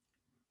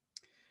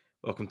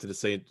 Welcome to the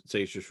stage,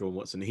 DeShaun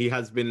Watson. He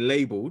has been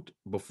labeled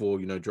before,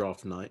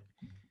 draft night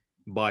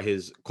by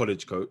his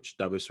college coach,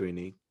 Dabo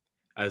Swinney,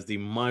 as the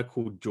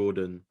Michael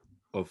Jordan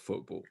of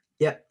football.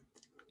 Yeah.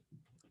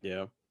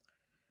 Yeah.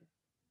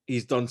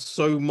 He's done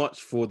so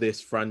much for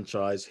this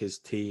franchise, his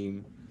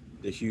team,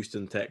 the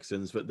Houston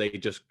Texans, but they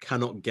just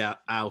cannot get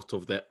out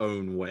of their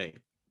own way.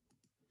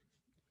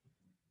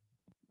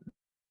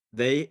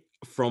 They,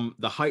 from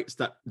the heights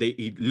that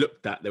he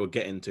looked at, they were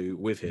getting to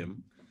with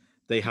him,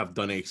 they have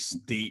done a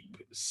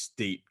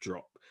steep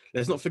drop.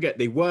 Let's not forget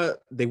they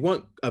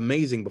weren't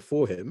amazing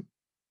before him,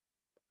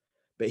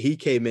 but he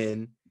came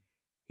in,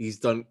 he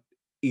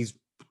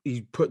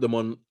put them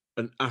on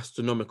an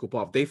astronomical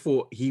path. They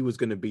thought he was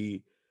going to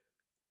be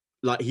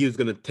like, he was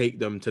going to take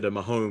them to the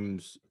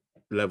Mahomes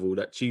level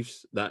that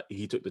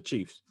he took the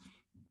Chiefs.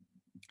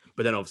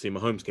 But then obviously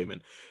Mahomes came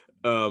in.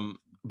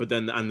 But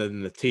then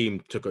the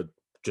team took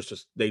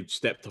they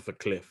stepped off a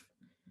cliff.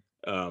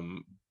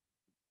 And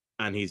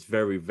he's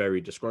very,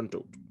 very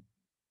disgruntled.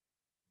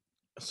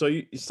 So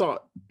you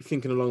start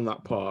thinking along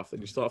that path,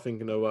 and you start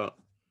thinking about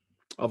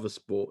other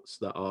sports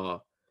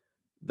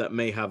that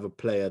may have a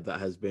player that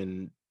has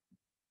been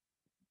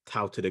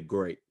touted a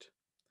great.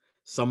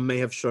 Some may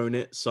have shown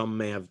it, some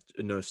may have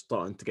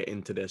starting to get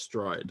into their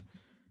stride,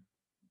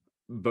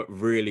 but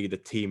really the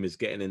team is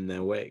getting in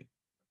their way.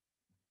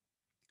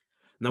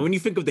 Now, when you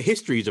think of the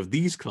histories of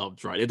these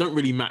clubs, right, they don't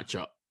really match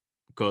up,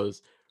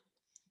 because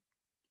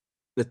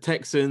the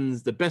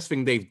Texans, the best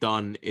thing they've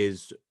done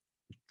is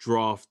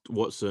draft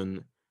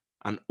Watson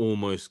and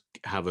almost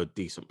have a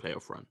decent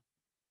playoff run.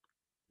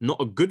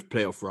 Not a good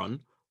playoff run,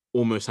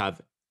 almost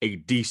have a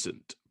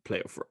decent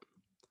playoff run.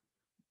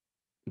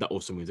 That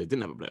also means they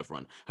didn't have a playoff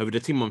run. However, the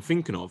team I'm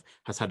thinking of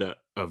has had a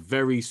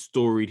very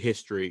storied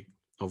history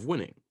of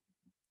winning.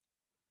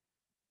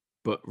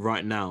 But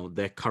right now,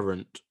 their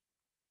current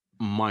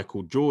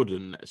Michael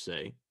Jordan, let's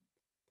say,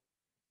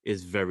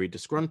 is very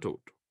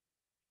disgruntled.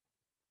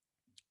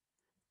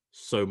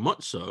 So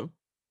much so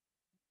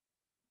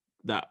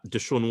that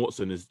DeShaun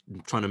Watson is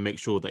trying to make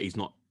sure that he's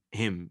not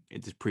him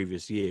in this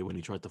previous year when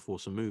he tried to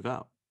force a move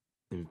out.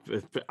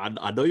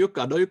 I know you're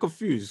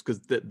confused because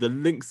the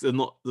links are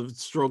not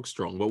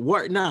strong. But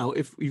right now,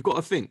 if you've got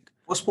to think,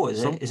 what sport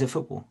is it? Is it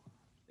football?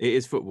 It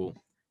is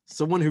football.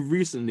 Someone who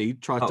recently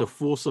tried to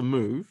force a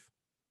move.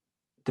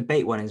 The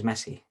bait one is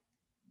Messi.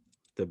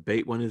 The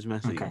bait one is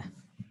Messi. Okay.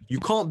 You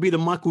can't be the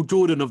Michael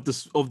Jordan of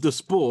the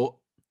sport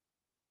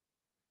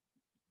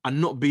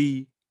and not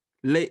be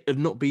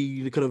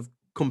kind of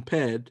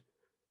compared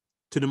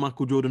to the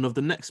Michael Jordan of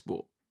the next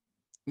sport.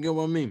 You get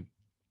what I mean?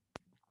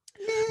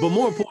 But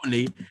more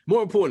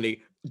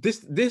importantly,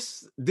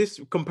 this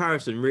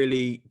comparison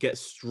really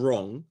gets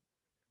strong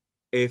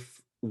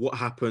if what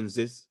happens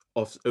this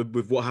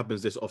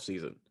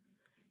offseason.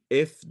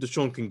 If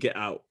DeShaun can get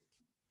out,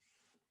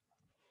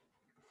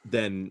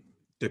 then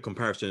the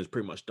comparison is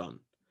pretty much done.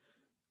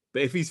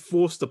 But if he's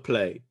forced to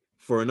play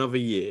for another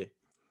year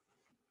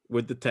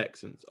with the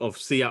Texans or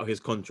see out his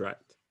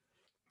contract,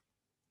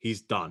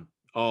 he's done.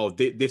 Oh,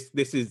 this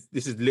is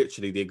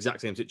literally the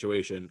exact same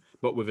situation,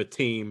 but with a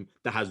team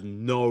that has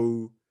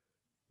no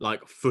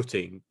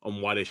footing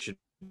on why they should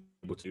be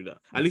able to do that.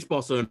 At least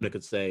Barcelona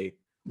could say,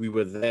 we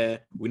were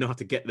there, we know how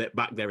to get that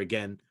back there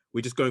again.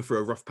 We're just going through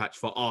a rough patch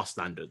for our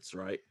standards,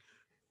 right?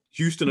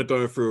 Houston are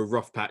going through a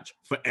rough patch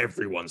for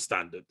everyone's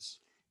standards.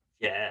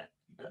 Yeah.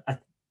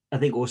 I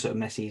think also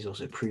Messi's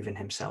also proven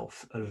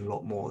himself a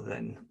lot more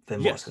than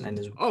Watson. And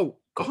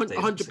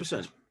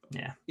 100%.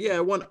 Yeah. Yeah,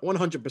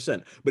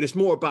 100%. But it's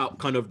more about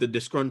kind of the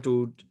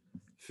disgruntled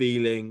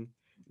feeling.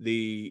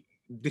 This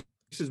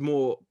is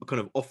more kind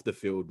of off the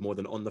field more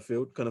than on the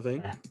field kind of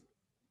thing. Yeah.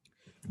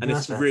 And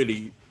it's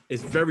very,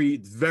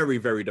 very,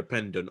 very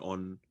dependent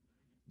on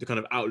the kind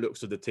of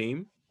outlooks of the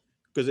team.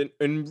 Because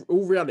in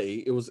all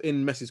reality, it was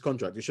in Messi's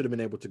contract. He should have been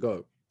able to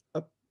go.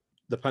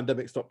 The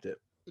pandemic stopped it.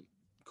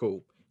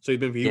 Cool. So he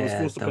was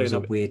forced to play. There was a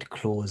weird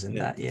clause in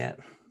that. Yeah.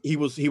 He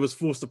was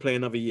forced to play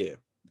another year.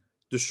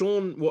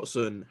 DeShaun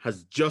Watson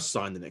has just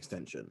signed an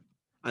extension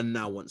and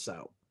now wants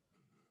out.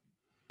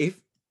 If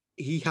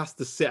he has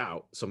to sit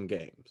out some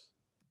games,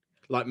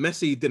 like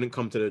Messi didn't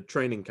come to the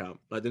training camp,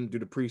 didn't do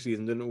the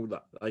preseason, didn't all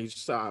that. He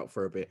just sat out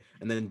for a bit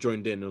and then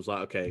joined in and was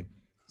like, okay,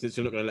 since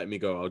you're not going to let me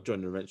go, I'll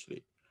join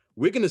eventually.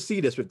 We're going to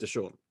see this with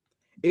DeShaun.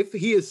 If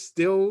he is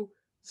still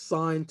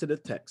signed to the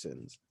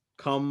Texans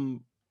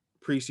come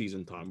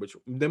preseason time, which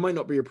there might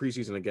not be a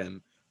preseason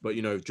again, but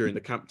during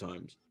the camp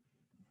times,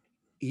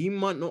 he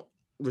might not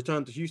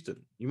return to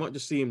Houston. You might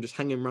just see him just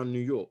hanging around New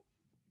York.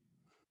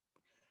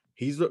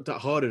 He's looked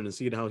at Harden and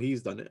seen how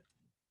he's done it.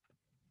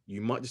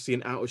 You might just see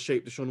an out of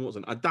shape DeShaun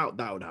Watson. I doubt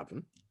that would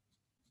happen.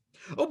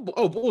 Oh,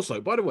 also,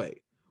 by the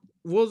way,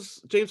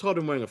 was James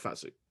Harden wearing a fat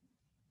suit?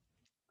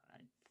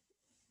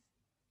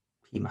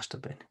 He must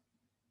have been.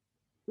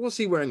 Was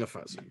he wearing a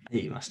fat suit?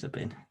 He must have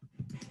been.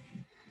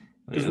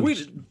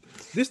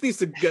 This needs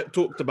to get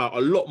talked about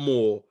a lot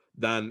more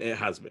than it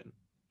has been.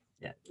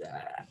 Yeah,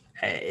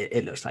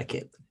 it looks like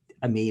it.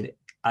 I mean,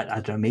 I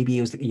don't know. Maybe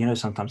it was,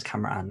 sometimes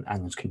camera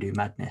angles can do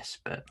madness,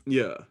 but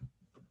yeah.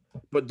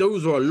 But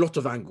those are a lot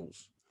of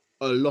angles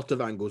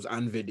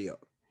and video.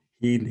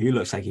 He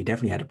looks like he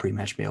definitely had a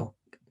pre-match meal.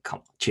 Come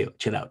on,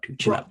 chill out, dude.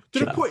 Chill out.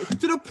 To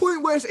the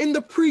point where it's in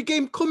the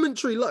pre-game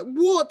commentary. Like,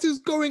 what is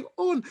going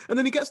on? And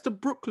then he gets to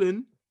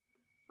Brooklyn,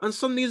 and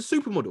suddenly he's a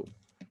supermodel.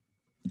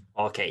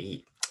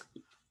 Okay,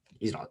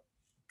 he's not.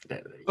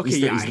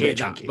 Okay, I hear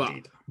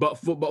that, but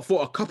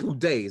for a couple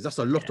days, that's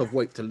a lot of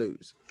weight to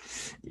lose.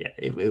 Yeah,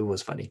 it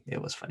was funny.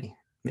 It was funny.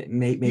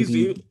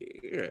 Maybe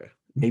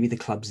the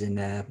clubs in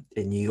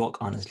New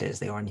York aren't as lit as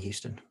they are in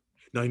Houston.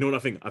 No, you know what I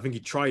think? I think he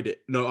tried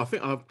it. No, I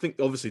think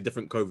obviously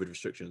different COVID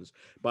restrictions,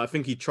 but I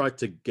think he tried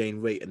to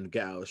gain weight and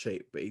get out of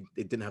shape, but he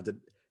didn't have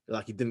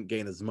he didn't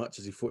gain as much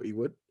as he thought he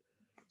would.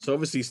 So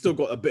obviously he's still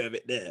got a bit of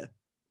it there,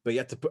 but you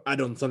had to add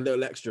on some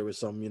little extra with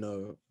some,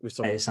 with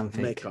some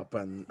makeup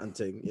and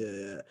thing,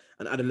 yeah,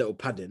 and add a little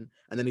padding,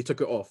 and then he took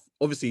it off.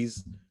 Obviously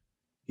he's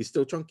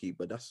still chunky,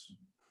 but that's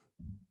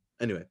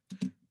anyway.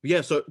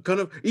 Yeah, so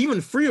kind of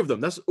even three of them.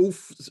 That's all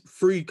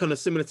three kind of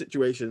similar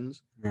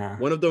situations. Yeah.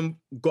 One of them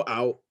got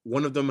out.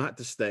 One of them had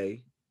to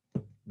stay.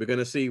 We're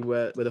gonna see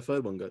where the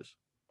third one goes.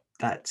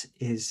 That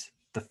is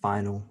the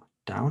final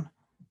down.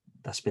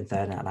 That's been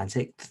third in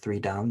Atlantic.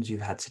 3 downs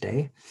you've had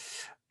today.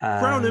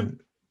 Crown him.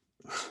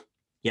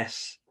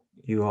 Yes,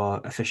 you are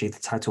officially the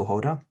title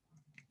holder.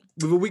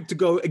 With a week to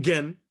go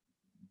again.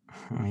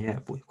 Oh, yeah,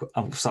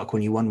 I'll start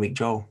calling you 1 week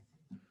Joel.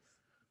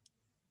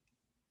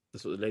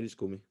 That's what the ladies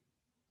call me.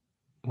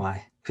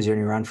 Why? Because you're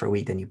only around for a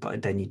week, then you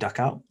duck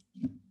out?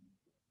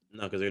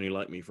 No, because they only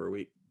like me for a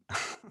week.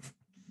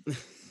 Let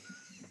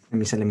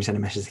me send a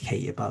message to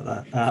Katie about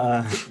that.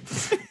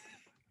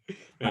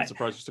 I'm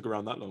surprised you stuck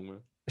around that long,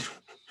 man.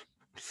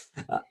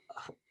 I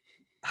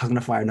was gonna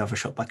fire another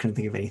shot, but I couldn't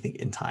think of anything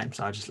in time,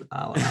 so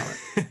I'll allow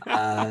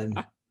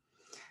it.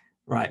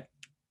 Right.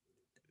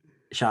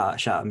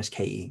 Shout out Miss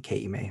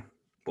Katie May.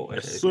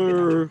 Yes,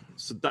 sir.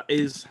 So that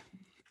is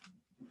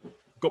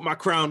got my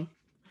crown.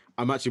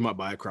 I might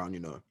buy a crown,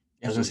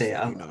 I was gonna say,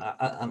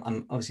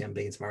 I'm obviously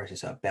big into Morrissey,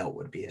 so a belt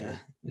would be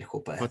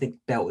cool. But I think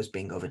belt is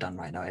being overdone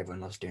right now.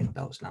 Everyone loves doing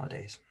belts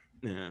nowadays.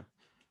 Yeah.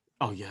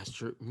 Oh yeah, it's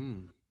true.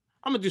 I'm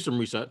gonna do some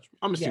research.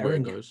 I'm gonna see where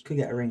it goes. Could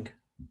get a ring.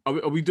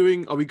 Are we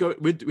going?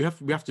 We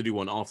have to do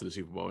one after the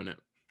Super Bowl, innit?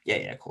 Yeah,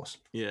 of course.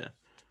 Yeah.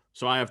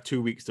 So I have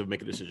 2 weeks to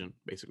make a decision,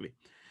 basically.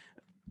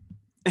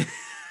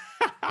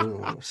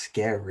 Oh,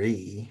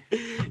 scary.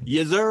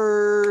 Yes,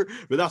 sir.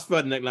 But that's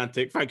Third and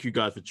Atlantic. Thank you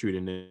guys for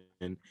tuning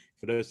in.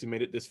 For those who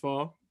made it this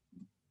far,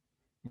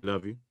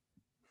 love you.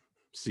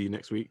 See you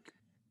next week.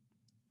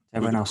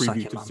 Everyone else, suck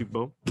preview your to the mum. Super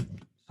Bowl.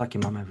 Suck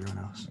your mum, everyone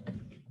else.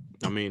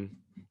 I mean,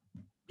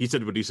 he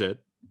said what he said.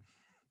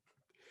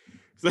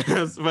 So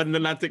that's Third and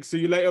Atlantic. See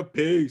you later.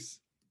 Peace.